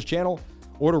bottom of this channel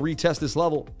or to retest this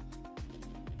level.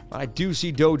 I do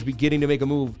see Doge beginning to make a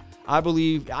move. I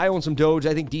believe I own some Doge.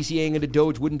 I think DCAing into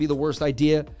Doge wouldn't be the worst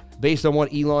idea based on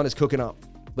what Elon is cooking up.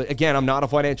 But again, I'm not a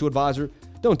financial advisor.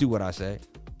 Don't do what I say.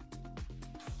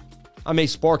 I may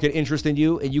spark an interest in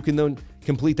you, and you can then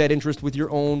complete that interest with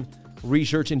your own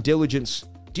research and diligence.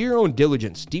 Do your own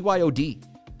diligence. DYOD.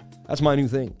 That's my new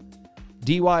thing.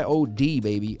 DYOD,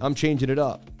 baby. I'm changing it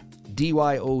up.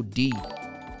 DYOD.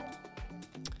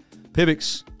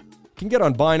 Pivx can get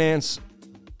on Binance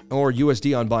or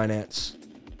USD on Binance.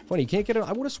 Funny, you can't get it.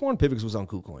 I would have sworn Pivx was on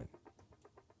KuCoin.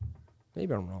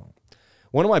 Maybe I'm wrong.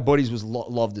 One of my buddies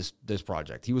loved this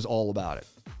project. He was all about it.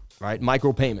 right?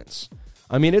 Micropayments.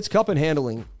 I mean, it's cup and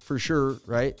handling for sure,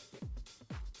 right?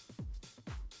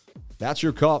 That's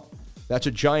your cup. That's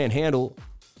a giant handle.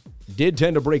 Did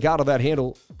tend to break out of that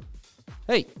handle.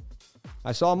 Hey,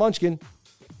 I saw a munchkin.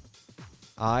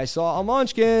 I saw a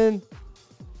munchkin.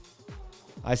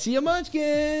 I see a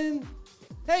munchkin.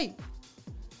 Hey.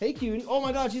 Hey, cutie. Oh,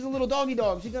 my God, she's a little doggy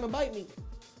dog. She's going to bite me.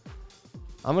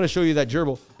 I'm going to show you that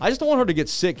gerbil. I just don't want her to get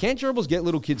sick. Can't gerbils get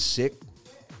little kids sick?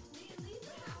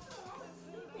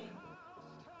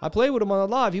 I played with him on the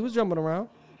live. He was jumping around.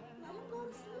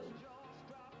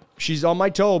 She's on my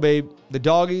toe, babe. The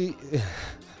doggy.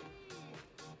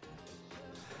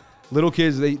 Little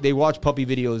kids, they watch puppy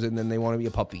videos and then they want to be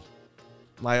a puppy.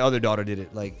 My other daughter did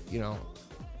it, like, you know.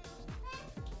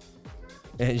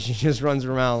 And she just runs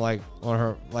around like on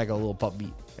her like a little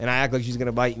puppy. And I act like she's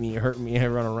gonna bite me, hurt me,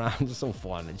 and run around. It's so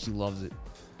fun, and she loves it.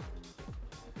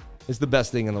 It's the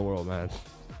best thing in the world, man.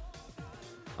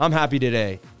 I'm happy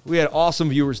today. We had awesome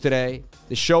viewers today.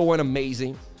 The show went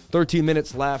amazing. 13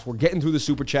 minutes left. We're getting through the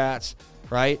super chats,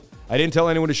 right? I didn't tell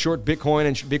anyone to short Bitcoin,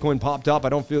 and Bitcoin popped up. I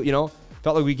don't feel,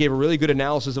 felt like we gave a really good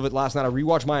analysis of it last night. I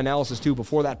rewatched my analysis too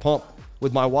before that pump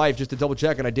with my wife just to double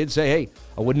check, and I did say, hey,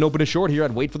 I wouldn't open a short here.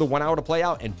 I'd wait for the 1 hour to play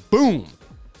out, and boom,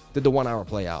 did the 1 hour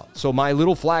play out. So my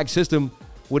little flag system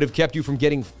would have kept you from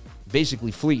getting basically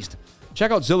fleeced.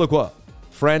 Check out Ziliqua,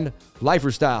 friend,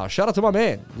 Lifer style. Shout out to my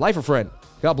man, Lifer friend.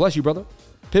 God bless you, brother.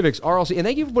 Pivx, RLC, and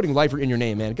thank you for putting Lifer in your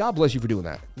name, man. God bless you for doing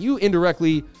that. You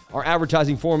indirectly are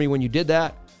advertising for me when you did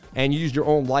that, and you used your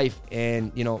own life,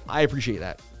 and, I appreciate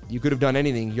that. You could have done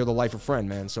anything. You're the Lifer friend,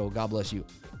 man, so God bless you.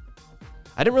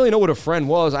 I didn't really know what a friend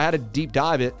was. I had to deep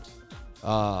dive it.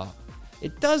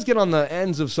 It does get on the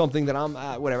ends of something that I'm,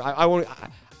 whatever.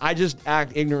 I just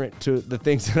act ignorant to the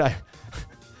things that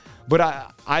but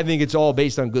I think it's all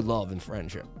based on good love and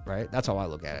friendship, right? That's how I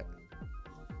look at it.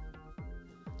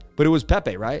 But it was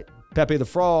Pepe, right? Pepe the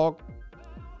frog.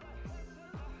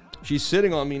 She's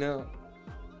sitting on me now.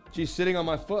 She's sitting on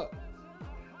my foot.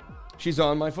 She's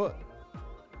on my foot.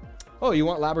 Oh, you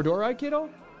want Labradorite, kiddo?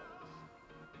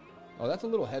 Oh, that's a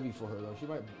little heavy for her, though. She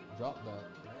might drop that.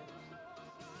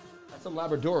 That's some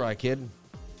Labradorite, kid.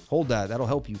 Hold that. That'll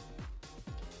help you.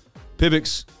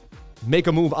 Pivx, make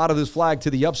a move out of this flag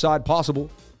to the upside possible.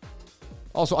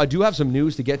 Also, I do have some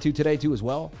news to get to today, too, as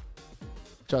well,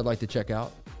 which I'd like to check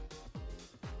out.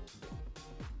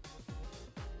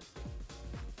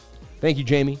 Thank you,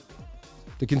 Jamie.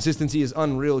 The consistency is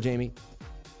unreal, Jamie.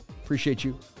 Appreciate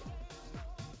you.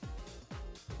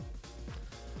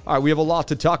 All right, we have a lot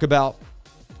to talk about.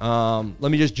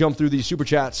 Let me just jump through these super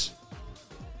chats.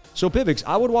 So, Pivx,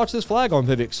 I would watch this flag on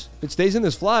Pivx. If it stays in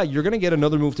this flag, you're going to get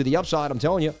another move to the upside, I'm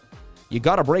telling you. You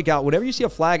got a breakout. Whenever you see a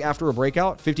flag after a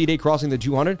breakout, 50-day crossing the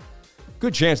 200,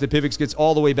 good chance that Pivx gets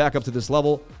all the way back up to this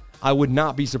level. I would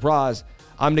not be surprised.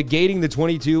 I'm negating the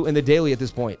 22 and the daily at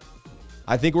this point.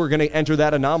 I think we're going to enter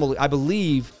that anomaly. I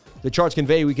believe the charts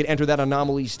convey we could enter that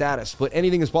anomaly status, but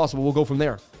anything is possible. We'll go from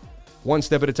there. One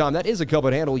step at a time. That is a cup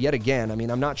and handle yet again. I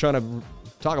mean, I'm not trying to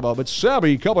talk about it, but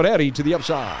Sabby cup and handle to the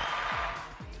upside.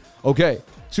 Okay,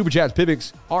 Super Chats,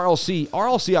 Pivx, RLC.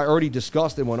 RLC I already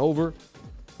discussed and went over,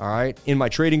 all right, in my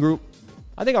trading group.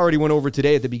 I think I already went over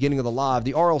today at the beginning of the live.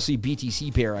 The RLC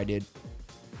BTC pair I did.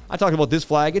 I talked about this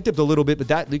flag. It dipped a little bit, but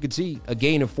that you could see a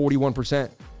gain of 41%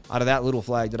 out of that little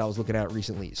flag that I was looking at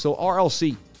recently. So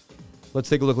RLC, let's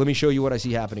take a look. Let me show you what I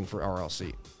see happening for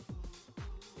RLC.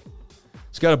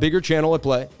 It's got a bigger channel at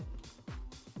play.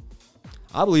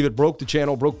 I believe it broke the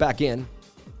channel, broke back in.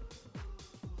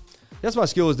 That's my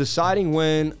skill, is deciding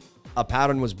when a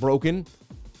pattern was broken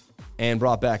and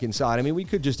brought back inside. I mean, we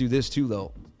could just do this too,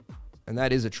 though. And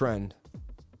that is a trend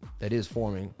that is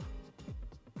forming.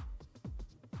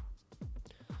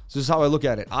 So this is how I look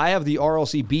at it. I have the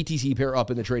RLC BTC pair up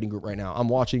in the trading group right now. I'm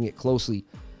watching it closely.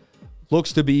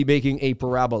 Looks to be making a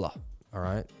parabola, all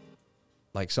right?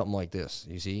 Like something like this,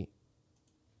 you see?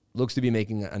 Looks to be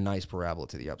making a nice parabola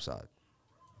to the upside.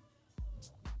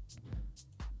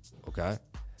 Okay?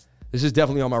 This is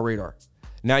definitely on my radar.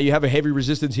 Now you have a heavy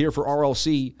resistance here for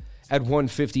RLC at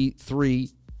 153.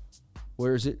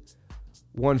 Where is it?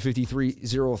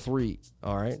 153.03.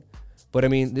 All right. But I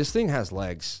mean, this thing has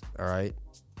legs. All right.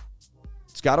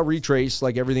 It's got to retrace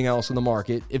like everything else in the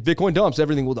market. If Bitcoin dumps,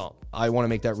 everything will dump. I want to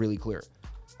make that really clear.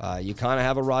 You kind of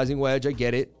have a rising wedge. I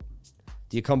get it.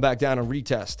 Do you come back down and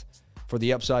retest for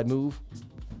the upside move?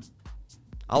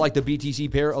 I like the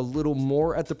BTC pair a little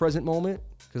more at the present moment,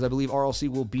 because I believe RLC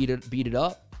will beat it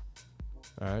up.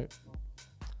 All right.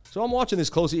 So I'm watching this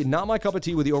closely. Not my cup of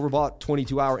tea with the overbought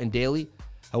 22-hour and daily.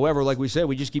 However, like we said,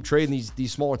 we just keep trading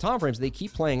these smaller time frames. They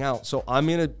keep playing out. So I'm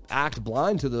going to act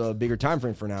blind to the bigger time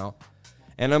frame for now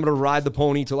and I'm going to ride the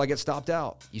pony till I get stopped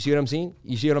out. You see what I'm saying?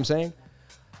 You see what I'm saying?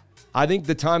 I think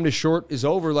the time to short is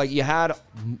over. Like you had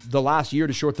the last year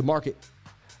to short the market.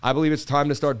 I believe it's time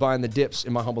to start buying the dips,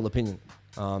 in my humble opinion.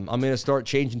 I'm going to start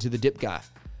changing to the dip guy,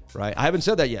 right? I haven't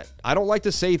said that yet. I don't like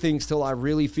to say things till I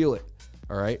really feel it,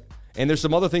 all right? And there's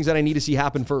some other things that I need to see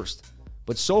happen first.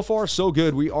 But so far, so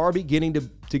good. We are beginning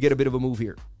to get a bit of a move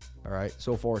here, all right?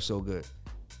 So far, so good.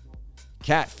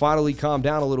 Cat finally calmed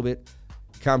down a little bit.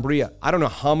 Cambria. I don't know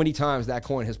how many times that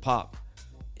coin has popped.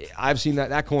 I've seen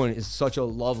that coin is such a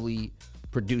lovely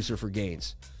producer for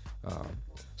gains.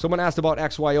 Someone asked about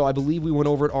XYO. I believe we went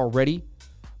over it already,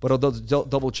 but I'll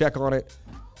double check on it.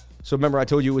 So remember, I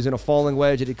told you it was in a falling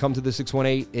wedge. It had come to the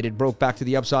 618. It had broke back to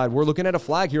the upside. We're looking at a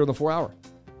flag here on the 4-hour.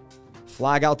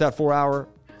 Flag out that 4-hour.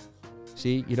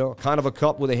 See, kind of a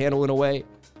cup with a handle in a way.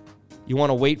 You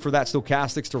want to wait for that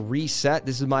stochastics to reset.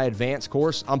 This is my advanced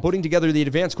course. I'm putting together the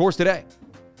advanced course today.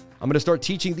 I'm going to start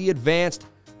teaching the advanced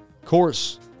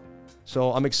course.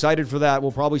 So I'm excited for that.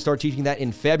 We'll probably start teaching that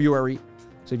in February.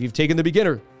 So if you've taken the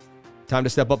beginner, time to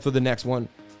step up for the next one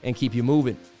and keep you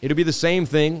moving. It'll be the same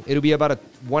thing. It'll be about a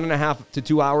 1.5 to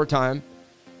 2 hour time.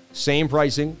 Same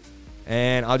pricing.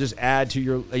 And I'll just add to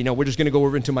your, we're just going to go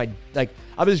over into I'm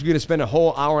just going to spend a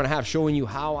whole hour and a half showing you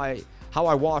how I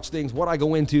watch things, what I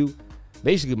go into,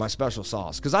 basically my special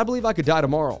sauce. Because I believe I could die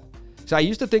tomorrow. So I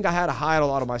used to think I had to hide a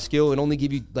lot of my skill and only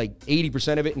give you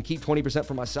 80% of it and keep 20%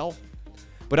 for myself.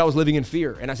 But I was living in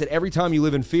fear. And I said, every time you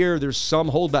live in fear, there's some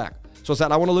holdback. So I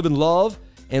said, I want to live in love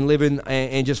and live in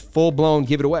and just full blown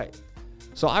give it away.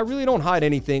 So I really don't hide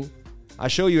anything. I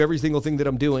show you every single thing that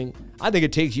I'm doing. I think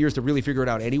it takes years to really figure it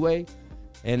out anyway.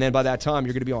 And then by that time,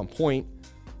 you're going to be on point.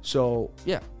 So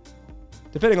yeah,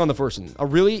 depending on the person, a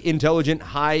really intelligent,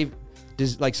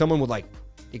 someone with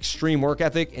extreme work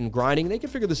ethic and grinding, they can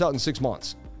figure this out in 6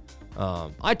 months.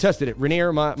 I tested it.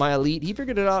 Rainier, my elite, he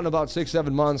figured it out in about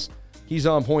 6-7 months. He's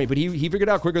on point, but he figured it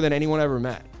out quicker than anyone I ever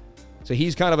met. So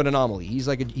he's kind of an anomaly. He's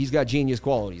got genius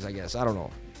qualities, I guess. I don't know,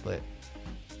 but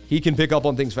he can pick up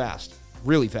on things fast,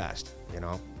 really fast.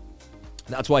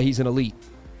 That's why he's an elite.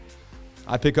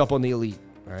 I pick up on the elite,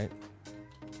 all right?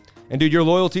 And dude, your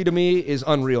loyalty to me is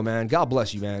unreal, man. God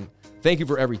bless you, man. Thank you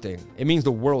for everything. It means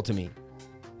the world to me.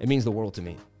 It means the world to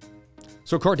me.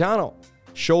 So Cardano,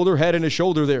 shoulder, head, and a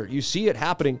shoulder there. You see it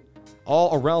happening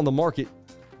all around the market.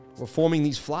 We're forming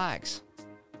these flags.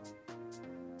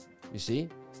 You see?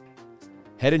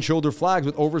 Head and shoulder flags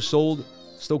with oversold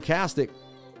stochastic.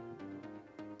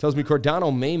 Tells me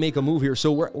Cardano may make a move here.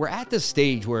 So we're at this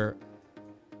stage where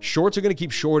shorts are going to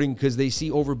keep shorting because they see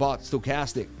overbought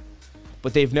stochastic,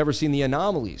 but they've never seen the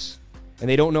anomalies. And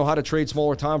they don't know how to trade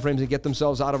smaller time frames and get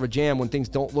themselves out of a jam when things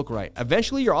don't look right.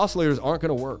 Eventually, your oscillators aren't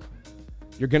going to work.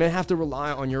 You're going to have to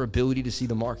rely on your ability to see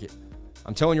the market.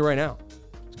 I'm telling you right now.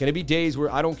 It's going to be days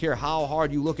where I don't care how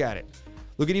hard you look at it.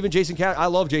 Look at even Jason Cat. I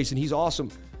love Jason. He's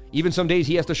awesome. Even some days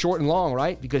he has to short and long,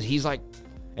 right? Because he's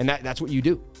and that's what you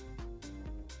do.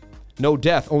 No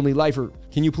death, only lifer.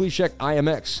 Can you please check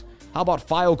IMX? How about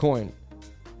Filecoin?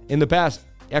 In the past,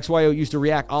 XYO used to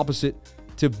react opposite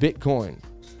to Bitcoin.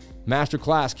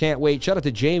 Masterclass, can't wait. Shout out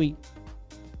to Jamie.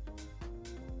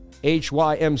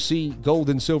 HYMC, gold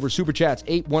and silver super chats.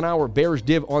 8 1 hour bearish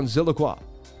div on Zilliqua.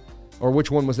 Or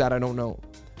which one was that? I don't know.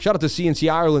 Shout out to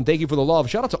CNC Ireland. Thank you for the love.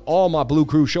 Shout out to all my blue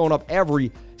crew showing up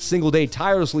every single day,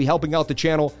 tirelessly helping out the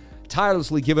channel,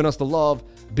 tirelessly giving us the love,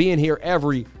 being here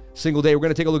every single day. We're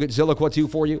going to take a look at Zilliqua 2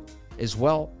 for you as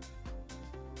well.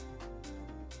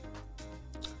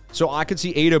 So I could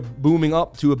see ADA booming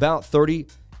up to about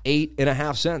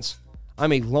 38.5 cents.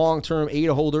 I'm a long-term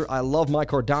ADA holder. I love my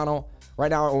Cardano.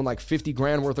 Right now I own 50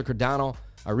 grand worth of Cardano.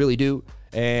 I really do.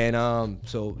 And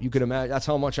so you can imagine that's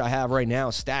how much I have right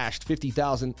now stashed,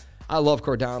 50,000. I love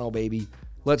Cardano, baby.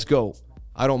 Let's go.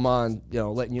 I don't mind,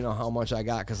 letting you know how much I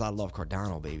got because I love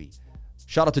Cardano, baby.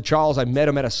 Shout out to Charles. I met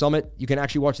him at a summit. You can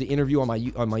actually watch the interview on my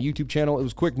YouTube channel. It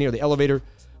was quick near the elevator,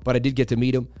 but I did get to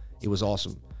meet him. It was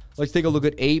awesome. Let's take a look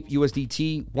at APE,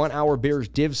 USDT, 1 hour bearish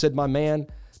div, said my man.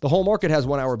 The whole market has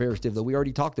 1 hour bearish div, though. We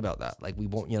already talked about that. We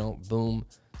won't, boom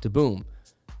to boom.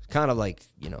 It's kind of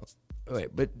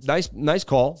but nice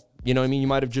call. You know what I mean? You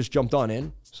might have just jumped on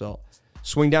in. So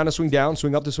swing down to swing down,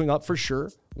 swing up to swing up for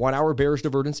sure. 1 hour bearish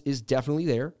divergence is definitely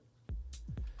there.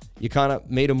 You kind of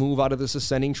made a move out of this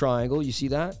ascending triangle. You see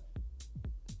that?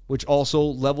 Which also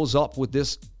levels up with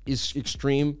this is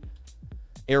extreme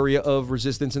area of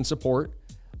resistance and support.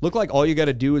 Look like all you got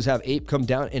to do is have APE come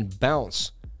down and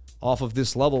bounce off of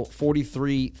this level,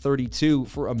 43.32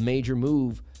 for a major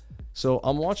move. So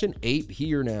I'm watching APE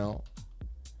here now.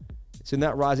 It's in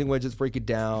that rising wedge. Let's break it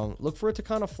down. Look for it to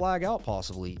kind of flag out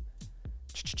possibly.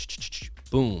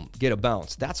 boom, get a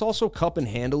bounce. That's also cup and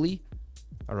handily,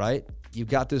 all right? You've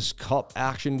got this cup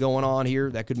action going on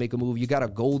here that could make a move. You got a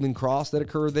golden cross that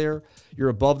occurred there. You're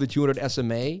above the 200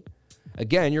 SMA.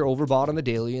 Again, you're overbought on the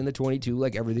daily and the 22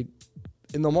 like everything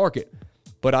in the market.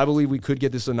 But I believe we could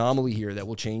get this anomaly here that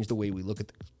will change the way we look at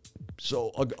things. So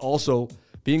also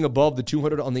being above the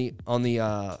 200 on the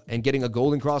and getting a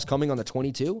golden cross coming on the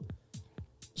 22.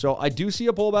 So I do see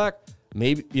a pullback.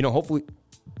 Maybe, hopefully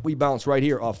we bounce right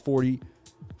here off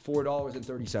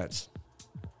 $44.30.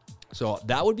 So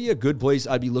that would be a good place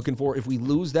I'd be looking for. If we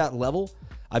lose that level,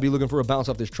 I'd be looking for a bounce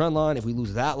off this trend line. If we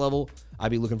lose that level,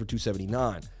 I'd be looking for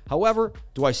 279. However,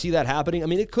 do I see that happening? I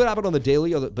mean, it could happen on the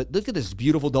daily, but look at this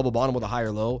beautiful double bottom with a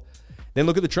higher low. Then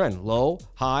look at the trend. Low,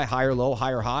 high, higher low,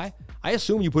 higher high. I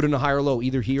assume you put in a higher low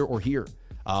either here or here.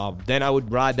 Then I would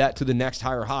ride that to the next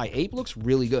higher high. Ape looks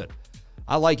really good.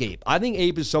 I like Ape. I think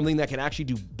Ape is something that can actually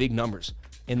do big numbers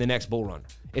in the next bull run.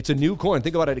 It's a new coin.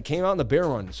 Think about it. It came out in the bear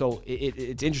run, so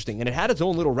it's interesting. And it had its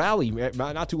own little rally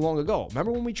not too long ago.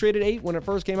 Remember when we traded Ape when it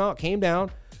first came out? Came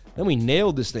down. Then we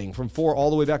nailed this thing from 4 all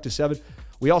the way back to 7.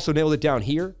 We also nailed it down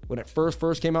here when it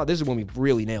first came out. This is when we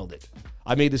really nailed it.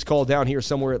 I made this call down here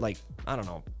somewhere at $10,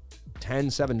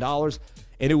 $7,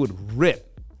 and it would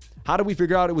rip. How did we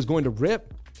figure out it was going to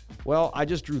rip? Well, I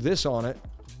just drew this on it.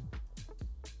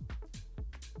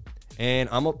 And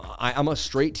I'm a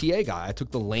straight TA guy. I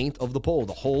took the length of the pole,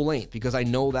 the whole length, because I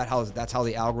know that's how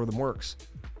the algorithm works.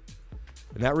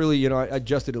 And that really, I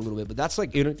adjusted it a little bit. But that's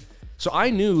so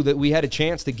I knew that we had a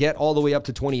chance to get all the way up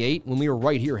to 28 when we were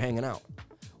right here hanging out.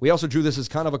 We also drew this as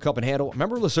kind of a cup and handle.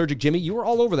 Remember Lysergic Jimmy? You were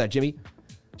all over that, Jimmy.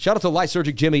 Shout out to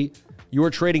Lysergic Jimmy. You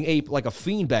were trading Ape like a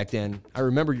fiend back then. I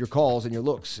remember your calls and your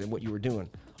looks and what you were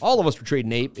doing. All of us were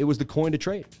trading Ape. It was the coin to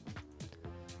trade.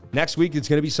 Next week, it's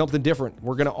going to be something different.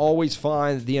 We're going to always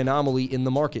find the anomaly in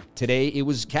the market. Today, it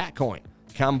was Catcoin.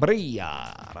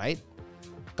 Cambria, right?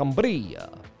 Cambria.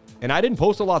 And I didn't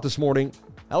post a lot this morning.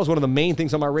 That was one of the main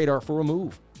things on my radar for a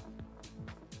move.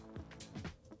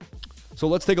 So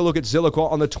let's take a look at Zilliqua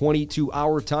on the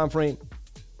 22-hour time frame.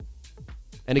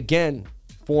 And again,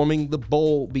 forming the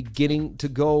bowl, beginning to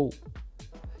go.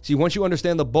 See, once you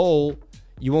understand the bowl,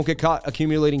 you won't get caught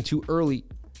accumulating too early.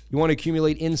 You want to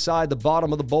accumulate inside the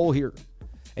bottom of the bowl here.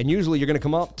 And usually you're going to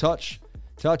come up, touch.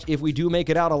 If we do make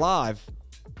it out alive,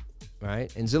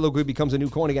 right? And Zilliqua becomes a new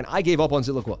coin again. I gave up on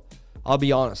Zilliqua. I'll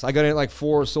be honest. I got in at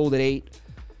 4, sold at 8,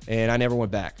 and I never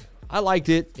went back. I liked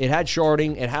it. It had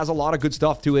sharding. It has a lot of good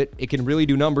stuff to it. It can really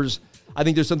do numbers. I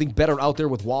think there's something better out there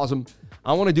with WASM.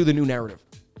 I want to do the new narrative,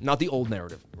 not the old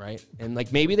narrative, right? And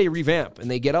maybe they revamp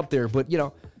and they get up there, but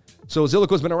so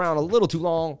Zilliqua's been around a little too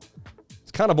long.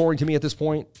 It's kind of boring to me at this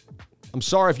point. I'm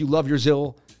sorry if you love your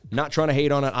Zill. Not trying to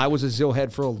hate on it. I was a Zill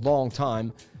head for a long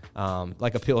time.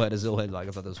 Like a pill head, a Zill head. I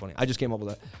thought that was funny. I just came up with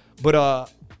that.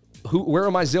 But where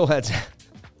are my Zill heads at?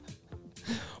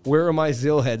 Where are my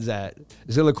Zill heads at?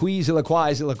 Zilliqui,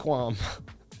 Zilliquam.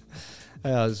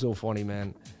 It's so funny,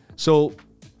 man. So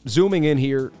zooming in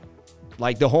here,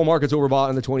 the whole market's overbought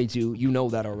in the 22. You know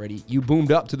that already. You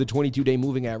boomed up to the 22-day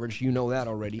moving average. You know that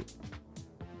already.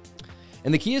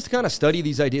 And the key is to kind of study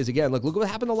these ideas again. Look what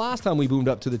happened the last time we boomed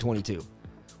up to the 22.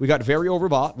 We got very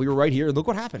overbought. We were right here, and look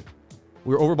what happened.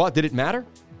 We were overbought. Did it matter?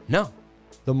 No.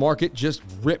 The market just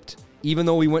ripped, even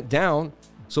though we went down.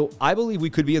 So I believe we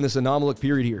could be in this anomalic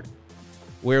period here,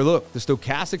 where, look, the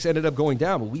stochastics ended up going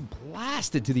down, but we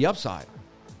blasted to the upside.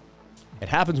 It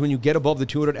happens when you get above the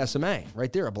 200 SMA.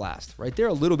 Right there, a blast. Right there,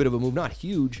 a little bit of a move. Not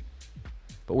huge,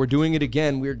 but we're doing it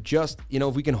again. We're just,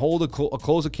 if we can hold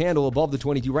close a candle above the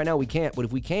 22. Right now, we can't, but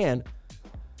if we can,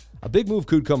 a big move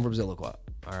could come from Zilliqua.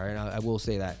 All right, I will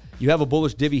say that. You have a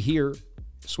bullish divvy here,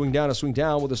 swing down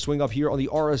with a swing up here on the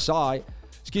RSI.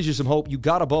 This gives you some hope. You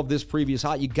got above this previous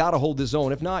high. You got to hold this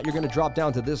zone. If not, you're going to drop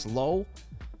down to this low.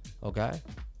 Okay.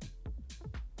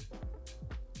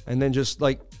 And then just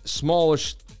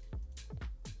smallish.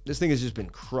 This thing has just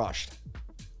been crushed.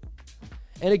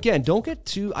 And again,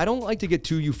 I don't like to get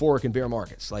too euphoric in bear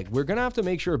markets. We're going to have to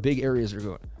make sure big areas are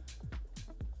good.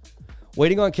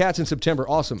 Waiting on cats in September.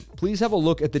 Awesome. Please have a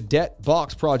look at the Debt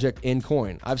Box project in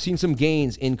Coin. I've seen some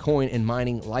gains in Coin and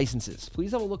mining licenses.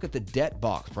 Please have a look at the Debt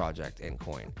Box project in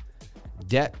Coin.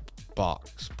 Debt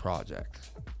Box project.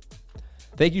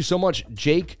 Thank you so much,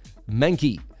 Jake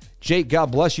Menke. Jake, God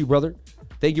bless you, brother.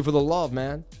 Thank you for the love,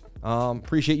 man.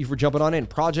 Appreciate you for jumping on in.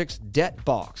 Projects Debt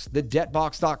Box,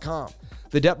 thedebtbox.com.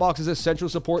 The Debt Box is a central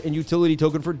support and utility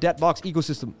token for Debt Box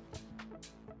ecosystem,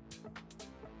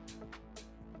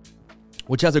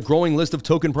 which has a growing list of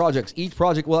token projects. Each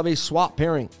project will have a swap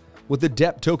pairing with the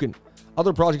DEP token.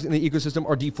 Other projects in the ecosystem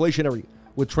are deflationary,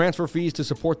 with transfer fees to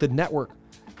support the network,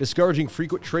 discouraging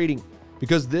frequent trading.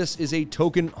 Because this is a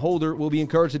token holder, will be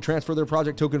encouraged to transfer their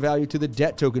project token value to the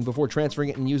debt token before transferring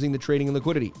it and using the trading and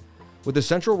liquidity. With the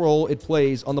central role it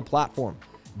plays on the platform,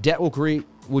 debt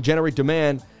will generate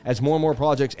demand as more and more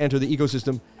projects enter the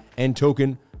ecosystem and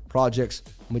token projects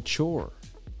mature.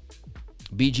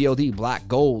 BGLD, Black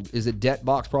Gold, is a debt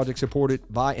box project supported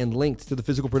by and linked to the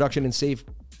physical production and safe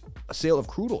sale of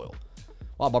crude oil.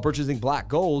 Wow, by purchasing Black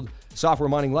Gold software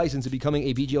mining license and becoming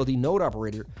a BGLD node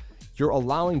operator, you're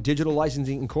allowing Digital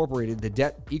Licensing Incorporated, the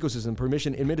debt ecosystem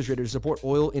permission administrator, to support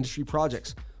oil industry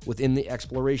projects within the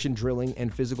exploration, drilling,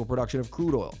 and physical production of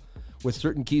crude oil with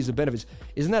certain keys and benefits.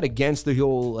 Isn't that against the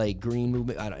whole like green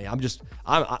movement?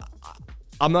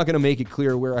 I'm not going to make it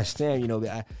clear where I stand. You know,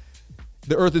 the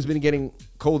earth has been getting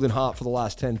cold and hot for the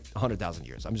last 100,000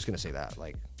 years. I'm just going to say that.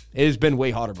 Like, it has been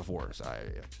way hotter before. So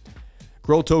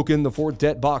Grow Token, the fourth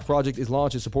debt box project, is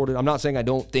launched and supported. I'm not saying I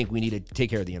don't think we need to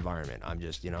take care of the environment. I'm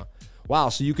just, wow.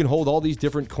 So you can hold all these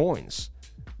different coins.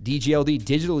 DGLD,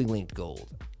 digitally linked gold,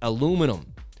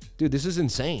 aluminum. Dude, this is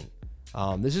insane.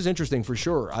 This is interesting for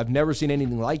sure. I've never seen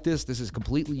anything like this. This is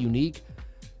completely unique.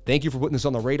 Thank you for putting this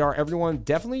on the radar, everyone.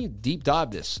 Definitely deep dive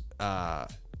this. And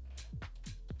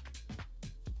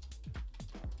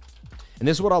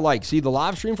this is what I like. See, the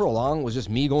live stream for a long was just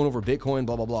me going over Bitcoin,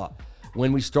 blah, blah, blah.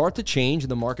 When we start to change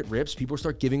and the market rips, people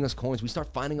start giving us coins. We start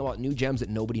finding out new gems that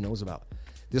nobody knows about.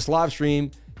 This live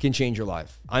stream can change your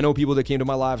life. I know people that came to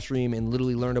my live stream and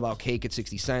literally learned about cake at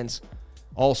 60 cents,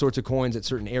 all sorts of coins at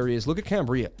certain areas. Look at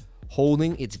Cambria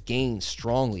holding its gains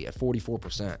strongly at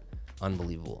 44%.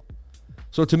 Unbelievable.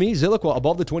 So to me, Zilliqua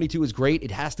above the 22 is great.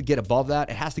 It has to get above that.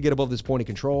 It has to get above this point of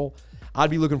control. I'd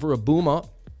be looking for a boom up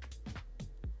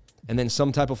and then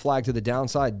some type of flag to the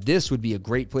downside. This would be a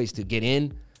great place to get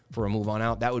in for a move on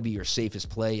out. That would be your safest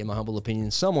play, in my humble opinion,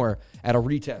 somewhere at a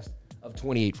retest of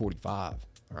 28.45. All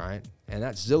right. And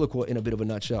that's Zilliqua in a bit of a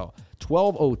nutshell.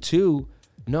 12.02.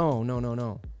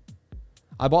 No.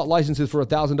 I bought licenses for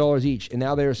 $1,000 each, and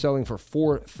now they are selling for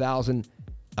 $4,000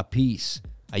 a piece.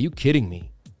 Are you kidding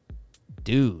me?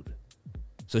 Dude.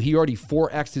 So he already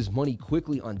 4x'd his money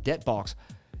quickly on Debtbox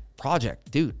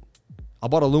project. Dude, I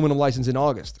bought aluminum license in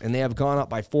August, and they have gone up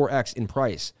by 4x in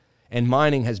price. And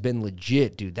mining has been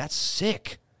legit, dude. That's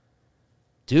sick.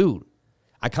 Dude,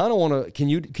 I kind of want to,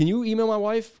 can you email my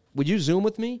wife? Would you Zoom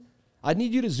with me? I'd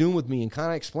need you to Zoom with me and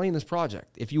kind of explain this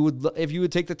project. If you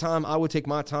would take the time, I would take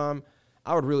my time.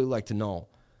 I would really like to know.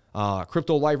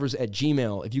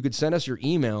 CryptoLifers@gmail. If you could send us your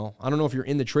email, I don't know if you're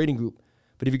in the trading group,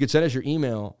 but if you could send us your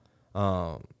email,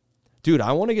 dude,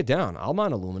 I want to get down. I'll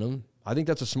mine aluminum. I think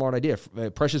that's a smart idea.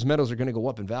 Precious metals are going to go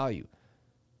up in value.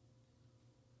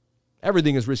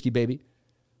 Everything is risky, baby.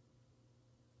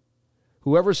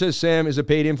 Whoever says Sam is a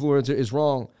paid influencer is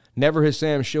wrong. Never has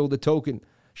Sam showed the token.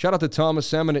 Shout out to Thomas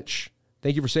Semenich.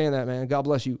 Thank you for saying that, man. God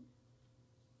bless you.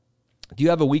 Do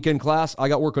you have a weekend class? I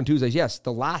got work on Tuesdays. Yes,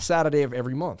 the last Saturday of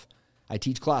every month. I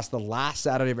teach class the last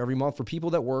Saturday of every month for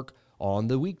people that work on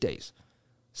the weekdays.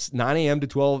 9 a.m. to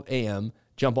 12 a.m.,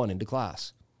 jump on into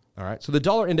class. All right, so the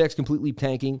dollar index completely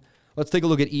tanking. Let's take a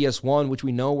look at ES1, which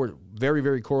we know we're very,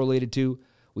 very correlated to.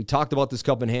 We talked about this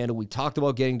cup and handle. We talked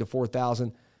about getting to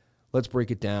 4,000. Let's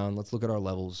break it down. Let's look at our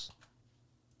levels.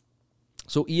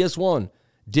 So ES1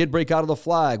 did break out of the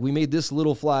flag. We made this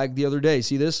little flag the other day.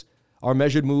 See this? Our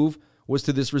measured move was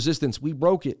to this resistance. We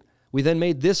broke it. We then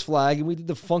made this flag, and we did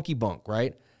the funky bunk,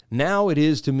 right? Now it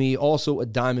is, to me, also a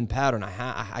diamond pattern.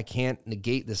 I can't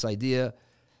negate this idea.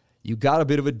 You got a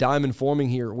bit of a diamond forming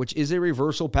here, which is a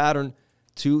reversal pattern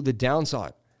to the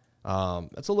downside.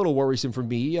 That's a little worrisome for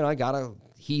me, and I got to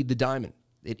heed the diamond.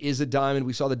 It is a diamond.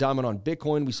 We saw the diamond on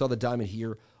Bitcoin. We saw the diamond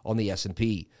here on the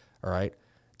S&P, all right?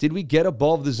 Did we get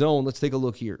above the zone? Let's take a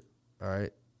look here, all right?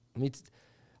 I mean, it's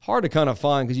hard to kind of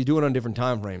find because you do it on different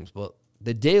time frames, but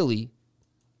the daily,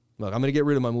 look, I'm going to get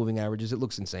rid of my moving averages. It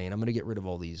looks insane. I'm going to get rid of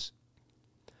all these.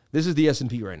 This is the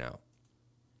S&P right now,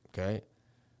 okay?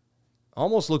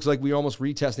 Almost looks like we're almost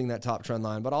retesting that top trend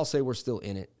line, but I'll say we're still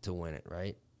in it to win it,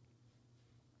 right?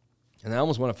 And I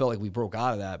almost want to felt like we broke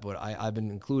out of that, but I've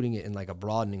been including it in like a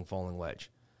broadening falling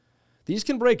wedge. These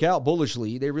can break out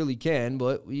bullishly. They really can,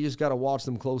 but we just got to watch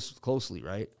them closely,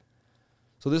 right?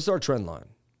 So this is our trend line,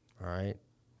 all right?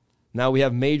 Now we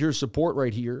have major support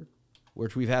right here,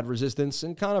 which we've had resistance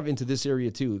and kind of into this area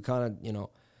too, kind of,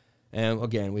 and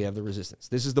again, we have the resistance.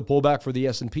 This is the pullback for the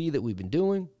S&P that we've been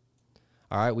doing.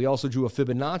 All right, we also drew a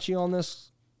Fibonacci on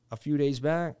this a few days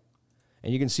back.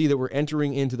 And you can see that we're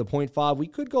entering into the 0.5. We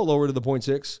could go lower to the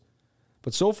 0.6.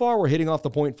 But so far, we're hitting off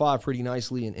the 0.5 pretty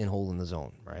nicely and holding the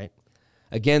zone, right?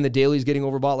 Again, the daily is getting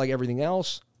overbought like everything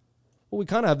else. Well, we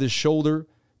kind of have this shoulder,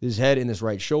 this head and this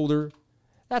right shoulder.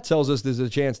 that tells us there's a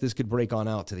chance this could break on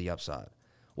out to the upside.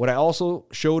 What I also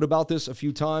showed about this a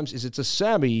few times is it's a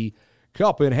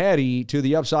semi-cup and heady to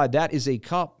the upside. That is a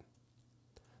cup.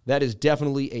 That is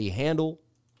definitely a handle,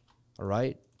 all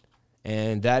right?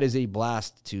 And that is a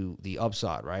blast to the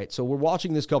upside, right? So we're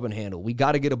watching this cup and handle. We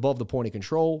got to get above the point of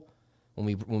control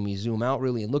when we zoom out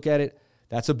really and look at it.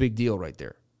 That's a big deal right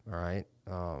there, all right?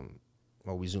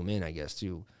 Or we zoom in, I guess,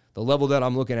 too. The level that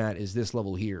I'm looking at is this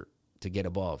level here to get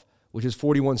above, which is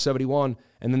 41.71,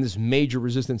 and then this major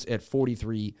resistance at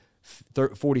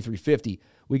 43.50.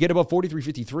 We get above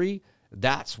 43.53,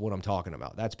 that's what I'm talking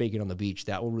about. That's bacon on the beach.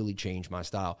 That will really change my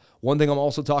style. One thing I'm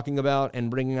also talking about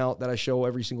and bringing out that I show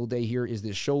every single day here is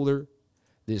this shoulder,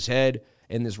 this head,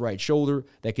 and this right shoulder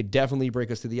that could definitely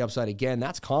break us to the upside again.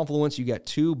 That's confluence. You got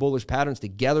two bullish patterns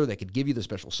together that could give you the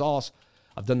special sauce.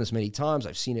 I've done this many times.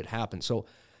 I've seen it happen. So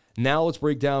now let's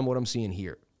break down what I'm seeing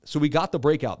here. So we got the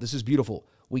breakout. This is beautiful.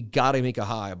 We got to make a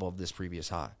high above this previous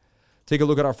high. Take a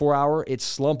look at our 4 hour. It's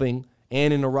slumping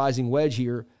and in a rising wedge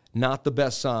here. Not the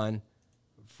best sign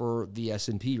for the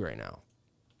S&P right now.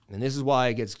 And this is why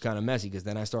it gets kind of messy, because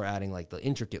then I start adding like the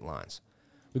intricate lines.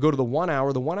 We go to the 1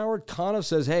 hour. The 1 hour kind of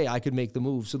says, hey, I could make the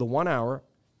move. So the 1 hour,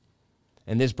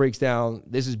 and this breaks down.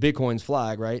 This is Bitcoin's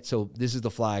flag, right? So this is the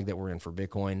flag that we're in for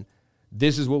Bitcoin.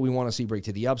 This is what we want to see break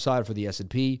to the upside for the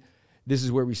S&P. This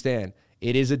is where we stand.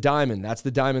 It is a diamond. That's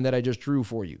the diamond that I just drew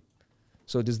for you.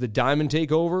 So does the diamond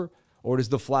take over, or does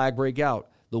the flag break out?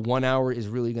 The 1 hour is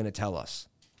really going to tell us.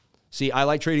 See, I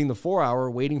like trading the 4 hour,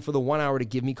 waiting for the 1 hour to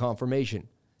give me confirmation.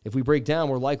 If we break down,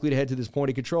 we're likely to head to this point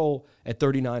of control at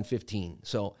 39.15.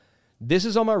 So this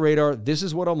is on my radar. This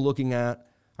is what I'm looking at.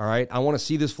 All right, I want to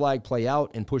see this flag play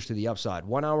out and push to the upside.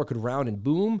 1 hour could round and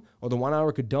boom, or the 1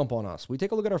 hour could dump on us. We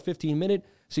take a look at our 15-minute,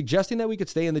 suggesting that we could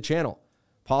stay in the channel,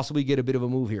 possibly get a bit of a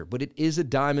move here. But it is a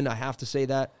diamond, I have to say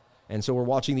that. And so we're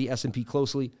watching the S&P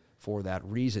closely for that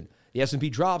reason. The S&P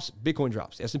drops, Bitcoin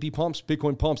drops. The S&P pumps,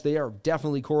 Bitcoin pumps. They are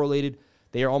definitely correlated.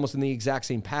 They are almost in the exact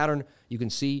same pattern. You can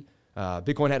see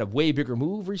Bitcoin had a way bigger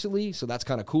move recently, so that's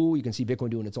kind of cool. You can see Bitcoin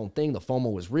doing its own thing. The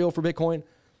FOMO was real for Bitcoin,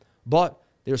 but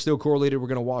they're still correlated. We're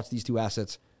going to watch these two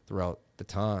assets throughout the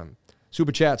time.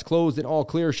 Super Chats closed and all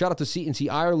clear. Shout out to C&C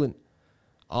Ireland.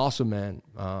 Awesome, man.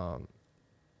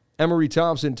 Emery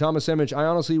Thompson, Thomas Emmich. I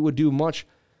honestly would do much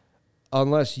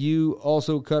unless you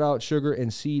also cut out sugar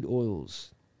and seed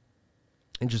oils.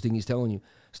 Interesting, he's telling you.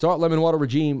 Start lemon water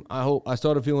regime. I hope. I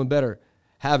started feeling better.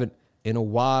 Haven't in a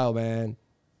while, man.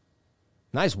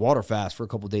 Nice water fast for a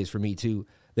couple days for me, too.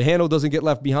 The handle doesn't get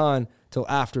left behind till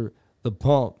after the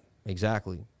pump.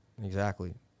 Exactly.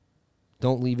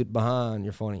 Don't leave it behind.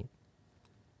 You're funny.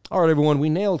 All right, everyone.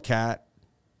 We nailed CAT.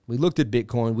 We looked at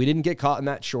Bitcoin. We didn't get caught in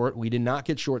that short. We did not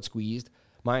get short squeezed.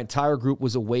 My entire group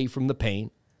was away from the pain.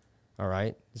 All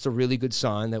right. It's a really good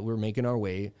sign that we're making our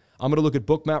way. I'm going to look at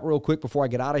Bookmap real quick before I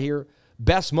get out of here.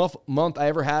 Best month I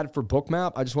ever had for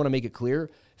Bookmap. I just want to make it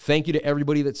clear. Thank you to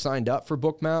everybody that signed up for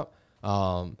Bookmap.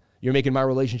 You're making my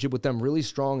relationship with them really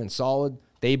strong and solid.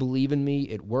 They believe in me.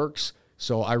 It works.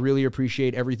 So I really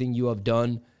appreciate everything you have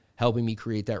done, helping me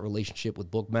create that relationship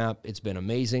with Bookmap. It's been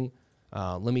amazing.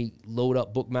 Let me load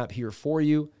up Bookmap here for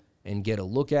you and get a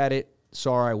look at it.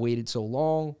 Sorry I waited so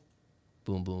long.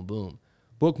 Boom, boom, boom.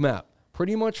 Bookmap,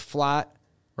 pretty much flat,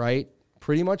 right?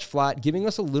 Pretty much flat, giving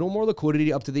us a little more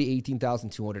liquidity up to the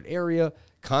 18,200 area,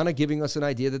 kind of giving us an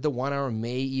idea that the 1 hour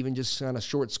may even just kind of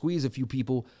short squeeze a few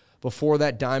people before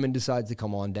that diamond decides to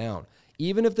come on down.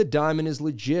 Even if the diamond is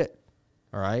legit,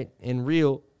 all right, and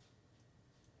real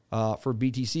for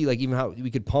BTC, like even how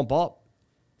we could pump up,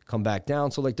 come back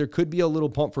down. So like there could be a little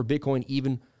pump for Bitcoin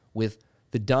even with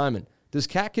the diamond. Does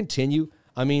CAT continue?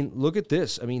 I mean, look at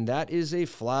this. I mean, that is a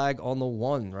flag on the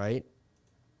one, right?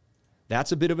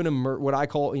 That's a bit of what I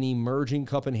call an emerging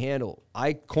cup and handle.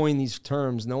 I coin these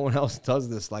terms. No one else does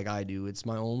this like I do. It's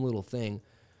my own little thing.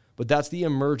 But that's the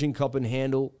emerging cup and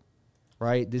handle,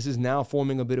 right? This is now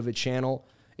forming a bit of a channel.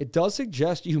 It does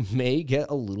suggest you may get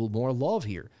a little more love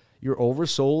here. You're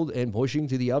oversold and pushing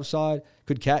to the upside.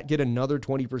 Could CAT get another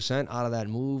 20% out of that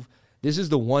move? This is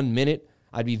the 1 minute.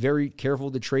 I'd be very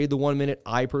careful to trade the 1 minute.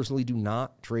 I personally do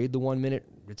not trade the 1 minute.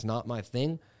 It's not my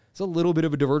thing. It's a little bit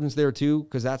of a divergence there too,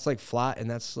 because that's like flat and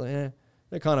that's, they're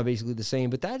kind of basically the same.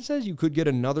 But that says you could get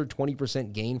another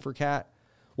 20% gain for CAT.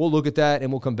 We'll look at that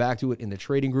and we'll come back to it in the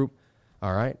trading group.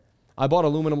 All right. I bought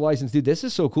aluminum license. Dude, this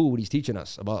is so cool what he's teaching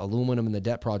us about aluminum and the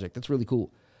debt project. That's really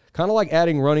cool. Kind of like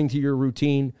adding running to your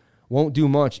routine. Won't do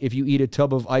much if you eat a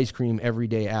tub of ice cream every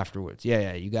day afterwards.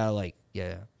 Yeah, you got to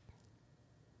yeah.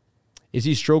 Is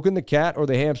he stroking the cat or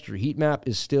the hamster? Heat map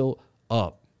is still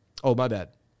up. Oh, my bad.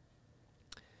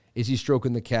 Is he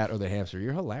stroking the cat or the hamster?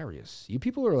 You're hilarious. You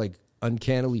people are like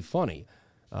uncannily funny.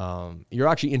 You're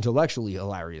actually intellectually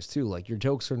hilarious too. Like your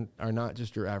jokes are not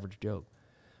just your average joke.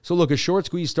 So look, a short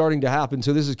squeeze starting to happen.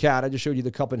 So this is cat. I just showed you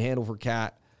the cup and handle for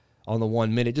cat on the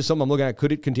 1 minute. Just something I'm looking at.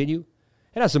 Could it continue?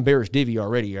 It has some bearish divvy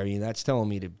already. I mean, that's telling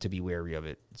me to be wary of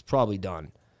it. It's probably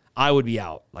done. I would be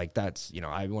out. Like that's,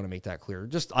 I want to make that clear.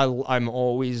 Just I'm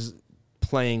always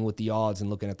playing with the odds and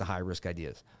looking at the high risk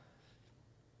ideas.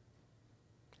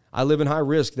 I live in high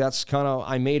risk. That's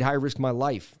I made high risk my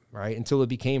life, right? Until it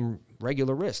became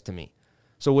regular risk to me.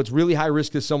 So what's really high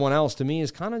risk to someone else to me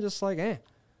is kind of just like,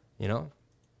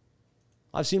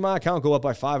 I've seen my account go up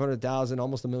by $500,000,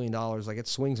 almost $1 million. Like it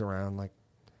swings around. Like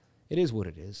it is what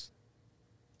it is.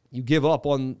 You give up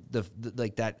on the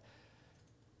like that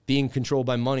being controlled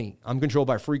by money. I'm controlled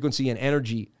by frequency and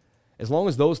energy. As long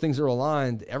as those things are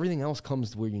aligned, everything else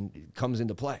comes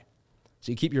into play.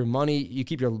 So you keep your money, you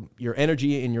keep your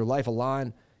energy in your life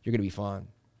aligned, you're going to be fine.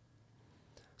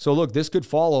 So look, this could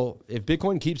follow. If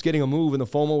Bitcoin keeps getting a move and the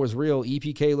FOMO is real,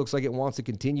 EPK looks like it wants to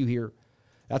continue here.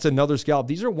 That's another scalp.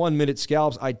 These are 1 minute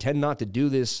scalps. I tend not to do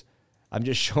this. I'm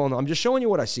just showing you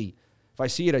what I see. If I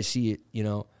see it, I see it,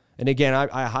 And again,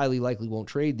 I highly likely won't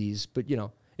trade these, but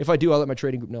if I do, I'll let my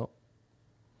trading group know.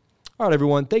 All right,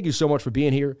 everyone. Thank you so much for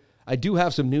being here. I do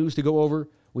have some news to go over.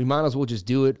 We might as well just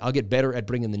do it. I'll get better at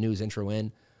bringing the news intro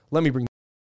in. Let me bring.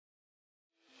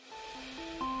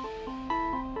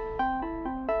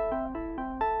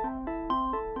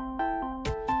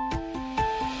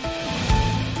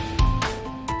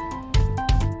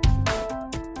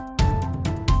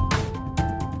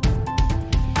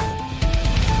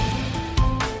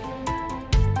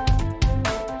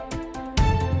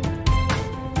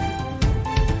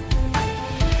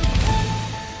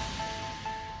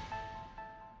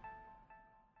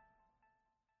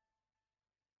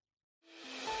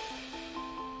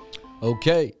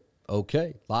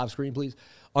 Okay. Live screen, please.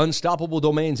 Unstoppable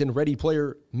Domains and Ready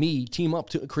Player Me team up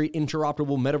to create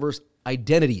interoperable metaverse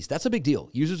identities. That's a big deal.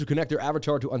 Users who connect their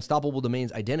avatar to Unstoppable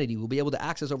Domains identity will be able to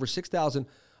access over 6,000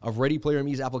 of Ready Player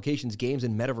Me's applications, games,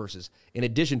 and metaverses, in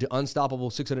addition to Unstoppable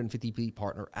 650p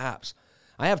partner apps.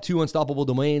 I have 2 Unstoppable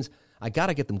Domains. I got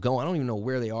to get them going. I don't even know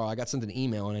where they are. I got sent an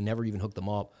email, and I never even hooked them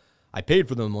up. I paid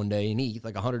for them one day in ETH,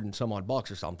 like 100 and some odd bucks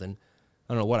or something.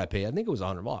 I don't know what I paid. I think it was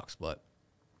 $100, but...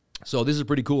 So this is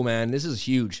pretty cool, man. This is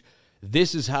huge.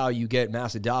 This is how you get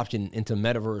mass adoption into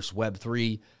Metaverse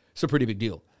Web3. It's a pretty big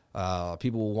deal.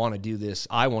 People will want to do this.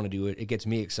 I want to do it. It gets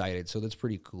me excited. So that's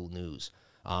pretty cool news.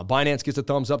 Binance gets a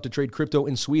thumbs up to trade crypto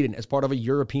in Sweden as part of a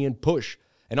European push.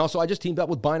 And also, I just teamed up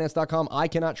with Binance.com. I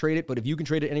cannot trade it, but if you can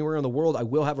trade it anywhere in the world, I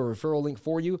will have a referral link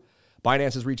for you.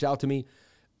 Binance has reached out to me.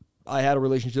 I had a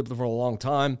relationship with them for a long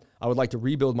time. I would like to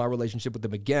rebuild my relationship with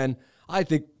them again. I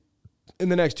think in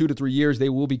the next 2 to 3 years, they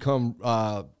will become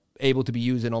able to be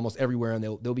used in almost everywhere, and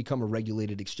they'll become a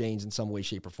regulated exchange in some way,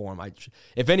 shape, or form.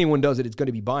 If anyone does it, it's going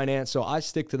to be Binance, so I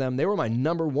stick to them. They were my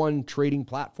number 1 trading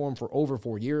platform for over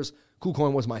 4 years.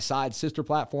 KuCoin was my side sister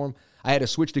platform. I had to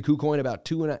switch to KuCoin about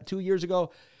 2 years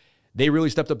ago. They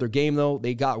really stepped up their game, though.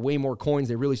 They got way more coins.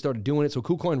 They really started doing it, so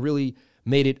KuCoin really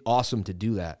made it awesome to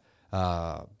do that.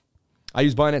 I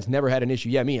use Binance, never had an issue.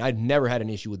 Yeah, I'd never had an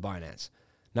issue with Binance.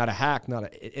 Not a hack,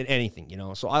 not anything,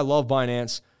 So I love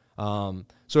Binance.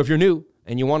 So if you're new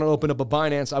and you want to open up a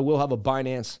Binance, I will have a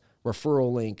Binance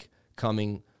referral link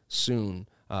coming soon.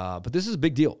 But this is a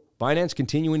big deal. Binance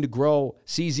continuing to grow.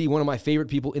 CZ, one of my favorite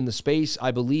people in the space.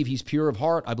 I believe he's pure of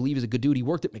heart. I believe he's a good dude. He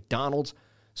worked at McDonald's.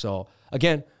 So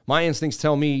again, my instincts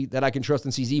tell me that I can trust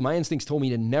in CZ. My instincts told me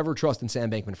to never trust in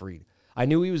Sam Bankman-Fried. I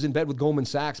knew he was in bed with Goldman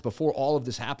Sachs before all of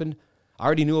this happened. I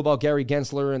already knew about Gary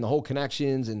Gensler and the whole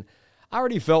connections, and I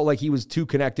already felt like he was too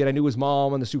connected. I knew his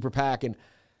mom and the super PAC, and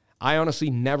I honestly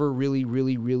never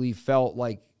really felt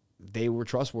like they were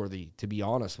trustworthy, to be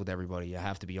honest with everybody. I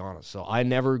have to be honest. So I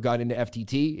never got into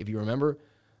FTT, if you remember.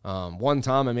 One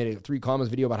time I made a 3 comments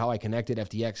video about how I connected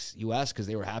FTX US because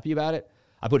they were happy about it.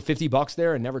 I put $50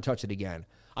 there and never touched it again.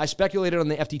 I speculated on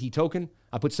the FTT token.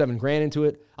 I put $7,000 into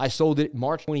it. I sold it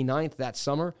March 29th that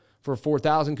summer for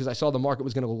 $4,000 because I saw the market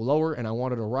was going to go lower and I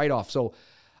wanted a write-off. So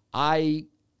I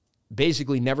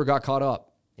basically never got caught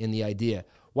up in the idea.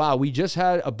 Wow, we just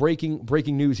had a breaking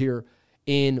news here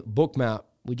in Bookmap.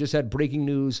 We just had breaking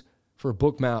news for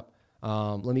Bookmap.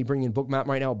 Let me bring in Bookmap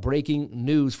right now. Breaking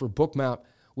news for Bookmap.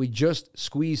 We just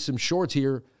squeezed some shorts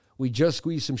here. We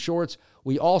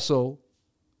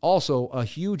also a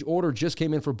huge order just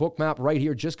came in for Bookmap right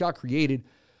here. Just got created.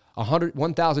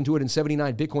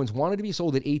 1,279 Bitcoins wanted to be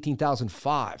sold at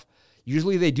 18,005.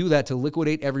 Usually they do that to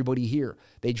liquidate everybody here.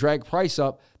 They drag price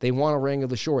up. They want to wrangle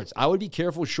the shorts. I would be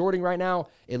careful shorting right now.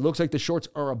 It looks like the shorts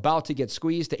are about to get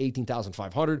squeezed to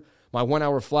 18,500. My 1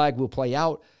 hour flag will play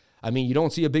out. I mean, you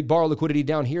don't see a big bar of liquidity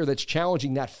down here that's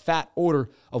challenging that fat order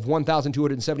of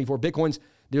 1,274 Bitcoins.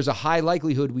 There's a high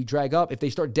likelihood we drag up. If they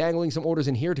start dangling some orders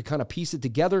in here to kind of piece it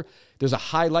together, there's a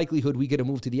high likelihood we get a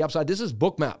move to the upside. This is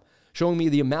Bookmap showing me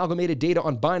the amalgamated data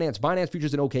on Binance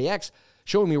Futures and OKX,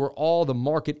 showing me where all the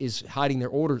market is hiding their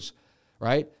orders,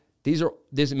 right?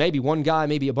 There's maybe one guy,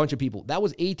 maybe a bunch of people. That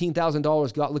was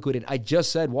 $18,000 got liquidated. I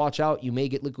just said, watch out, you may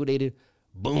get liquidated.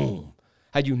 Boom.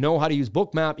 Had you know how to use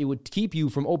Bookmap, it would keep you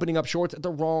from opening up shorts at the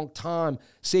wrong time,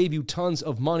 save you tons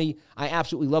of money. I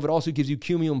absolutely love it. Also gives you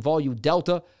cumulative volume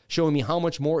delta, showing me how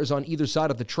much more is on either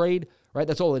side of the trade, right?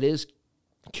 That's all it is.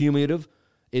 Cumulative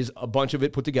is a bunch of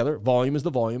it put together. Volume is the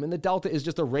volume, and the delta is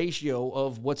just a ratio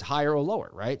of what's higher or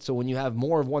lower, right? So when you have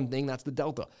more of one thing, that's the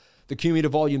delta. The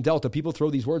cumulative volume delta. People throw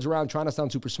these words around trying to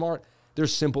sound super smart. They're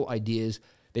simple ideas.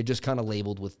 They're just kind of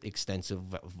labeled with extensive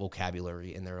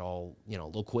vocabulary, and they're all,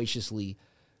 loquaciously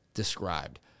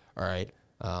described, all right?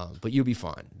 But you'll be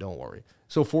fine. Don't worry.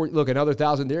 So look, another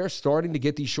 1,000. They're starting to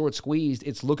get these shorts squeezed.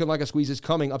 It's looking like a squeeze is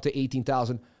coming up to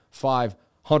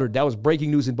 18,500. That was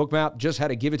breaking news in Bookmap. Just had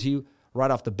to give it to you right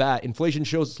off the bat. Inflation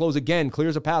slows again,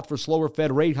 clears a path for slower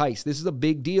Fed rate hikes. This is a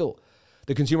big deal.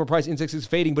 The consumer price index is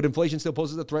fading, but inflation still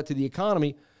poses a threat to the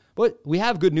economy. But we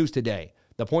have good news today.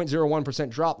 The 0.01%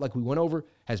 drop, like we went over,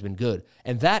 has been good.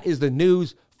 And that is the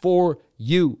news for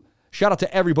you. Shout out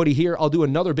to everybody here. I'll do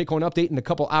another Bitcoin update in a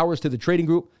couple hours to the trading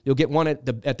group. You'll get one at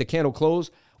the candle close.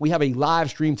 We have a live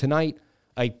stream tonight,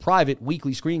 a private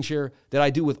weekly screen share that I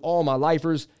do with all my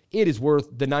lifers. It is worth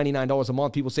the $99 a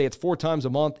month. People say it's 4 times a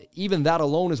month. Even that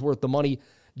alone is worth the money.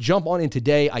 Jump on in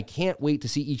today. I can't wait to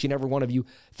see each and every one of you.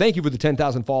 Thank you for the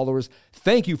 10,000 followers.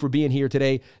 Thank you for being here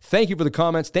today. Thank you for the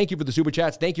comments. Thank you for the super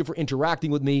chats. Thank you for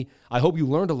interacting with me. I hope you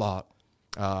learned a lot.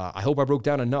 I hope I broke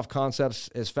down enough concepts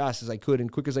as fast as I could and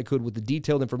quick as I could with the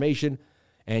detailed information,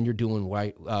 and you're doing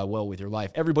well with your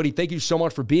life. Everybody, thank you so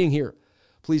much for being here.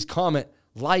 Please comment,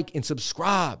 like, and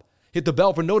subscribe. Hit the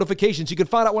bell for notifications. You can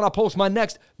find out when I post my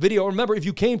next video. Remember, if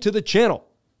you came to the channel,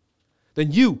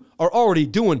 then you are already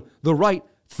doing the right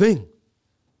thing.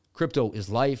 Crypto is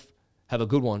life. Have a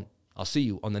good one. I'll see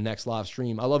you on the next live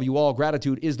stream. I love you all.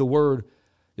 Gratitude is the word.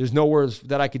 There's no words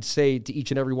that I could say to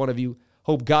each and every one of you.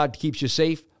 Hope God keeps you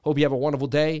safe. Hope you have a wonderful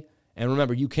day. And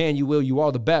remember, you can, you will, you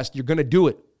are the best. You're going to do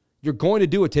it. You're going to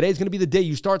do it. Today's going to be the day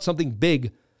you start something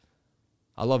big.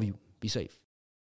 I love you. Be safe.